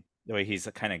I've seen. The way he's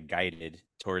kind of guided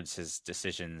towards his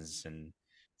decisions and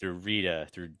through Rita,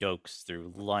 through Dokes,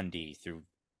 through Lundy, through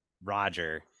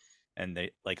Roger, and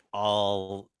they like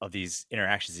all of these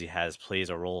interactions he has plays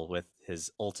a role with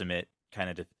his ultimate kind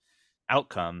of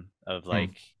outcome of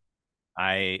Hmm. like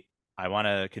I I want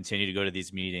to continue to go to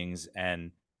these meetings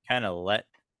and kind of let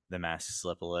the mask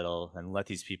slip a little and let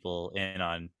these people in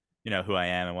on who I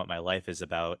am and what my life is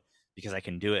about because I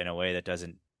can do it in a way that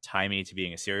doesn't tie me to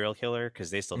being a serial killer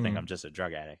because they still think Hmm. I'm just a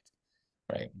drug addict.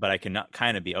 Right. But I can not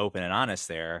kind of be open and honest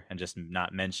there and just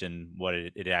not mention what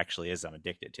it actually is I'm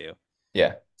addicted to.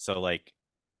 Yeah. So like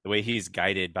the way he's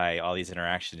guided by all these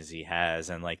interactions he has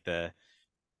and like the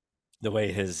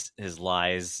way his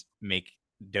lies make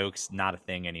Dokes not a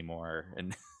thing anymore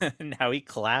and, and how he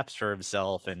claps for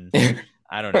himself and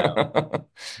I don't know.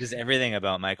 Just everything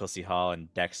about Michael C. Hall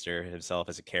and Dexter himself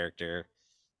as a character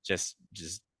just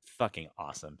fucking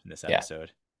awesome in this Yeah.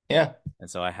 episode. Yeah. And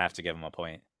so I have to give him a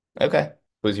point. Okay.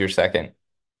 Who's your second?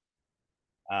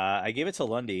 I gave it to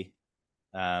Lundy.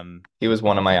 Um He was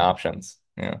one of my options.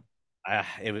 Yeah.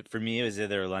 for me it was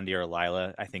either Lundy or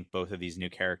Lila. I think both of these new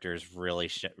characters really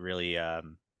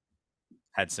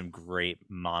had some great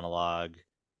monologue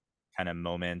kind of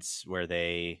moments where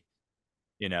they,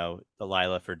 the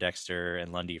Lila for Dexter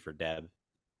and Lundy for Deb,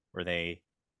 where they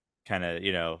kind of,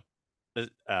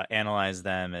 analyze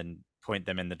them and point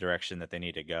them in the direction that they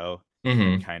need to go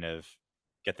and Hmm. kind of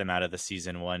get them out of the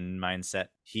season one mindset.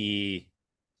 He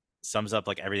sums up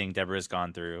like everything Deborah's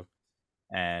gone through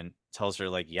and tells her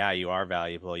like, yeah, you are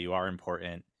valuable, you are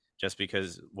important. Just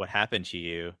because what happened to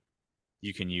you,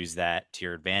 you can use that to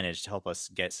your advantage to help us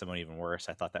get someone even worse.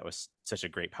 I thought that was such a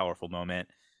great, powerful moment,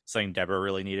 something Deborah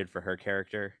really needed for her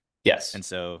character. Yes. And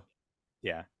so,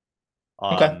 yeah,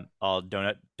 Okay. all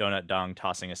donut dong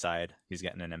tossing aside, he's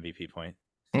getting an MVP point.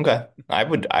 Okay. I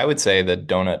would say that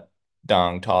donut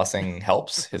dong tossing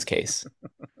helps his case.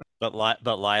 But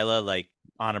Lila, like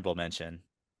honorable mention,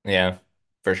 Yeah,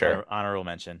 for sure. honorable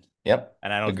mention, Yep.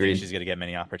 and I don't think Agreed. she's gonna get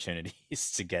many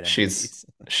opportunities to get She's MVPs.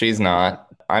 she's not.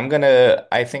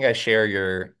 I think I share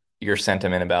your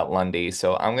sentiment about Lundy,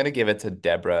 so I'm gonna give it to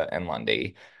Deborah and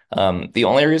Lundy. The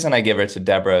only reason I give it to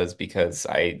Deborah is because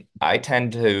I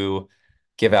tend to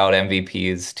give out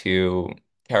MVPs to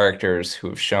characters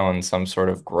who've shown some sort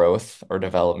of growth or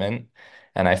development,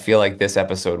 and I feel like this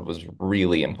episode was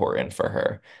really important for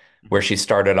her, where Mhm. she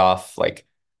started off like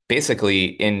basically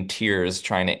in tears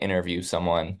trying to interview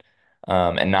someone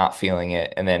and not feeling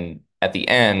it. And then at the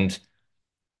end,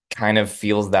 kind of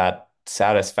feels that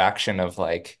satisfaction of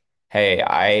like,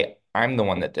 hey, I'm the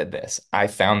one that did this. I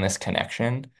found this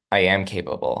connection. I am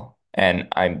capable. And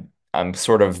I'm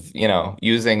sort of,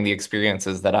 using the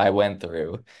experiences that I went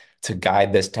through to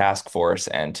guide this task force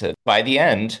and to by the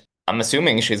end, I'm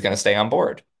assuming she's going to stay on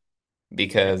board.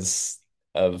 Yeah. because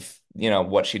of,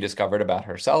 what she discovered about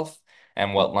herself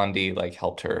and what Lundy like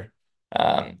helped her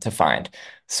to find.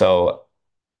 So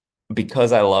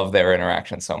because I love their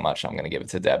interaction so much, I'm going to give it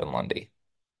to Deb and Lundy.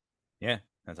 Yeah,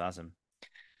 that's awesome.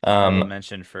 Honorable Um,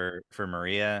 mention for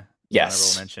Maria.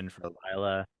 Honorable yes. mention for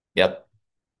Lila. Yep.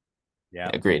 Yeah.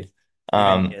 Agreed. Even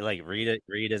Um, like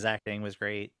Rita's acting was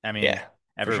great. I mean, yeah,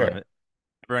 for everyone sure.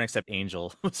 everyone except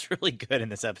Angel was really good in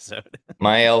this episode.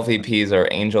 My LVPs are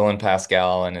Angel and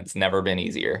Pascal, and it's never been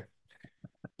easier.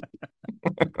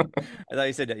 I thought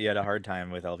you said that you had a hard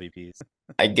time with LVPs.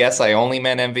 I guess I only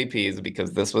meant MVPs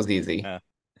because this was easy. Uh,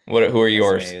 Who are Esme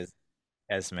yours? is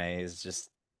Esme is just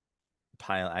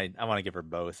pile. I want to give her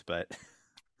both, but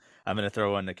I'm gonna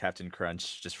throw one to Captain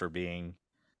Crunch just for being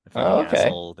a fucking Oh, okay.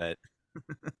 asshole that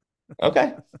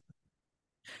Okay.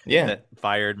 Yeah. that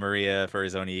fired Maria for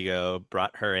his own ego,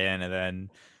 brought her in, and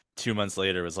then 2 months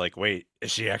later was like, "Wait,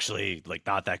 is she actually like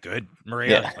not that good,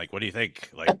 Maria? Yeah. Like, what do you think?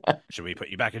 Like, should we put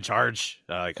you back in charge?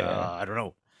 Yeah. I don't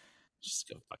know. Just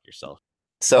go fuck yourself."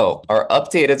 So our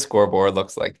updated scoreboard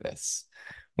looks like this.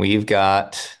 We've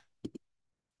got,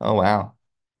 oh wow.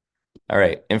 All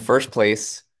right. In first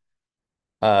place,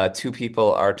 two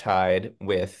people are tied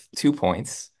with 2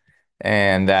 points,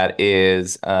 and that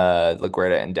is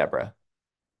LaGuerta and Deborah.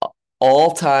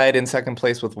 All tied in second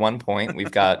place with 1 point.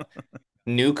 We've got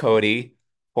New Cody,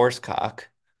 Horsecock,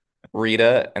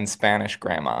 Rita, and Spanish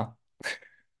Grandma.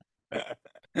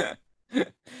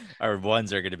 Our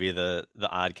ones are going to be the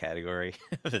odd category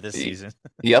for this Y- season.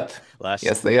 Yep. Last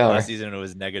Yes, they last are. season it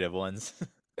was negative ones.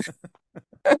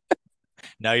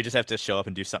 Now you just have to show up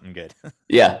and do something good.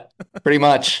 Yeah, pretty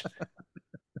much.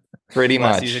 Pretty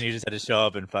Last season much. you just had to show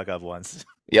up and fuck up once.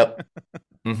 Yep.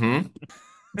 Mm-hmm.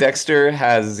 Dexter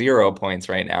has 0 points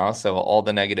right now, so all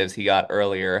the negatives he got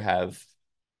earlier have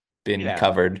been Yeah,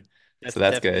 covered. So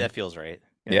that's that good. feels right.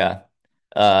 Yeah.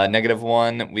 Yeah.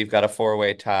 -1, we've got a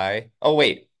four-way tie. Oh,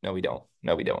 wait. No, we don't.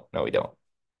 No, we don't. No, we don't.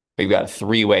 We've got a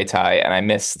three-way tie, and I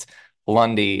missed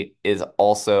Lundy is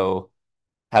also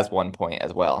has 1 point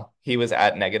as well. He was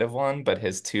at -1, but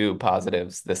his two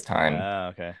positives this time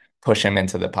Okay. push him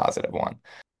into the positive one.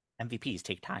 MVPs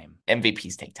take time.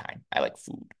 MVPs take time. I like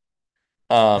food.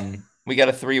 We got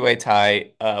a three-way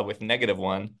tie with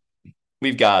 -1.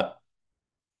 We've got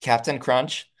Captain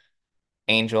Crunch,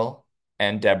 Angel,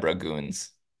 and Deborah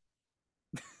Goons.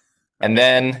 And Okay.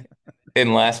 then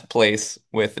in last place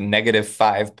with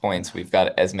 -5 points, we've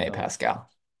got Esme Oh, Pascal.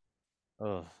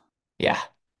 oh. Yeah.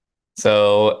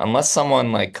 So unless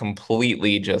someone like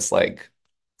completely just like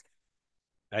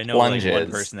I know like one plunges,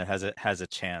 person that has a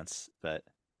chance, but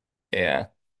yeah,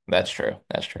 that's true.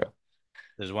 That's true.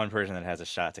 there's one person that has a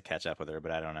shot to catch up with her,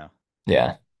 but I don't know.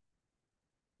 Yeah.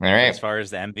 All But as right. far as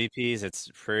the MVPs, it's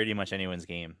pretty much anyone's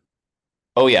game.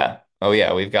 Oh yeah. Oh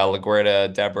yeah. We've got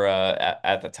LaGuerta, Deborah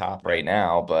at the top Yep. right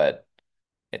now, but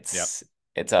Yep. it's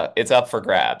it's up for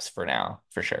grabs for now,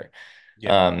 for sure.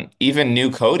 Yep. Even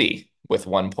new Cody with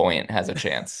 1 point has a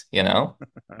chance, you know?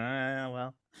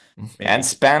 Well, And maybe.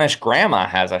 Spanish Grandma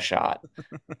has a shot.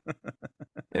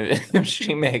 If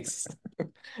she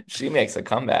makes a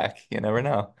comeback, you never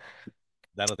know.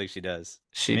 I don't think she does.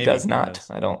 She Maybe. does Who not. knows?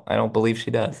 I don't believe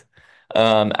she does.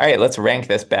 All right, let's rank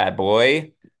this bad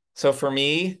boy. So for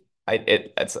me,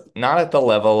 it's not at the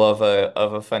level of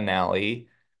a finale,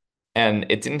 and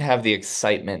it didn't have the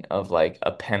excitement of like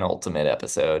a penultimate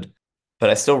episode, but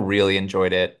I still really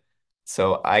enjoyed it.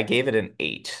 So I gave it an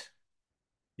 8.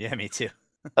 Yeah, me too.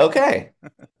 Okay,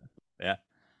 Yeah.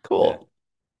 Yeah. cool.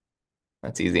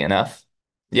 That's easy enough.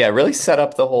 Yeah, it really set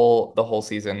up the whole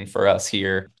season for us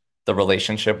here. The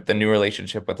new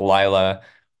relationship with Lila,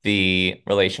 the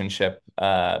relationship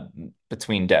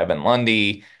between Deb and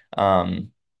Lundy,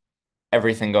 um,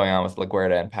 everything going on with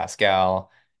LaGuerta and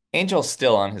Pascal. Angel's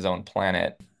still on his own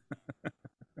planet,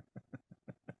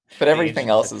 but The everything angel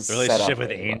else is set relationship up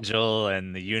with really well. Angel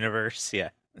and the universe. Yeah.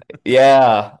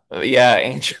 Yeah, yeah,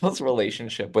 Angel's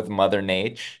relationship with Mother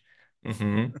Nature.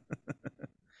 hmm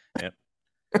Yep.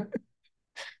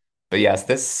 But yes,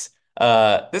 this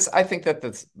I think that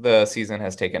the season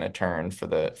has taken a turn for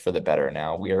the better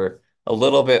now. We're a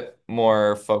little bit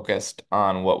more focused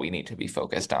on what we need to be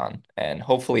focused on, and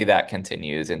hopefully that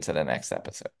continues into the next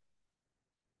episode.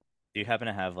 Do you happen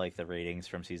to have like the ratings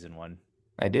from season one?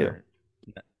 I do. Or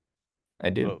I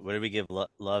do. what did we give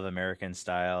Love American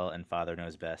Style and Father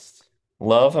Knows Best?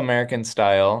 Love American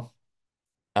Style.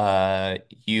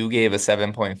 You gave a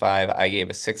 7.5, I gave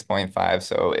a 6.5,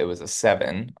 so it was a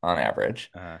 7 on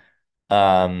average. Uh,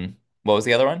 What was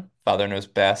the other one? Father Knows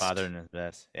Father Best. Knows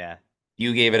Best. Yeah.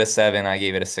 You gave it a 7, I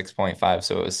gave it a 6.5,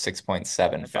 so it was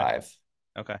Okay. 6.75.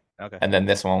 Okay. Okay. And then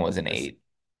this one was an This 8.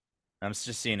 I'm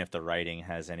just seeing if the writing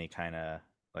has any kind of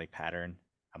like pattern.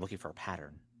 I'm looking for a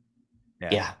pattern. Yeah.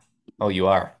 Yeah. Oh, you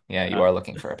are. Yeah, you Uh, are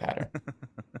looking for a pattern.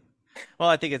 well,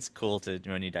 I think it's cool to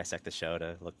when you dissect the show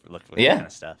to look for that kind Yeah.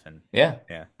 of stuff. And Yeah,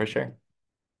 yeah, for sure.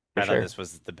 For I thought sure. this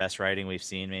was the best writing we've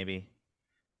seen, maybe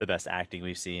the best acting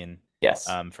we've seen. Yes.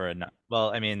 For a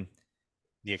well, I mean,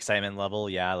 the excitement level,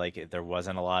 yeah, like there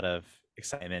wasn't a lot of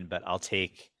excitement, but I'll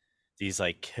take these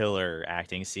like killer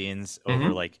acting scenes over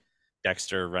Mm-hmm. like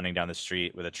Dexter running down the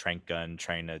street with a trank gun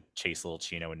trying to chase little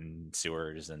Chino in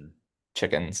sewers and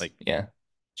Chickens. like Yeah.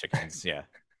 chickens. Yeah,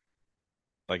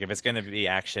 like if it's gonna be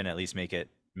action, at least make it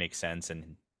make sense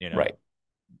and Right.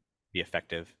 be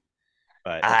effective.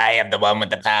 But I am the one with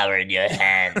the power in your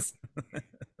hands.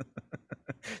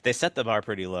 they set the bar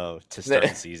pretty low to start They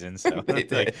the season, so they like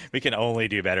did. we can only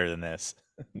do better than this.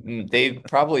 They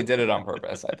probably did it on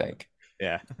purpose, I think.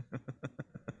 Yeah.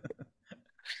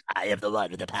 I have the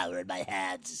one with the power in my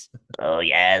hands. Oh,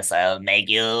 yes, I'll make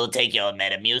you take your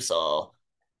Metamucil.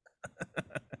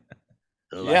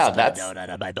 Who wants Yeah, to put a that's donut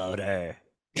on my boner?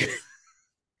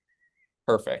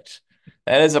 perfect.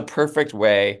 That is a perfect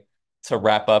way to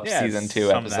wrap up Yeah, season two,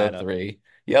 sum that episode up. 3.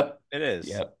 Yep. It is.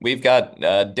 Yep. We've got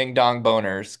ding dong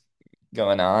boners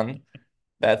going on.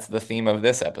 That's the theme of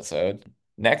this episode.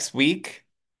 Next week,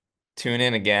 tune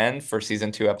in again for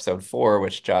season 2, episode 4,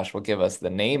 which Josh will give us the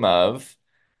name of.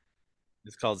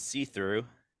 It's called See Through.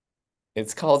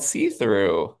 It's called See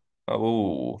Through.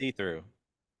 Oh, See Through.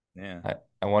 Yeah.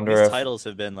 I wonder These if. titles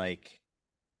have been like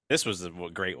this was a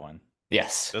great one.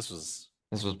 Yes, This was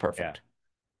this was yeah. perfect.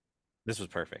 This was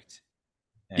perfect.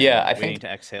 Yeah, And I Waiting think to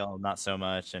Exhale, not so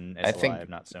much, and I It's think Alive,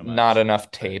 not so not much. enough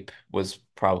But tape was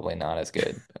probably not as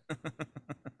good.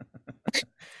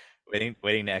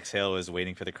 Waiting to Exhale was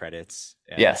waiting for the credits.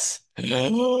 Yeah. Yes.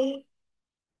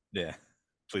 Yeah.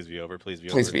 Please be over. Please be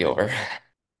Please over. be Please over. be over.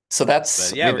 So that's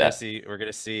But yeah, with we're gonna that. see. We're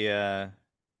gonna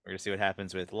see what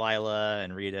happens with Lila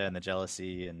and Rita and the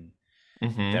jealousy and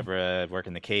Hmm. Deborah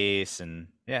working the case, and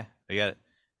yeah, we got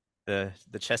the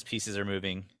chess pieces are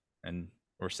moving, and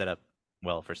we're set up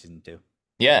well for season 2.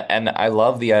 Yeah, and I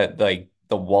love the like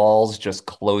the walls just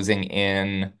closing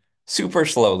in super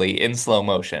slowly in slow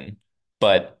motion,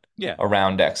 but Yeah.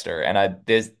 around Dexter. And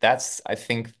that's I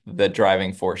think the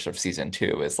driving force of season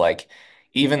 2 is like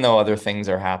even though other things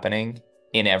are happening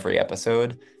in every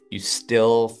episode, you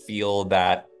still feel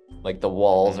that like the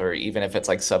walls Mm-hmm. or even if it's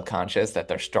like subconscious that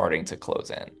they're starting to close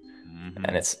in. Mm-hmm.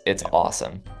 And it's Yep.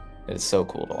 awesome. It's so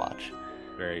cool to watch.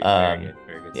 Very good.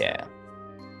 Very good Yeah. stuff.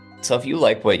 So if you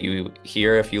like what you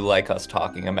hear, if you like us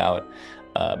talking about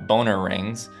boner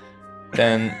rings,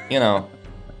 then,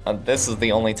 this is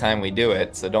the only time we do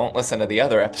it. So don't listen to the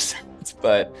other episodes.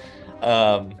 But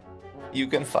you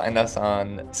can find us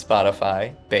on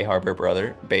Spotify, Bay Harbor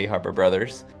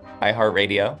Brothers,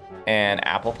 iHeartRadio, and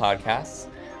Apple Podcasts.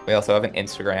 We also have an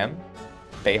Instagram,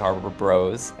 Bay Harbor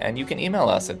Bros, and you can email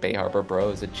us at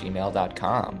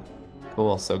bayharbourbros@gmail.com.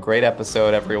 Cool. So great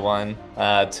episode, everyone.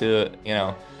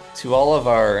 To all of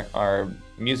our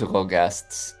musical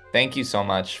guests, thank you so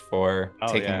much for Oh,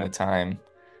 taking yeah. the time.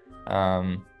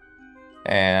 To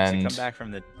And come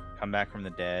back from the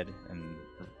dead and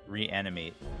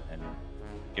reanimate and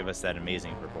give us that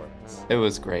amazing performance. it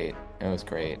was great. It was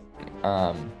great.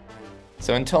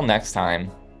 So until next time,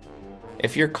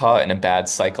 if you're caught in a bad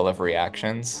cycle of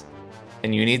reactions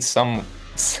and you need some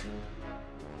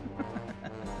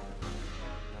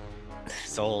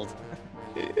Sold.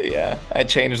 yeah, I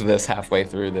changed this halfway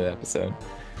through the episode.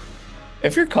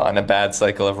 If you're caught in a bad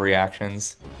cycle of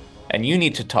reactions and you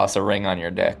need to toss a ring on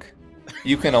your dick,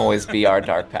 you can always be our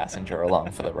dark passenger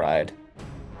along for the ride.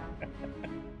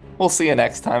 We'll see you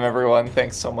next time, everyone.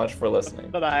 Thanks so much for listening.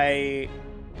 Bye bye.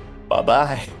 Bye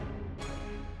bye.